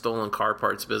on his stolen car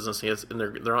parts business.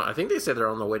 I think they said they're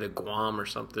on the way to Guam or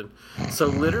something. So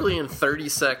literally in 30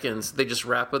 seconds, they just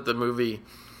wrap up the movie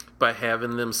by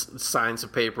having them sign some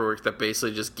paperwork that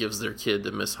basically just gives their kid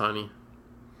to Miss Honey.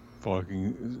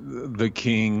 Fucking the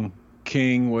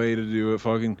king way to do it.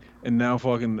 Fucking, and now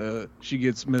fucking she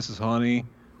gets Mrs. Honey.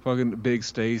 Fucking Big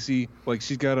Stacy, like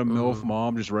she's got a MILF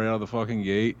mom just right out of the fucking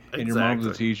gate, and your mom's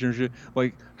a teacher and shit.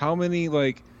 Like, how many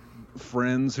like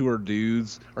friends who are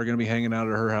dudes are gonna be hanging out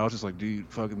at her house, just like, dude,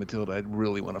 fucking Matilda, I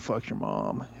really want to fuck your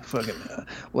mom. Fucking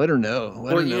let her know.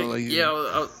 Let her know. Like,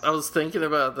 I was thinking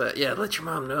about that. Yeah, let your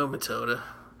mom know, Matilda.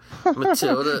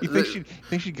 Matilda. You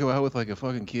think she'd go out with like a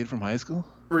fucking kid from high school?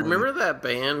 Remember that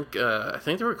band? I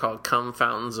think they were called "Come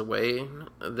Fountains Away."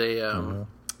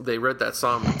 They wrote that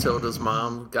song, Matilda's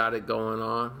Mom Got It Going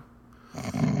On.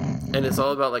 And it's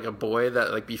all about like a boy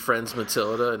that like befriends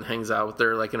Matilda and hangs out with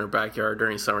her like in her backyard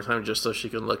during summertime just so she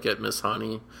can look at Miss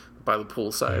Honey by the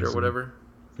poolside or whatever.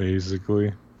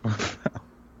 Basically.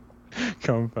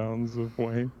 Come Fountains of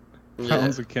Wayne.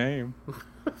 Fountains of Came.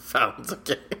 Fountains of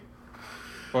Came.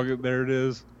 Fuck it, there it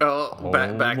is. Oh,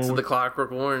 back to the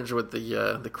Clockwork Orange with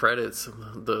the credits,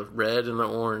 the red and the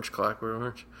orange Clockwork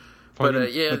Orange. But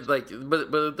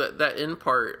but that end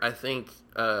part, I think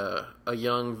a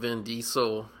young Vin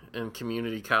Diesel in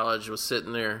community college was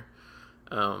sitting there,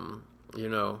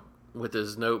 with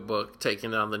his notebook,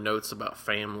 taking down the notes about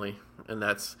family, and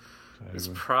it's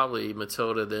probably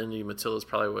Matilda. The ending Matilda's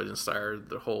probably what inspired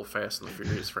the whole Fast and the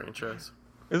Furious franchise.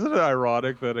 Isn't it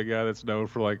ironic that a guy that's known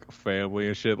for like family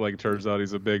and shit, like turns out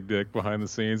he's a big dick behind the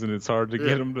scenes, and it's hard to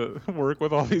get him to work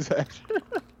with all these actors?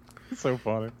 It's so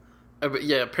funny. But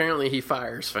yeah, apparently he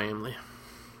fires family.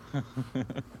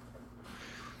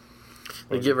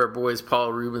 They give our boys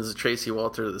Paul Rubens and Tracy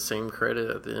Walter the same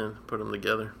credit at the end. Put them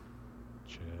together.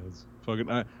 Chaz. Fucking,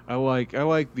 I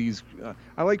like these.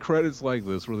 I like credits like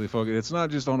this where they fucking. It's not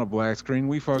just on a black screen.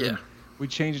 We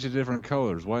change it to different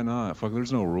colors. Why not? Fuck,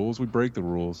 there's no rules. We break the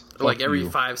rules. Like every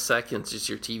 5 seconds, just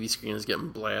your TV screen is getting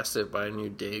blasted by a new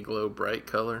Day-Glow bright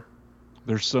color.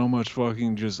 There's so much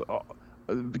fucking just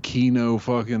Kino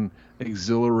fucking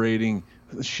exhilarating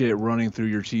shit running through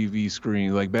your TV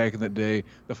screen. Like back in the day,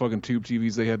 the fucking tube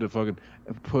TVs, they had to fucking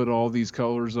put all these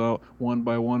colors out one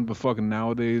by one, but fucking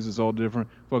nowadays it's all different.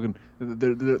 Fucking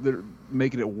they're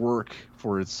making it work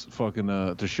for its fucking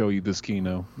to show you this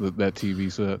Kino, that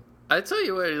TV set. I tell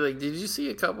you what, like, did you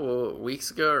see a couple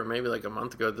weeks ago, or maybe like a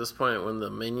month ago at this point, when the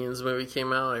Minions movie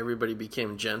came out, everybody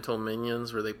became gentle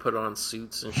Minions, where they put on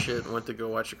suits and shit and went to go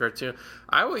watch a cartoon?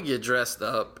 I would get dressed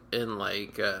up in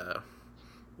like,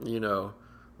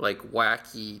 like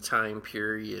wacky time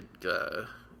period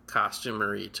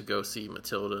costumery to go see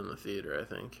Matilda in the theater, I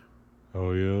think.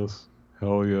 Oh yes,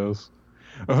 hell yes.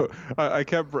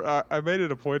 I made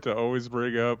it a point to always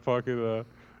bring up fucking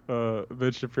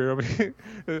Ben Shapiro.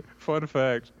 Fun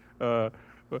fact.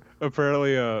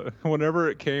 Apparently, whenever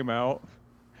it came out,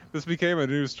 this became a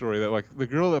news story that like the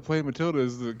girl that played Matilda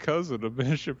is the cousin of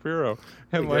Ben Shapiro,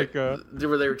 and were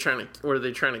they trying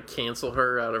to cancel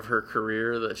her out of her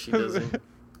career that she doesn't?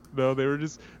 No, they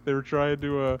were trying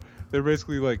to they're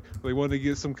basically like they wanted to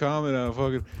get some comment out of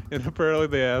fucking, and apparently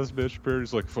they asked Ben Shapiro,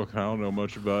 he's like, fuck, I don't know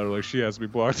much about her, like she has to be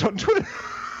blocked on Twitter.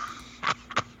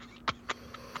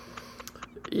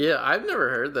 Yeah, I've never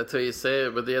heard that till you say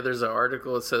it, but yeah, there's an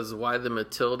article that says why the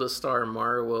Matilda star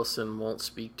Mara Wilson won't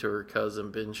speak to her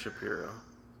cousin Ben Shapiro.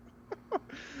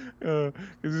 Because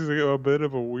he's like a bit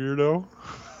of a weirdo,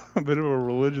 a bit of a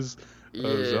religious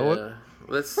zealot.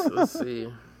 Let's see.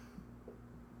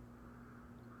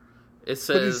 It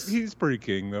says he's pretty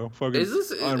king though. Fucking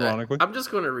ironically, I'm just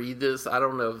going to read this. I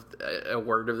don't know if a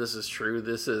word of this is true.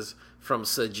 This is from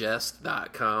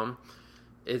suggest.com.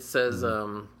 It says,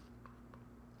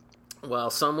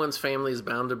 while someone's family is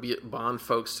bound to bond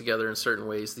folks together in certain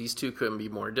ways, these two couldn't be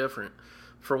more different.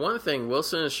 For one thing,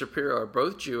 Wilson and Shapiro are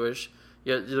both Jewish,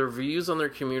 yet their views on their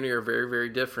community are very, very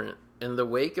different. In the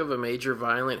wake of a major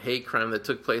violent hate crime that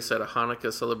took place at a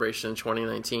Hanukkah celebration in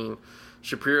 2019,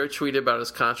 Shapiro tweeted about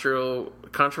his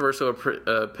controversial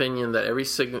opinion that every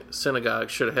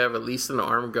synagogue should have at least an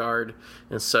armed guard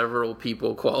and several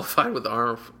people qualified with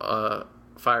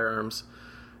firearms.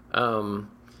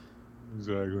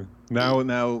 Exactly.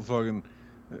 Now, fucking,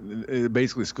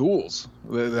 basically schools.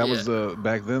 That was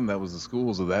back then. That was the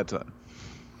schools of that time.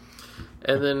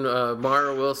 And then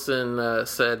Mara Wilson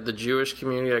said the Jewish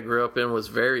community I grew up in was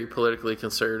very politically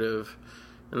conservative.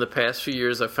 In the past few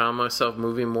years, I found myself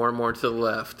moving more and more to the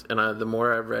left, and the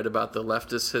more I've read about the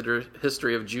leftist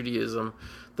history of Judaism,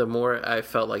 the more I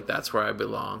felt like that's where I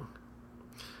belong.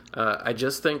 I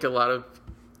just think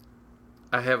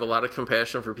I have a lot of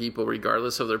compassion for people,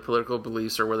 regardless of their political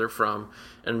beliefs or where they're from,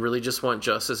 and really just want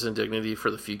justice and dignity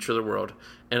for the future of the world.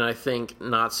 And I think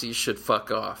Nazis should fuck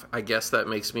off. I guess that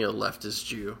makes me a leftist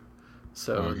Jew.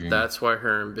 So that's why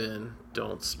her and Ben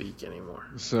don't speak anymore.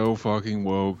 So fucking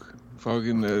woke.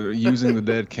 Fucking using the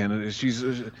dead Kennedys.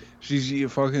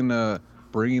 She's fucking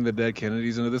bringing the dead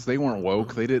Kennedys into this. They weren't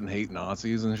woke. They didn't hate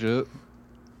Nazis and shit.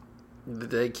 The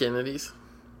dead Kennedys?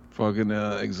 Fucking,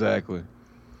 exactly.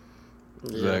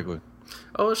 Exactly.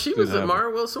 Oh,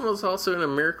 Mara Wilson was also in A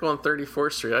Miracle on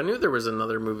 34th Street. I knew there was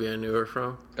another movie I knew her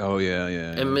from. Oh, yeah.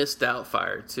 And Miss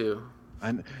Doubtfire, too.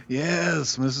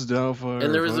 Yes, Mrs. Doubtfire.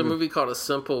 And there was a movie called A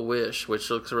Simple Wish, which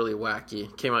looks really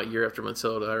wacky. Came out a year after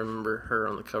Matilda. I remember her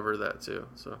on the cover of that, too.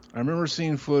 So I remember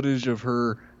seeing footage of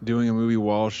her doing a movie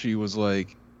while she was,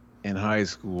 like, in high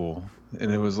school.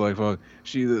 And it was like, fuck,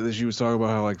 she was talking about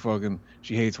how, like, fucking,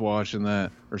 she hates watching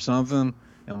that or something.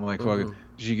 And, like, fucking,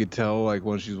 she could tell, like,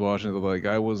 when she's watching it, like,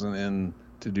 I wasn't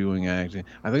into doing acting.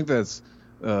 I think that's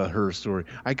her story.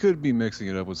 I could be mixing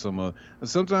it up with some other.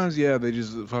 Sometimes, yeah, they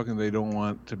just fucking, they don't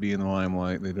want to be in the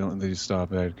limelight. They just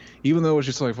stop acting. Even though it's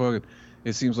just like, fucking,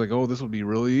 it seems like, oh, this would be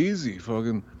really easy.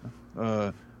 Fucking,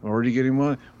 already getting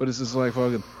money. But it's just like,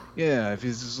 fucking, yeah, if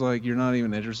it's just like you're not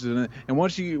even interested in it, and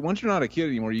once you're not a kid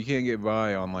anymore, you can't get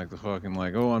by on like the fucking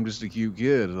like, oh, I'm just a cute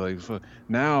kid. Like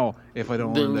now, if I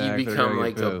don't learn to act, then you become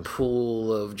like a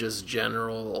pool of just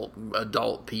general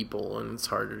adult people, and it's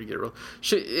harder to get real.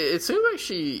 It seems like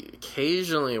she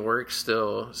occasionally works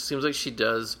still. Seems like she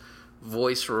does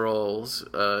voice roles.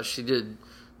 She did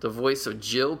the voice of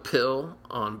Jill Pill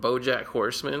on BoJack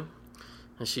Horseman,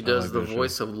 and she does the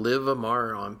voice of Liv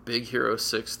Amar on Big Hero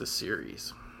 6, the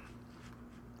series.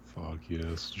 Fuck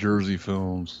yes, Jersey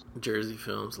Films. Jersey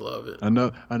Films, love it.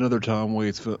 Another Tom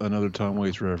Waits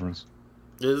reference.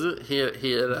 Is it? He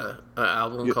had an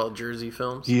album called Jersey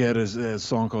Films. He had a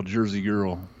song called Jersey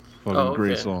Girl. Fucking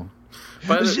great song.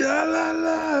 By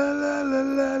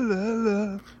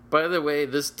the way,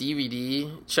 this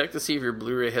DVD, check to see if your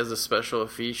Blu-ray has a special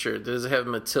feature. Does it have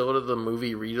Matilda the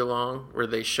movie read along, where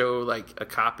they show like a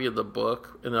copy of the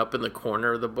book, and up in the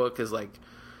corner of the book is like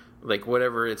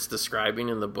whatever it's describing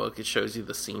in the book, it shows you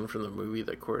the scene from the movie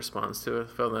that corresponds to it.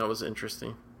 I found that was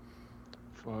interesting.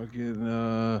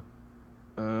 Fucking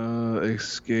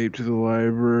Escape to the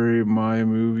Library, my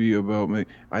movie about me.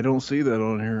 I don't see that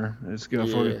on here. It's got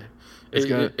fucking.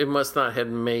 It must not have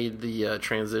made the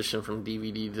transition from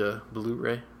DVD to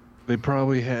Blu-ray. They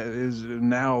probably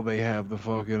now they have the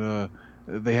fucking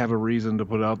they have a reason to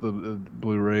put out the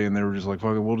Blu-ray, and they were just like,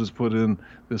 fucking, we'll just put in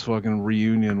this fucking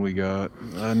reunion we got.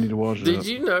 I need to watch it. Did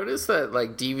you notice that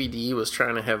like DVD was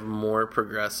trying to have more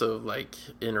progressive, like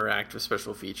interactive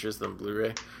special features than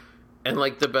Blu-ray? And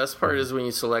like the best part is when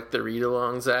you select the read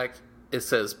along, Zach, it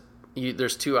says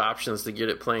there's two options to get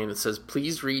it playing. It says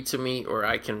please read to me or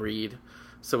I can read.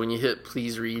 So when you hit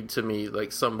please read to me,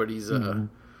 like somebody's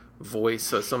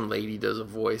voice, some lady does a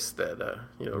voice that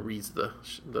reads the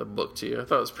book to you. I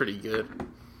thought it was pretty good.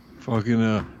 Fucking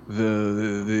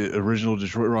the original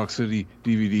Detroit Rock City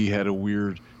DVD had a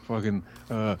weird fucking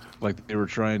like they were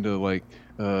trying to like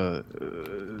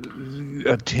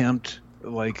attempt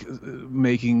like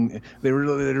making they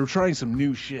were trying some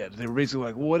new shit. They were basically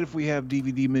like, what if we have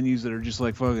DVD menus that are just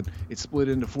like fucking it's split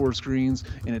into 4 screens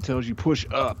and it tells you push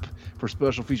up for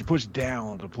special feature, push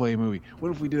down to play a movie.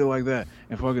 What if we did it like that?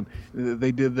 And fucking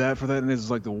they did that for that, and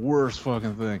it's like the worst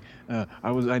fucking thing.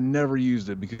 I never used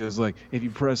it because like if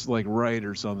you press like right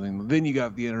or something, then you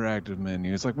got the interactive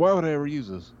menu. It's like, why would I ever use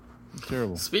this? It's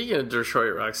terrible. Speaking of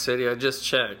Detroit Rock City, I just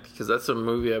checked because that's a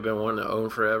movie I've been wanting to own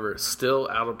forever. Still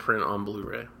out of print on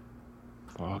Blu-ray.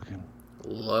 Fucking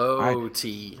low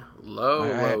T.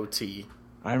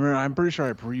 I'm pretty sure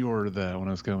I pre-ordered that when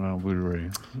it was coming out on Blu-ray.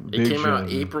 It came out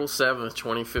April 7th,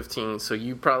 2015. So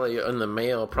you probably in the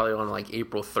mail, probably on like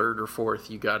April 3rd or 4th,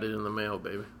 you got it in the mail,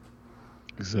 baby.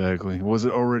 Exactly. Was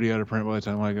it already out of print by the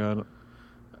time I got it?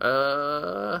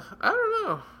 I don't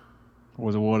know. Or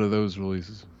was it one of those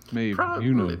releases? Maybe. Probably,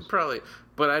 who knows? Probably.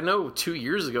 But I know 2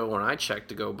 years ago when I checked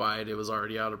to go buy it, it was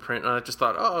already out of print. And I just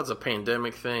thought, oh, it's a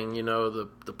pandemic thing. You know,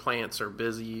 the plants are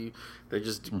busy. They're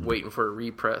just waiting for a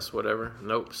repress, whatever.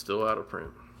 Nope, still out of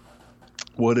print.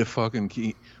 What if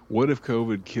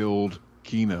COVID killed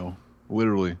Kino?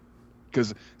 Literally.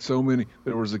 Because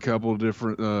there was a couple of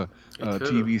different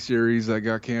TV series that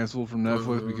got canceled from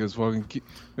Netflix because fucking...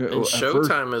 and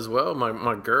Showtime as well.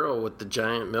 My girl with the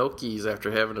giant milkies after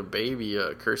having a baby,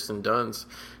 Kirsten Dunst,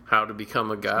 How to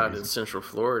Become a God in Central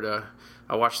Florida.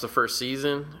 I watched the first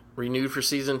season, renewed for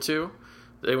season 2.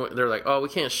 They're like, oh, we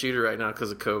can't shoot it right now because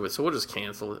of COVID, so we'll just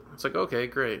cancel it. It's like, okay,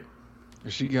 great.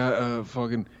 She got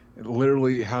fucking...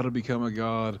 Literally, How to Become a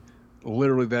God...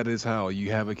 Literally, that is how you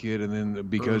have a kid, and then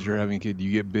because you're having a kid, you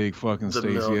get big fucking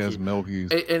Stacey-ass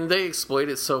Milkies. And they exploit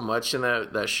it so much in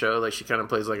that show. Like, she kind of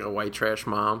plays like a white trash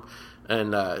mom,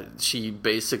 and she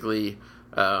basically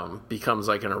becomes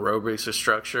like an aerobics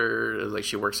instructor. Like,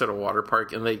 she works at a water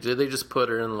park, and they just put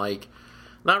her in like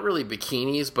not really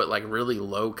bikinis, but like really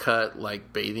low cut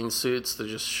like bathing suits to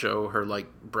just show her like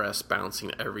breasts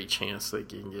bouncing every chance they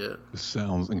can get. This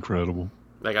sounds incredible.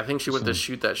 Like, I think she went to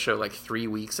shoot that show like 3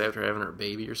 weeks after having her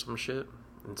baby or some shit.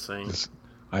 Insane.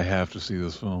 I have to see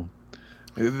this film.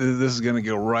 This is gonna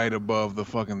go right above the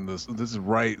fucking this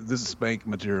is spank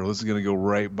material. This is gonna go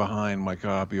right behind my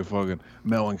copy of fucking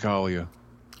Melancholia.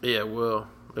 Yeah, it will.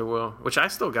 It will. Which I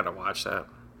still gotta watch that.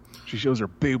 She shows her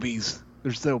boobies.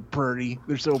 They're so pretty.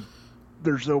 They're so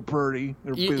pretty.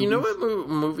 You know what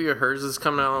movie of hers is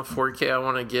coming out on 4K I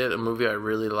want to get? A movie I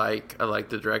really like. I like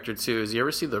the director too. Is you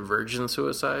ever see The Virgin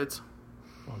Suicides?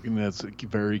 Fucking that's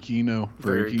very Kino.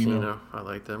 Very Kino. I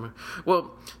like that movie.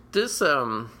 Well, this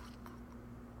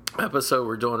episode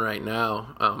we're doing right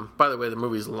now, by the way, the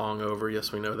movie's long over.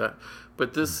 Yes, we know that.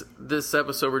 But this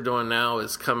episode we're doing now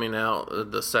is coming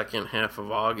out the second half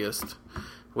of August,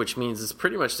 which means it's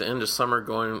pretty much the end of summer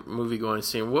movie going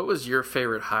season. What was your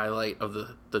favorite highlight of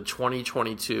the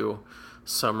 2022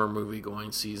 summer movie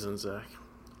going season, Zach?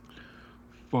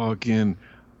 Fucking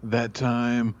that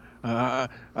time. I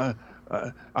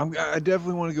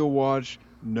definitely want to go watch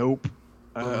Nope.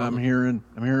 I'm hearing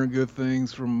good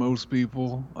things from most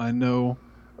people I know,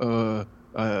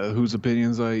 whose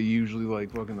opinions I usually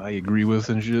I agree with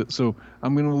and shit. So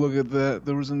I'm gonna look at that.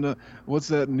 There was what's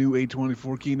that new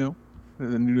A24 Kino?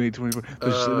 The new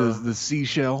A24, the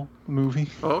Seashell movie.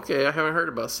 Okay, I haven't heard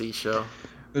about Seashell.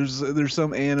 There's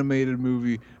some animated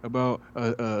movie about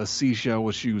a seashell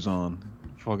with shoes on.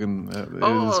 Fucking.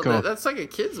 That's like a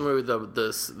kids movie.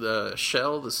 The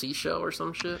shell, the seashell, or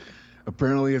some shit.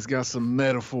 Apparently, it's got some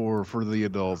metaphor for the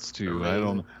adults too.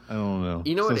 Amazing. I don't know.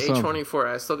 You know what?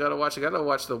 A24. I still gotta watch. I gotta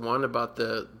watch the one about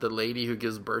the lady who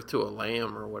gives birth to a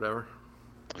lamb or whatever.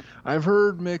 I've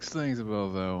heard mixed things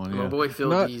about that one. My boy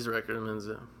Phil D's recommends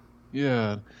it.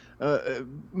 Yeah,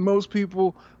 most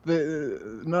people.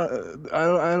 I'm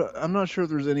not sure if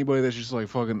there's anybody that's just like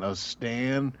fucking a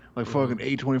stan, like fucking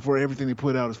A24. Everything they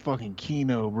put out is fucking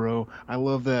Kino, bro. I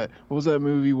love that. What was that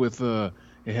movie with? It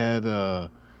had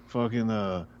fucking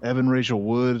Evan Rachel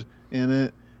Wood in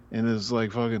it, and it's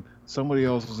like fucking somebody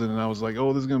else was in it. And I was like,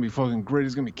 oh, this is gonna be fucking great.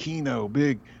 It's gonna be Kino,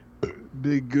 big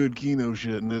big good Kino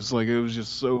shit, and it's like it was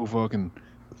just so fucking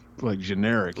like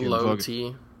generic and Low fucking,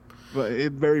 T. but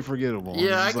it very forgettable.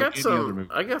 Yeah, I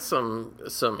got some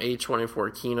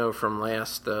A24 Kino from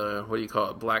last what do you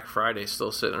call it, Black Friday,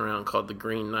 still sitting around, called The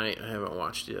Green Knight. I haven't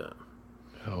watched yet.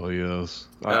 Hell yes,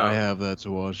 I have that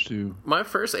to watch too. My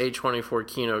first A24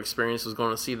 Kino experience was going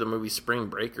to see the movie Spring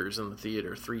Breakers in the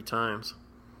theater 3 times.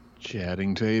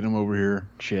 Chatting Tatum over here,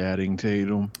 Chatting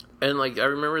Tatum. And like I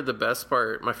remember the best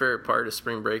part, my favorite part of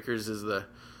Spring Breakers is the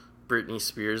Britney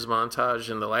Spears montage.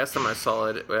 And the last time I saw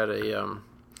it at a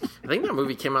I think that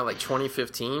movie came out like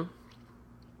 2015.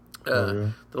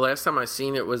 The last time I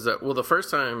seen it was the first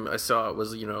time I saw it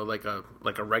was like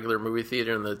a regular movie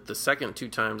theater, and the second 2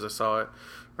 times I saw it,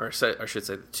 or I should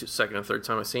say the second and third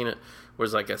time I seen it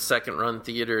was like a second run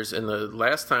theaters, and the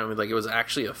last time like it was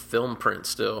actually a film print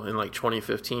still in like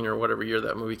 2015 or whatever year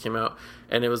that movie came out,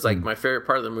 and it was like my favorite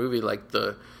part of the movie, like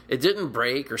it didn't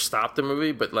break or stop the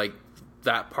movie, but like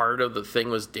that part of the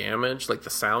thing was damaged. Like the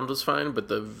sound was fine, but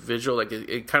the visual, like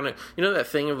it kind of, that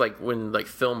thing of like when like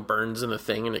film burns in the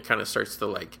thing and it kind of starts to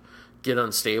like get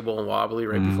unstable and wobbly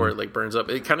right before it like burns up.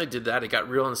 It kind of did that. It got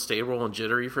real unstable and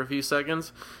jittery for a few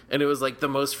seconds, and it was like the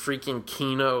most freaking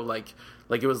Kino, like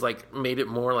it was like made it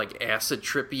more like acid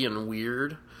trippy and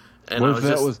weird. And what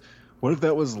if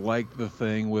that was like the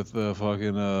thing with the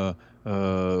fucking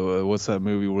what's that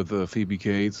movie with Phoebe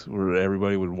Cates where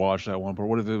everybody would watch that one part?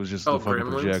 What if it was just the fucking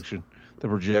Gremlins? projection? The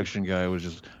projection guy was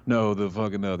just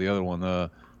the other one,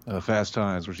 Fast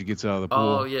Times, where she gets out of the pool.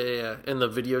 Oh yeah. And the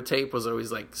videotape was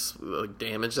always like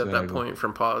damaged at that point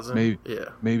from pausing.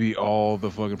 Maybe all the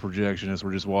fucking projectionists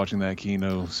were just watching that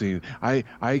Kino scene. I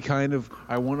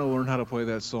want to learn how to play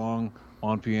that song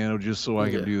on piano just so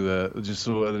I can do that. Just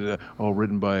so all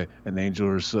written by an angel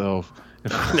herself.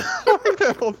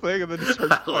 That whole thing, and then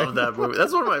I love that movie.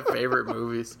 That's one of my favorite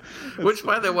movies. Which,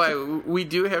 by the way, we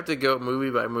do have to go movie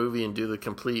by movie and do the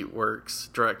complete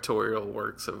directorial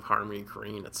works of Harmony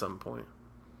Korine at some point.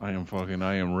 I am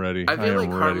ready. I feel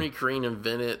like Harmony Korine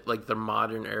invented like the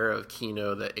modern era of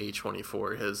Kino that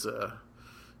A24 has,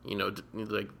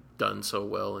 like done so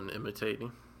well in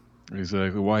imitating.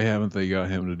 Exactly. Why haven't they got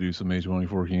him to do some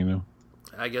A24 Kino?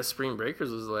 I guess Spring Breakers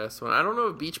was the last one. I don't know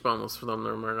if Beach Bum was from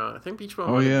them or not. I think Beach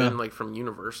Bum might have been like from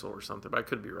Universal or something, but I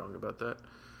could be wrong about that.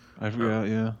 I forgot,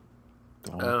 yeah.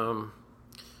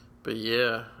 But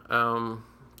yeah,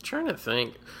 trying to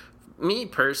think. Me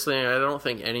personally, I don't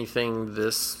think anything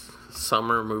this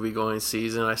summer movie going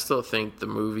season. I still think the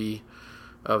movie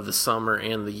of the summer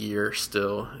and the year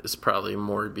still is probably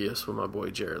Morbius with my boy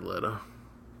Jared Leto.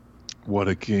 What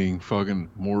a king! Fucking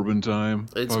Morbin time.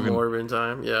 It's Morbin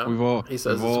time. Yeah, we've all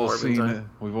Morbin seen time. it.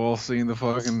 We've all seen the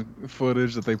fucking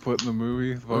footage that they put in the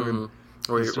movie. Fucking,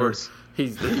 where he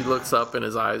looks up and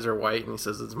his eyes are white and he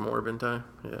says it's Morbin time.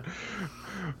 Yeah,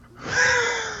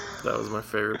 that was my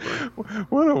favorite part.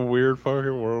 What a weird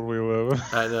fucking world we live in.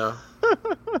 I know.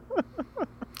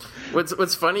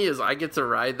 What's funny is I get to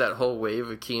ride that whole wave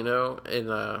of Kino and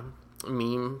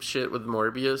meme shit with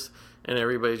Morbius. And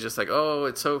everybody's just like, oh,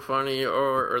 it's so funny.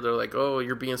 Or they're like, oh,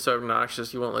 you're being so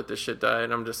obnoxious. You won't let this shit die.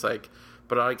 And I'm just like,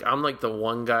 but I'm like the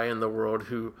one guy in the world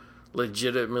who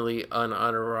legitimately,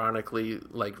 unironically,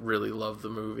 like really love the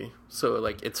movie. So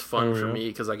like it's fun for me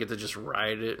because I get to just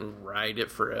ride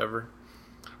it forever.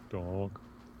 Dog.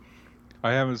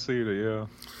 I haven't seen it, yeah.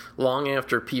 Long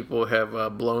after people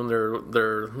have blown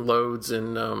their loads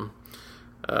and,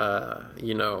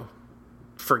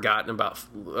 forgotten about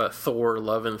Thor,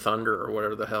 Love and Thunder, or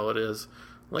whatever the hell it is,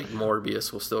 like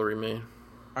Morbius will still remain.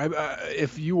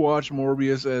 If you watch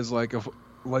Morbius as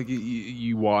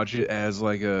you watch it as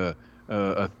like a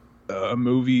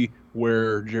movie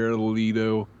where Jared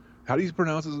Leto, how do you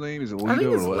pronounce his name? Is it Leto? I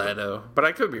think it's Leto, but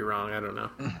I could be wrong. I don't know.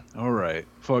 All right,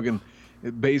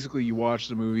 basically you watch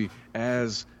the movie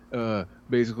as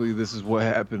basically this is what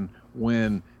happened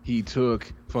when he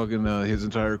took fucking his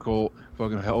entire cult,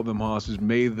 fucking held them hostage,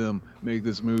 made them make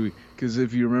this movie. Because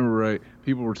if you remember right,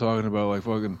 people were talking about like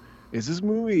fucking, is this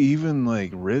movie even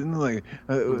like written? Like,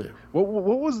 what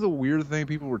was the weird thing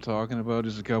people were talking about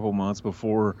just a couple months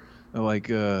before, like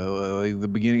the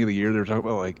beginning of the year? They were talking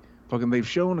about like fucking they've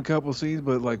shown a couple scenes,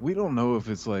 but like we don't know if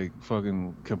it's like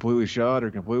fucking completely shot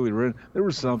or completely written. There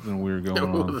was something weird going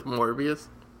on. With Morbius.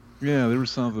 Yeah, there was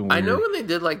something weird. I know when they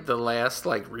did like the last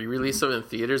like re-release of it in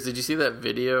theaters, did you see that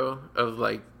video of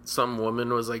like some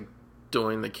woman was like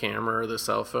doing the camera or the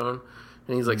cell phone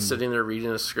and he's like sitting there reading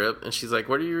a script and she's like,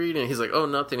 what are you reading? He's like, oh,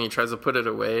 nothing. He tries to put it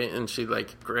away and she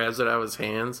like grabs it out of his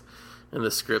hands and the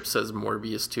script says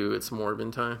Morbius 2, it's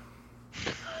Morbin time.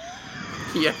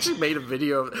 He actually made a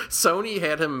video. Sony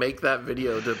had him make that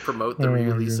video to promote the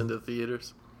re-release into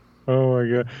theaters. Oh my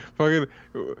god, fucking.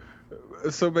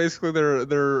 So basically,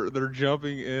 they're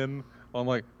jumping in on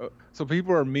like. So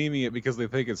people are memeing it because they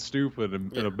think it's stupid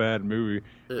and a bad movie,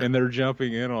 and they're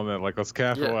jumping in on that. Like, let's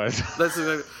capitalize. Yeah, that's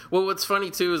exactly. Well, what's funny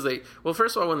too is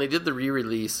first of all, when they did the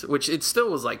re-release, which it still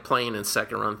was like playing in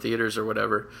second-run theaters or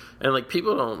whatever, and like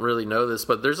people don't really know this,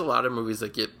 but there's a lot of movies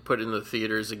that get put in the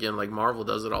theaters again. Like Marvel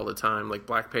does it all the time. Like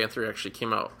Black Panther actually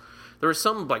came out. There was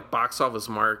some like box office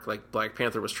mark, like Black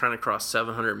Panther was trying to cross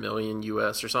 700 million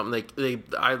US or something.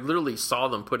 I literally saw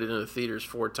them put it in the theaters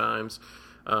 4 times.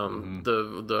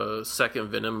 The second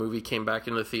Venom movie came back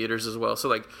into theaters as well. So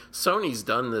like Sony's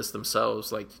done this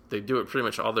themselves. Like they do it pretty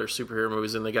much all their superhero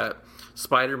movies, and they got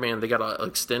Spider-Man. They got an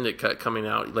extended cut coming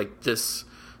out like this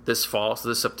fall, so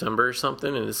this September or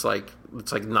something, and it's like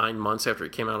 9 months after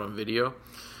it came out on video.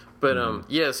 But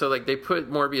yeah, so like they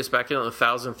put Morbius back in on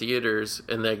 1,000 theaters,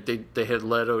 and they had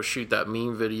Leto shoot that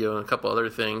meme video and a couple other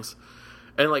things.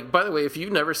 And like, by the way, if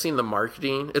you've never seen the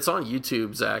marketing, it's on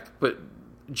YouTube, Zach. But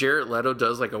Jared Leto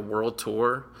does like a world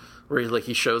tour where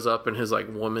he shows up in his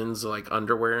like woman's like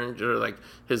underwear and or like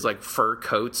his like fur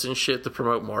coats and shit to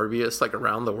promote Morbius like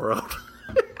around the world.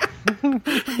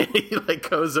 He like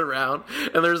goes around,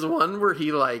 and there's one where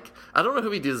he like, I don't know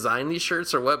who he designed these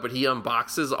shirts or what, but he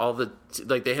unboxes all the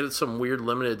like they had some weird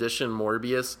limited edition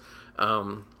Morbius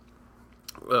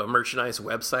merchandise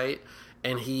website,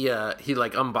 and he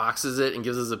like unboxes it and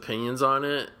gives his opinions on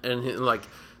it, and like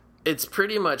it's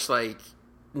pretty much like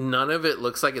none of it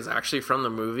looks like it's actually from the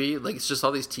movie. Like it's just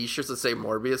all these t-shirts that say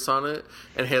Morbius on it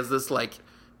and has this like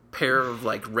pair of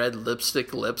like red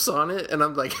lipstick lips on it, and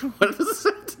I'm like, what does this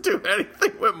have to do with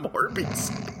anything with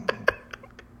Morbius?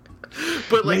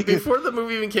 But like before the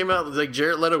movie even came out, like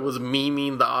Jared Leto was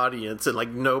memeing the audience, and like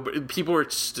people were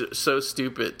so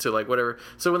stupid to like whatever.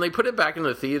 So when they put it back in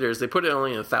the theaters, they put it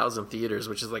only in 1,000 theaters,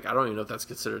 which is like, I don't even know if that's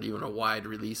considered even a wide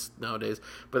release nowadays.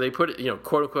 But they put it,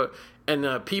 quote unquote,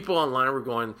 and people online were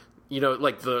going,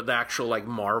 like the actual like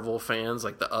Marvel fans,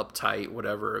 like the uptight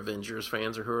whatever Avengers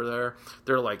fans or who are there,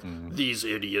 they're like, these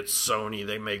idiots Sony,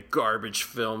 they make garbage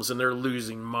films and they're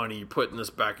losing money putting this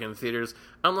back in theaters.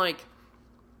 I'm like,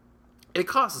 it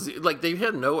costs, like, they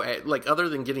had no, like, other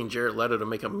than getting Jared Leto to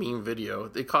make a meme video,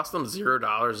 it cost them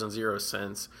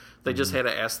 $0.00. They just had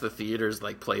to ask the theaters,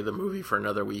 like, play the movie for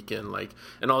another weekend, like,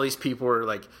 and all these people were,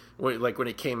 like, when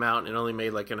it came out and it only made,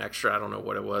 like, an extra, I don't know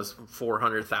what it was,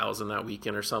 400,000 that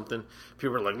weekend or something,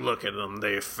 people were like, look at them,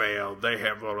 they failed, they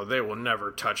will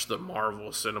never touch the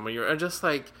Marvel cinema. And just,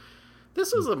 like,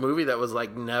 this was a movie that was,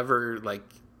 like, never, like,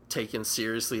 taken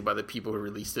seriously by the people who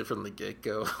released it from the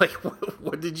get-go. Like,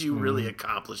 what did you really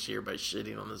accomplish here by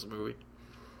shitting on this movie?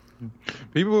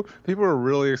 People are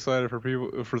really excited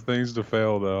for things to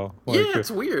fail, though. Like, yeah,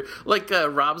 it's weird. Like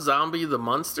Rob Zombie, The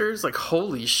Munsters. Like,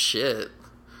 holy shit.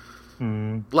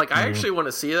 Like, I actually want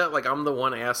to see that. Like, I'm the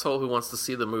one asshole who wants to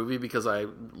see the movie because I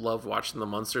loved watching The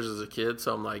Munsters as a kid.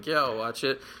 So I'm like, yeah, I'll watch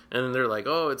it. And then they're like,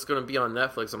 oh, it's going to be on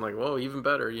Netflix. I'm like, well, even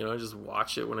better. Just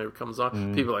watch it whenever it comes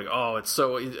on. People are like, oh, it's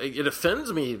so... It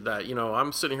offends me that,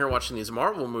 I'm sitting here watching these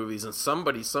Marvel movies and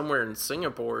somebody somewhere in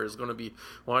Singapore is going to be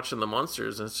watching The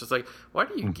Munsters. And it's just like, why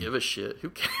do you give a shit?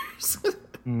 Who cares?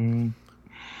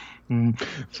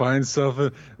 Find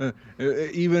something,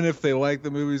 even if they like the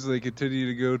movies, they continue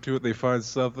to go to it. They find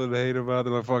something to hate about it.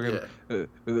 Like fucking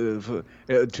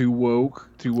too woke.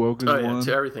 Too woke is one.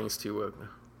 Everything's too woke now.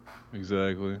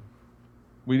 Exactly.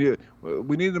 We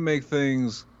need to make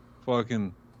things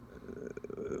fucking.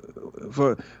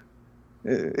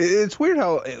 It's weird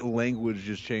how language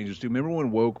just changes too. Remember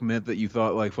when woke meant that you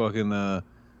thought like fucking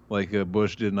like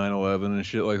Bush did 9/11 and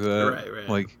shit like that.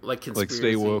 Right. Like conspiracy,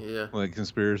 stay woke, yeah. Like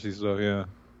conspiracy stuff, yeah.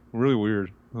 Really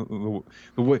weird. The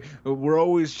way we're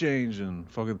always changing.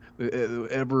 Fucking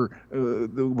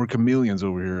we're chameleons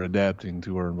over here, adapting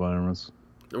to our environments.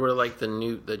 We're like the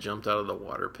newt that jumped out of the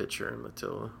water pitcher in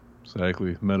Matilda.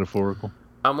 Exactly, metaphorical.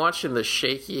 I'm watching the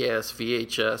shaky ass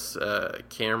VHS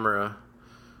camera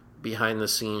behind the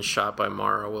scenes shot by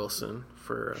Mara Wilson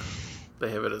for. They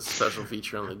have it as a special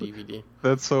feature on the DVD.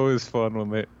 That's always fun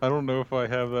when they... I don't know if I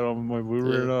have that on my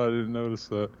Blu-ray or not. I didn't notice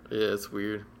that. Yeah, it's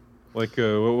weird. Like, what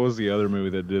was the other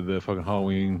movie that did the fucking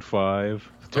Halloween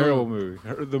 5? Terrible movie.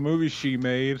 The movie she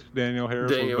made, Danielle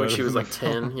Harris. When she was like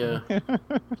 10, yeah.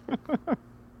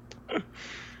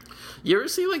 You ever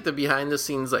see like the behind the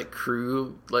scenes like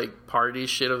crew like party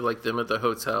shit of like them at the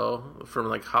hotel from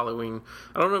like Halloween?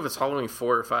 I don't know if it's Halloween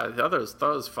 4 or 5. I thought it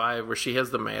was 5, where she has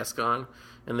the mask on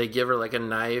and they give her like a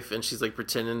knife and she's like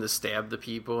pretending to stab the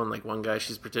people, and like one guy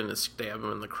she's pretending to stab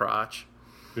him in the crotch.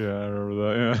 Yeah, I remember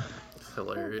that. Yeah, it's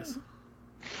hilarious.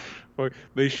 Like,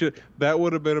 they should. That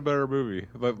would have been a better movie.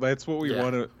 That's what we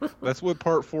wanted. That's what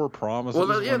Part 4 promised. Well,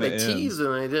 they teased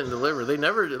and they didn't deliver. They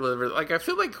never delivered. Like, I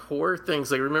feel like horror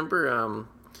things. Like, remember,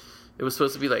 it was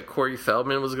supposed to be like Corey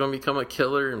Feldman was going to become a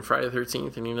killer in Friday the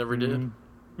 13th, and he never did.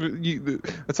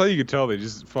 That's how you could tell they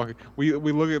just fucking. We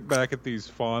look back at these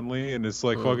fondly, and it's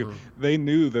like fucking. They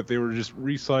knew that they were just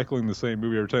recycling the same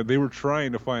movie every time. They were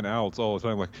trying to find outs all the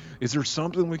time. Like, is there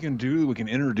something we can do? We can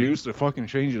introduce to fucking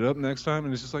change it up next time?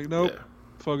 And it's just like, nope. Yeah.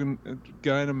 Fucking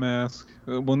guy in a mask.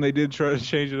 When they did try to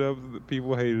change it up,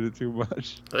 people hated it too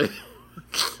much.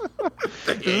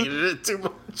 They hated it too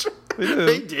much.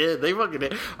 They did. They fucking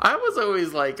did. I was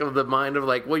always like of the mind of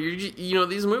like, well, you know,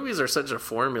 these movies are such a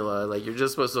formula. Like, you're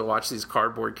just supposed to watch these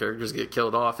cardboard characters get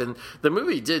killed off, and the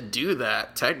movie did do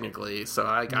that technically. So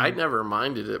I never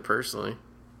minded it personally.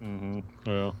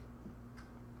 Well,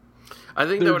 I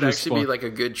think that would actually be like a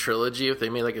good trilogy if they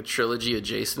made like a trilogy of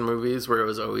Jason movies where it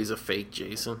was always a fake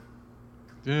Jason.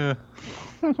 Yeah.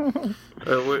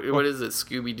 What is it?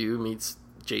 Scooby Doo meets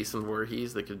Jason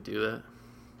Voorhees. They could do that.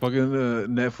 Fucking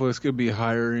Netflix could be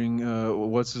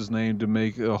hiring what's his name to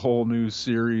make a whole new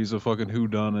series of fucking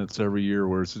whodunits every year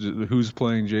where it's just, who's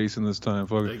playing Jason this time.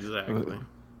 Fucking, exactly.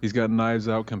 He's got Knives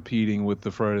Out competing with the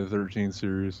Friday the 13th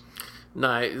series.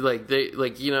 Nah, like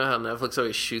you know how Netflix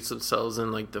always shoots themselves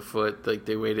in like the foot. Like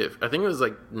they waited. I think it was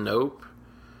like Nope.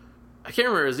 I can't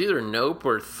remember. It was either Nope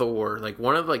or Thor. Like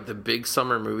one of like the big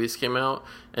summer movies came out,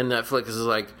 and Netflix is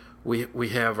like, we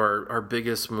have our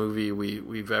biggest movie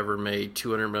we've ever made,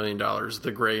 $200 million,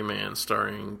 The Gray Man,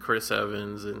 starring Chris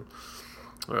Evans and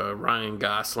Ryan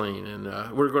Gosling, and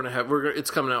it's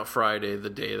coming out Friday,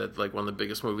 the day that like one of the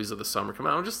biggest movies of the summer come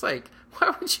out. I'm just like,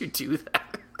 why would you do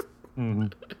that?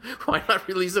 Why not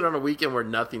release it on a weekend where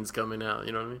nothing's coming out?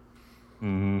 You know what I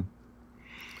mean?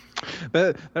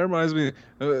 That reminds me,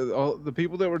 all the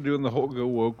people that were doing the whole go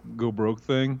woke, go broke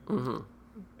thing.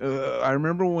 I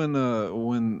remember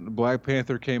when Black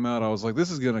Panther came out, I was like, this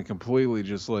is gonna completely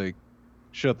just like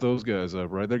shut those guys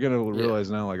up, right? They're gonna realize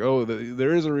now, like, oh,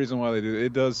 there is a reason why they do it.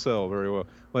 It does sell very well.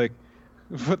 Like,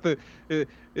 but it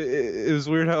was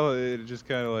weird how it just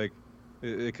kind of like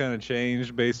it kind of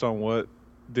changed based on what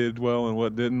did well and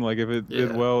what didn't. Like, if it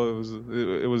did well,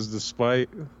 it was despite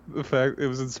the fact that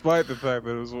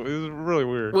it was really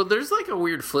weird. Well, there's like a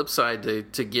weird flip side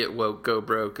to get woke, go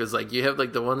broke, because like you have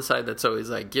like the one side that's always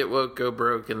like get woke, go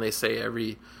broke, and they say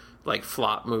every like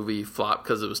flop movie flop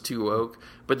because it was too woke.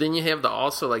 But then you have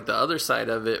also like the other side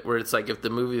of it where it's like if the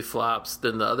movie flops,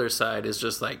 then the other side is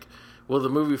just like, well, the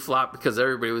movie flopped because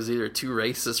everybody was either too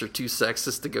racist or too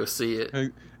sexist to go see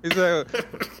it. Exactly.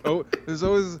 Oh, there's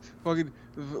always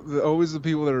the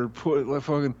people that are put like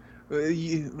fucking.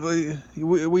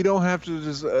 We don't have to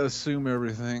just assume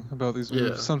everything about these movies.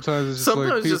 Yeah. Sometimes it's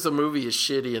just a movie is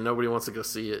shitty and nobody wants to go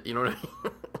see it. You know what I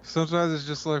mean? Sometimes it's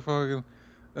just like fucking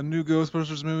a new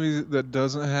Ghostbusters movie that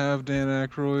doesn't have Dan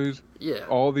Aykroyd. Yeah.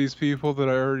 All these people that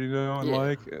I already know and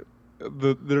like.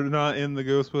 They're not in the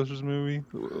Ghostbusters movie,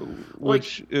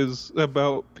 which is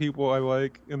about people I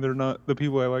like, and they're not the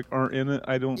people I like aren't in it.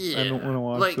 I don't want to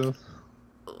watch this.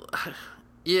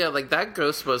 Yeah, like that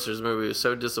Ghostbusters movie was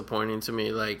so disappointing to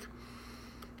me. Like,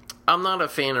 I'm not a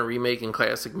fan of remaking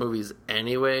classic movies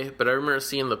anyway, but I remember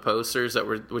seeing the posters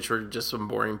which were just some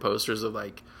boring posters of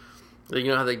like, you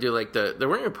know how they do like they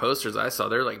weren't even posters I saw.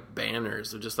 They're like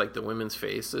banners of just like the women's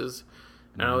faces.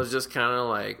 And I was just kind of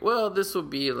like, well, this will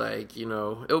be like, you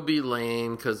know, it'll be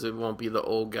lame because it won't be the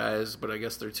old guys, but I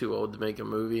guess they're too old to make a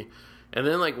movie. And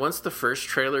then, like, once the first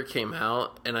trailer came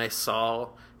out and I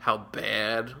saw how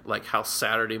bad, like, how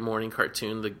Saturday morning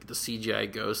cartoon the CGI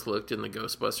ghost looked in the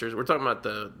Ghostbusters. We're talking about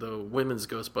the women's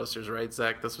Ghostbusters, right,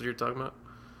 Zach? That's what you're talking about?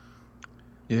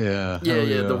 Yeah.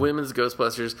 Yeah, the women's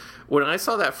Ghostbusters. When I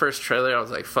saw that first trailer, I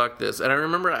was like, fuck this. And I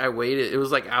remember I waited. It was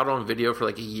like out on video for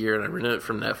like a year, and I rented it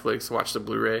from Netflix, watched the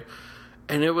Blu-ray.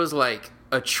 And it was like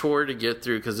a chore to get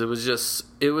through because it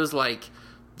was like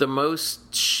the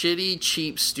most shitty,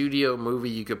 cheap studio movie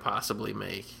you could possibly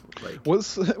make. Like,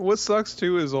 what sucks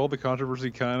too is all the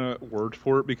controversy kind of worked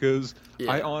for it because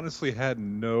I honestly had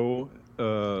no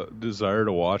desire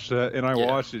to watch that, and I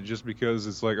watched it just because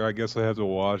it's like I guess I have to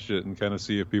watch it and kind of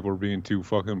see if people are being too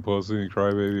fucking pussy and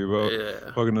crybaby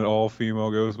about fucking an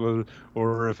all-female Ghostbusters,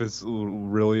 or if it's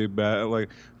really bad. Like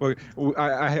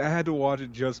I had to watch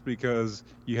it just because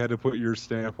you had to put your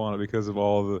stamp on it because of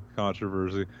all the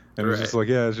controversy, and it's just like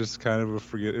it's just kind of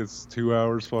it's 2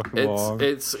 hours fucking long.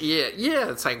 It's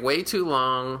like way too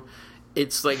long.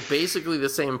 it's like basically the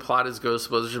same plot as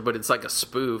Ghostbusters, but it's like a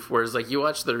spoof. Whereas like you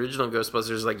watch the original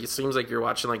Ghostbusters, like it seems like you're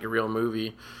watching like a real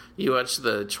movie. You watch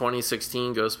the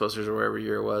 2016 Ghostbusters or whatever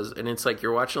year it was, and it's like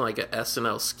you're watching like a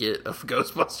SNL skit of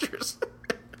Ghostbusters.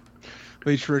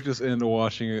 They tricked us into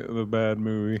watching the bad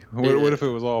movie. What if it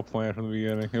was all planned from the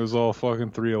beginning? It was all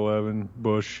fucking 311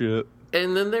 Bush shit.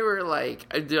 And then they were like,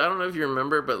 I don't know if you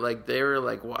remember, but like they were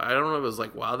like, I don't know if it was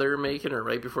like while they were making or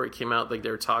right before it came out, like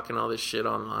they were talking all this shit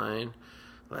online.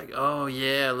 Like, oh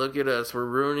yeah, look at us, we're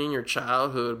ruining your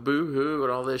childhood, boo-hoo,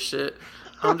 and all this shit.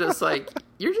 I'm just like,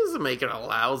 you're just making a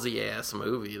lousy ass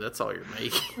movie. That's all you're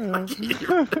making. Like,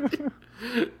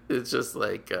 it's just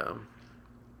like,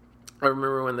 I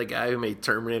remember when the guy who made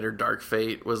Terminator Dark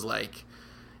Fate was like,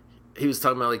 he was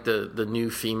talking about like the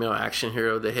new female action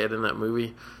hero they had in that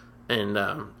movie. And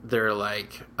they're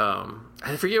like,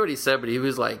 I forget what he said, but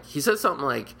he said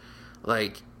something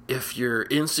like if you're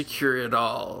insecure at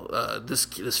all, this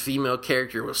female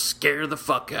character will scare the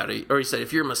fuck out of you. Or he said,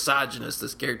 if you're a misogynist,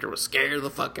 this character will scare the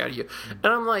fuck out of you.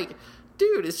 And I'm like,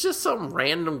 dude, it's just some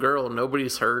random girl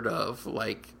nobody's heard of,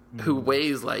 like, who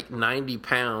weighs like 90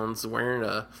 pounds wearing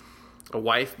a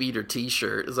wife beater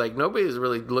t-shirt. It's like nobody's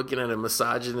really looking at a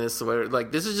misogynist or whatever.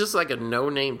 Like, this is just like a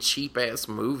no-name cheap ass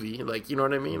movie. Like, you know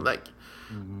what I mean? Like,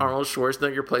 Arnold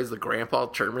Schwarzenegger plays the grandpa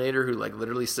Terminator who like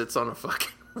literally sits on a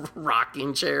fucking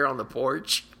rocking chair on the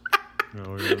porch.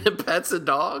 Oh, yeah. And pets a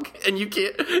dog, and you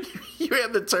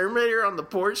have the Terminator on the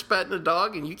porch petting a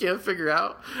dog, and you can't figure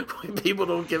out why people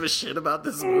don't give a shit about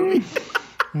this movie.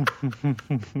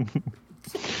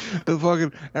 The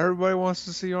fucking everybody wants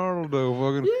to see Arnold though.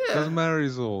 Fucking Yeah. doesn't matter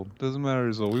he's old. Doesn't matter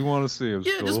he's old. We want to see him.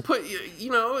 Yeah, still. just put,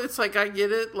 it's like, I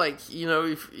get it. Like,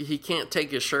 if he can't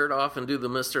take his shirt off and do the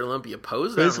Mr. Olympia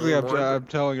pose. Basically, anymore, I'm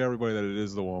telling everybody that it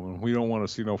is the woman. We don't want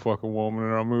to see no fucking woman in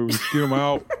our movies. Get him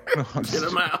out. Get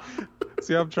him out.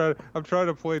 See, I'm trying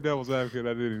to play devil's advocate.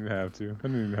 I didn't even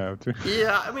have to.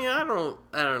 Yeah, I mean, I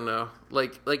don't know.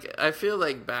 Like I feel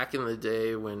like back in the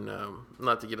day when,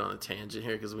 not to get on a tangent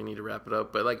here because we need to wrap it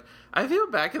up, but like I feel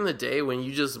back in the day when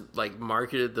you just like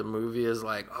marketed the movie as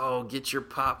like, oh, get your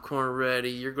popcorn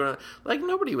ready. You're gonna, like,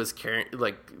 nobody was caring,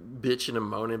 like bitching and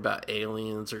moaning about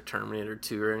Aliens or Terminator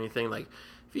 2 or anything. Like,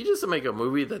 if you just make a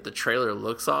movie that the trailer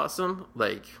looks awesome,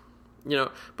 like.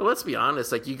 But let's be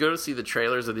honest, like, you go to see the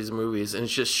trailers of these movies and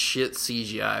it's just shit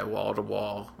CGI wall to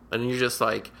wall. And you're just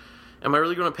like, am I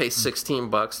really going to pay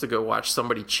 $16 to go watch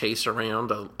somebody chase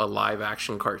around a live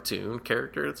action cartoon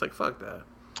character? It's like, fuck that.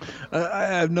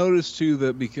 I've noticed too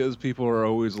that because people are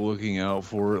always looking out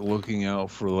for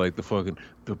like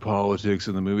the politics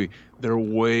in the movie, they're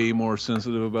way more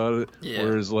sensitive about it. Yeah.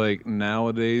 Whereas like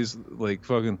nowadays, like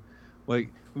fucking,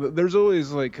 like there's always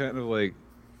like kind of like,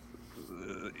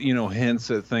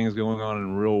 hints at things going on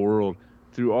in the real world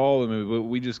through all the movies, but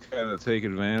we just kind of take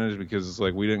advantage because it's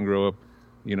like we didn't grow up,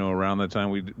 around that time.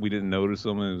 We didn't notice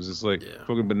them, and it was just like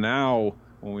fucking. But now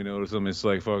when we notice them, it's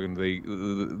like fucking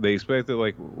they expect that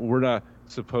like we're not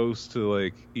supposed to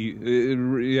like eat.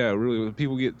 Really,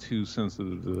 people get too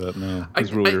sensitive to that now.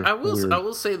 I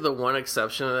will say the one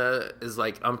exception to that is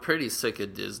like I'm pretty sick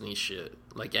of Disney shit.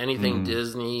 Like anything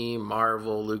Disney,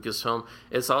 Marvel, Lucasfilm,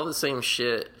 it's all the same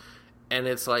shit. And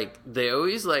it's like, they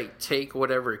always like take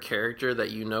whatever character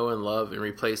that you know and love and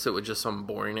replace it with just some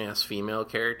boring ass female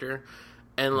character.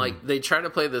 And like, they try to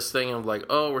play this thing of like,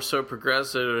 oh, we're so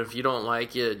progressive. If you don't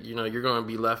like it, you're going to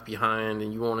be left behind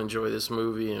and you won't enjoy this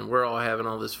movie. And we're all having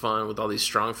all this fun with all these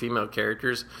strong female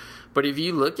characters. But if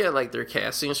you look at like their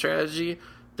casting strategy,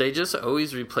 they just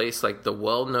always replace like the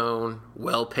well-known,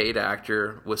 well-paid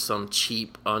actor with some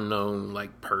cheap, unknown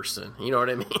like person. You know what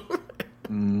I mean?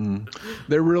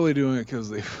 They're really doing it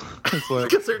because it's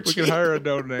like we can hire a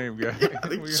no-name guy. Yeah,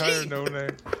 we can hire a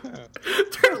no-name.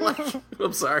 They're like,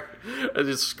 I'm sorry, I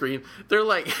just screamed. They're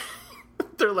like,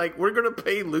 we're gonna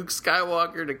pay Luke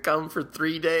Skywalker to come for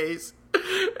 3 days,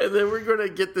 and then we're gonna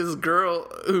get this girl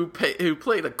who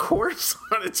played a corpse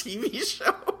on a TV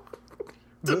show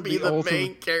to be the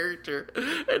main character,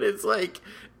 and it's like.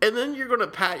 And then you're going to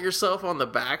pat yourself on the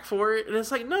back for it. And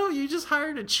it's like, no, you just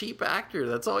hired a cheap actor.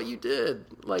 That's all you did.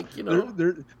 Like,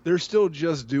 They're still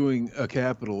just doing a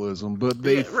capitalism, but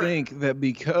they think that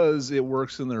because it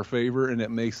works in their favor and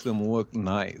it makes them look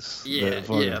nice. Yeah.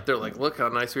 They're like, look how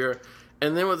nice we are.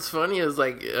 And then what's funny is,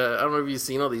 like, I don't know if you've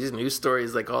seen all these news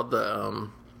stories, like all the...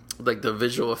 like the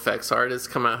visual effects artists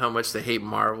come out how much they hate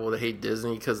Marvel, they hate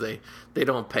Disney because they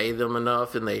don't pay them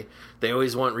enough, and they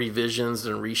always want revisions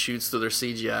and reshoots to their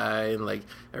CGI, and like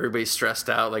everybody's stressed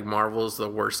out like Marvel's the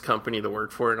worst company to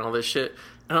work for and all this shit.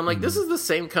 And I'm like, this is the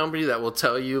same company that will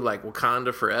tell you like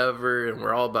Wakanda forever and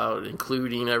we're all about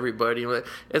including everybody.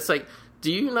 It's like,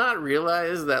 Do you not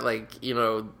realize that, like, you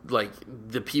know, like,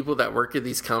 the people that work at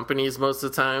these companies most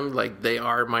of the time, like, they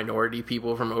are minority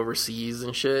people from overseas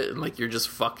and shit, and, like, you're just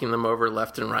fucking them over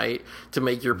left and right to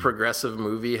make your progressive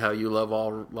movie how you love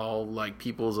all like,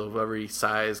 peoples of every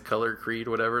size, color, creed,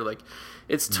 whatever. Like,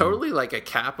 it's totally, like, a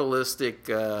capitalistic,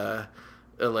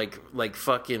 like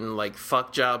fucking, like,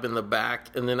 fuck job in the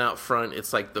back, and then out front,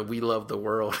 it's like the we love the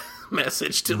world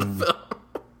message to the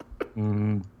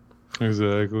film.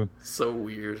 Exactly. So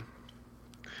weird.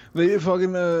 They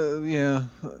fucking yeah.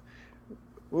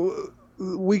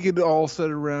 We could all sit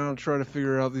around try to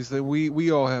figure out these things.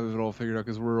 We all have it all figured out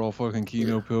because we're all fucking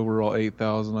Kino-pilled. We're all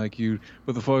 8,000 IQ.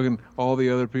 But the fucking all the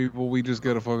other people, we just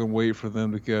gotta fucking wait for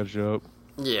them to catch up.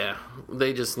 Yeah,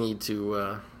 they just need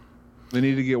to. They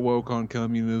need to get woke on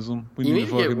communism. You need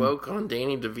to get woke on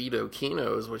Danny DeVito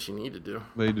Kino is what you need to do.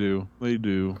 They do.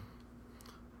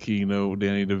 Kino,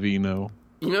 Danny DeVito.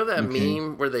 You know that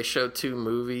meme where they show two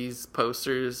movies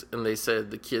posters and they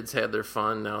said the kids had their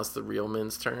fun, now it's the real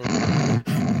men's turn?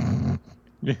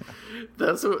 Yeah.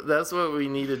 That's what we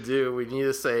need to do. We need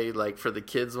to say, like, for the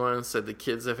kids one, said the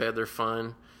kids have had their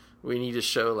fun. We need to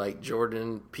show, like,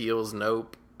 Jordan Peele's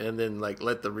Nope, and then, like,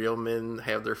 let the real men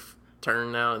have their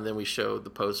turn now, and then we show the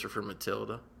poster for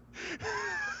Matilda.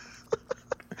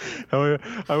 Hell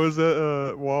yeah. I was at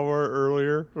Walmart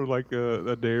earlier, or like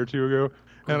a day or two ago,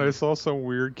 and I saw some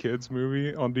weird kids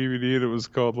movie on DVD that was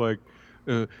called, like,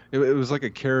 it was like a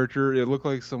character. It looked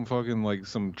like some fucking, like,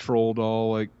 some troll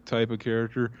doll, like, type of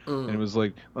character. And it was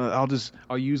like, I'll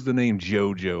use the name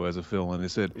JoJo as a fill-in. It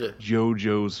said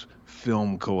JoJo's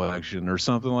Film Collection or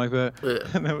something like that. Yeah.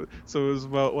 And so it was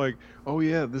about, like, oh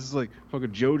yeah, this is like fucking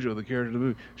JoJo, the character of the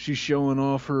movie. She's showing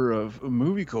off her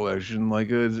movie collection, like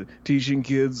teaching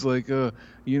kids, like,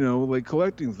 you know, like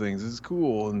collecting things. It's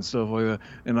cool and stuff like that.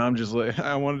 And I'm just like,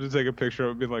 I wanted to take a picture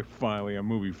of it, be like, finally a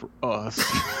movie for us.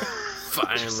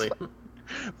 Finally.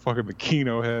 Fucking the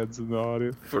Kino heads in the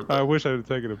audience. I wish I had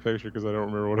taken a picture because I don't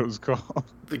remember what it was called.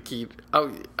 The key. I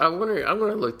wonder. I'm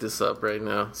gonna look this up right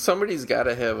now. Somebody's got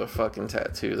to have a fucking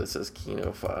tattoo that says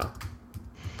Kinophile.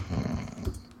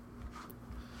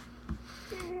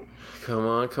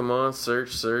 Come on,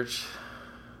 search.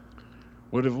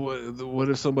 What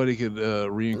if somebody could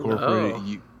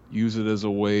reincorporate it, use it as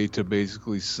a way to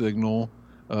basically signal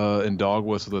and dog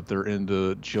whistle that they're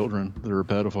into children, they're a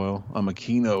pedophile? I'm a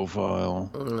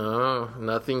Kinophile. No,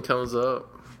 nothing comes up.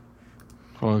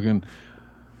 Fucking,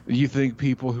 you think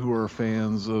people who are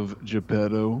fans of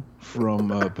Geppetto from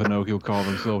Pinocchio call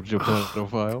themselves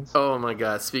Geppetto-philes? Oh my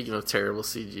god, speaking of terrible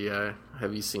CGI,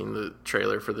 have you seen the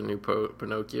trailer for the new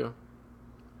Pinocchio?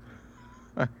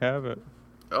 I haven't.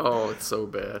 Oh, it's so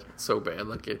bad. It's so bad.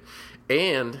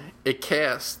 And it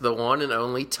cast the one and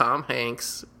only Tom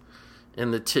Hanks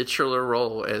in the titular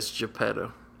role as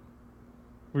Geppetto.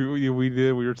 We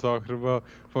did. We were talking about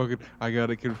fucking. I got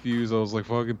it confused. I was like,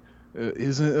 fucking.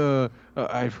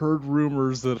 I've heard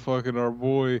rumors that fucking our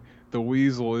boy the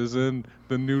Weasel is in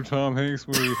the new Tom Hanks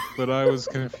movie, but I was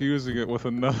confusing it with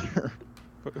another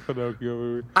Pinocchio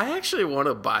movie. I actually want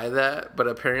to buy that, but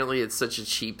apparently it's such a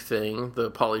cheap thing. The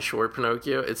Pauly Shore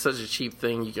Pinocchio. It's such a cheap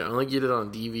thing. You can only get it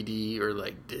on DVD or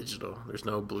like digital. There's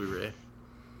no Blu-ray.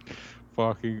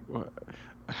 Fucking.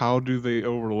 How do they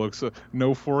overlook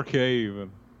no 4K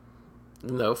even?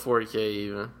 No 4K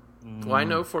even. Why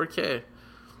no 4K?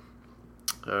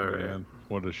 All right. Man,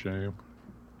 what a shame.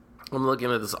 I'm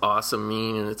looking at this awesome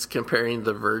meme, and it's comparing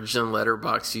the Virgin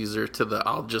Letterbox user to the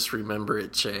I'll Just Remember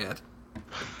It Chad.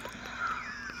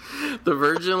 The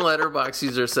Virgin Letterbox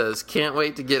user says, "Can't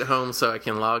wait to get home so I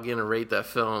can log in and rate that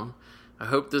film. I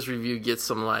hope this review gets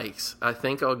some likes. I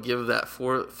think I'll give that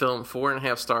film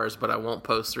 4.5 stars, but I won't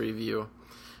post a review.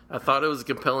 I thought it was a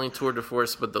compelling tour de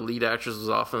force, but the lead actress was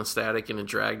often static and it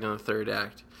dragged in the third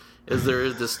act. Is there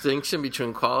a distinction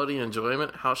between quality and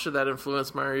enjoyment? How should that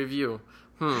influence my review?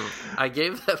 I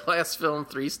gave that last film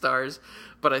 3 stars,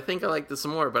 but I think I like this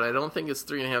more, but I don't think it's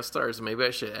 3.5 stars. Maybe I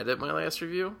should edit my last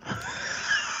review?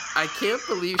 I can't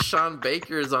believe Sean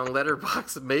Baker is on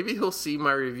Letterboxd. Maybe he'll see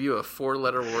my review of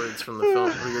 4-letter words from the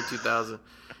film for year 2000.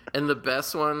 And the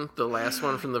best one, the last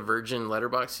one from the Virgin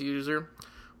Letterboxd user.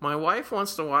 My wife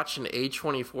wants to watch an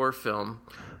A24 film,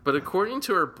 but according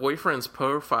to her boyfriend's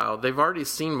profile, they've already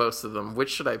seen most of them.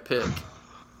 Which should I pick?"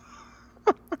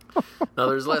 Now,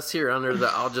 there's less here under the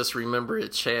I'll Just Remember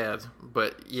It Chad,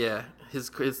 but yeah, his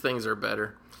things are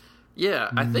better. Yeah,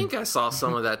 I think I saw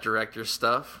some of that director's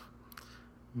stuff.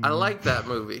 I like that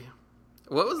movie.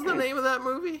 What was the name of that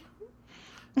movie?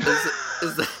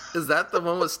 Is that the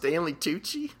one with Stanley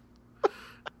Tucci?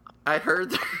 I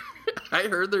heard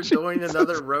they're doing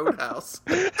another Roadhouse.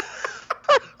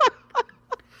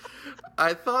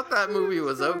 I thought that movie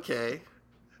was okay.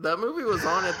 That movie was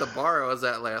on at the bar I was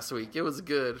at last week. It was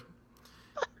good.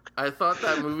 I thought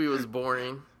that movie was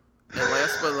boring. And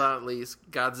last but not least,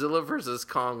 Godzilla vs.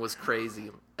 Kong was crazy.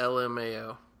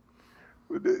 LMAO.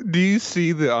 Do you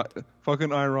see the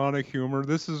fucking ironic humor?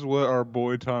 This is what our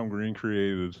boy Tom Green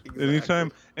created.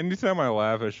 Exactly. Anytime I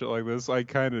laugh at shit like this, I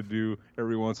kind of do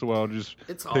every once in a while. Just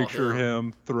picture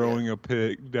him throwing a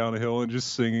pig down a hill and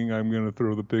just singing, "I'm gonna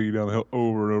throw the piggy down the hill"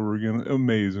 over and over again.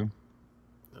 Amazing.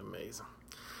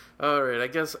 All right, I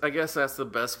guess that's the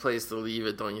best place to leave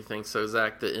it, don't you think so,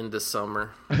 Zach? The end of summer.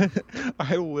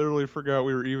 I literally forgot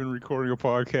we were even recording a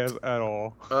podcast at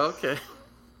all. Okay.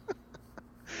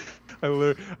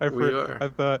 I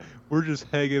thought we're just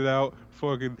hanging out,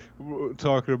 fucking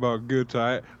talking about good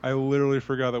time. I literally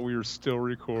forgot that we were still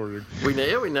recording. We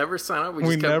never signed up. We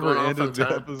just kept going off on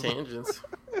tangents.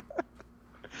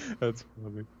 That's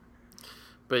funny.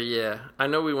 But yeah, I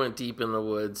know we went deep in the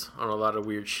woods on a lot of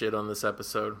weird shit on this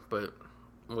episode, but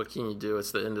what can you do?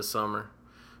 It's the end of summer.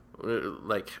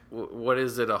 Like, what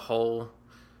is it, a whole,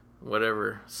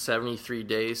 73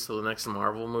 days till the next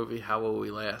Marvel movie? How will we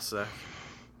last, Zach?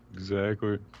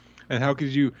 Exactly. And how could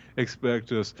you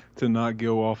expect us to not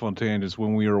go off on tangents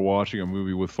when we are watching a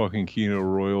movie with fucking Kino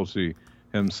royalty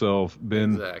himself,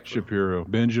 Benjamin Shapiro.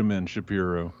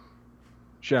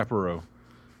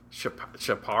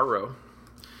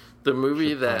 The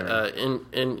movie that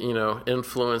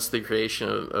influenced the creation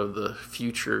of the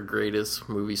future greatest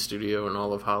movie studio in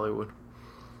all of Hollywood.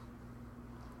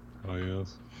 Oh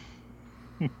yes.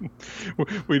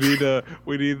 we need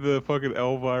the fucking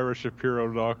Elvira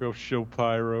Shapiro knockoff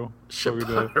Shapiro.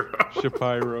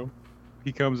 Shapiro.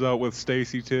 He comes out with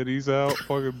Stacy titties out,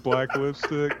 fucking black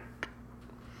lipstick.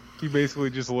 He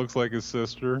basically just looks like his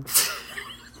sister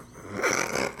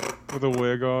with a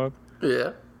wig on.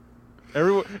 Yeah.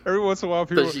 Every once in a while,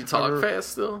 people. Does she talk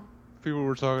fast still? People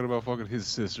were talking about fucking his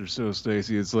sister, so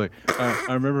Stacy. It's like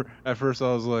I remember at first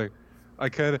I was like, I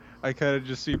kind of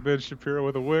just see Ben Shapiro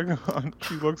with a wig on.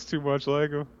 She looks too much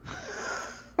like him.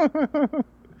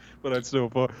 But I'd still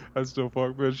fuck Ben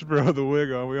Shapiro with a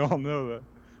wig on. We all know that.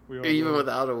 Even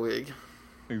without a wig.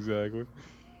 Exactly.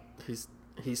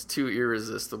 He's too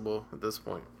irresistible at this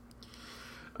point.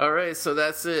 All right, so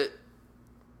that's it.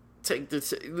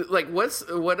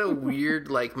 What a weird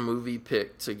movie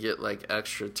pick to get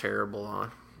extra terrible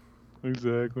on.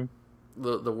 Exactly.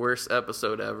 The worst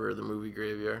episode ever of the movie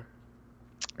Graveyard.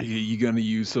 You gonna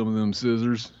use some of them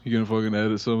scissors? You gonna fucking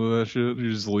edit some of that shit?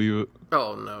 You just leave it?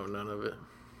 Oh no, none of it.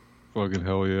 Fucking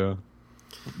hell yeah.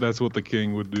 That's what the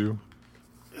king would do.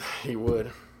 He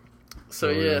would. So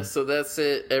yeah, so that's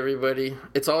it, everybody.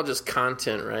 It's all just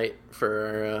content, right, for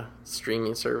our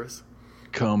streaming service?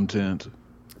 Content.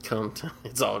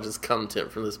 It's all just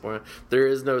content from this point. There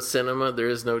is no cinema. There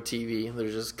is no TV.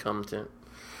 There's just content.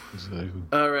 Exactly.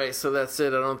 All right, so that's it.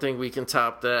 I don't think we can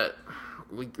top that.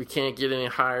 We can't get any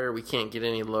higher. We can't get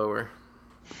any lower.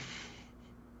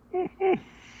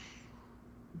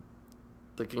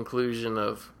 The conclusion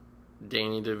of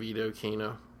Danny DeVito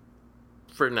Kino.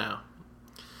 For now.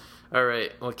 All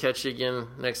right, we'll catch you again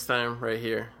next time right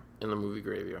here in the movie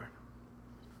Graveyard.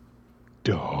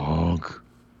 Dog.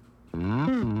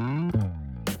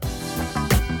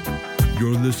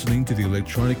 You're listening to the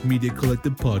Electronic Media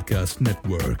Collective Podcast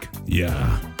Network.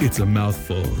 Yeah, it's a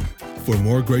mouthful. For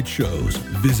more great shows,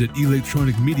 visit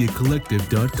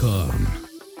electronicmediacollective.com.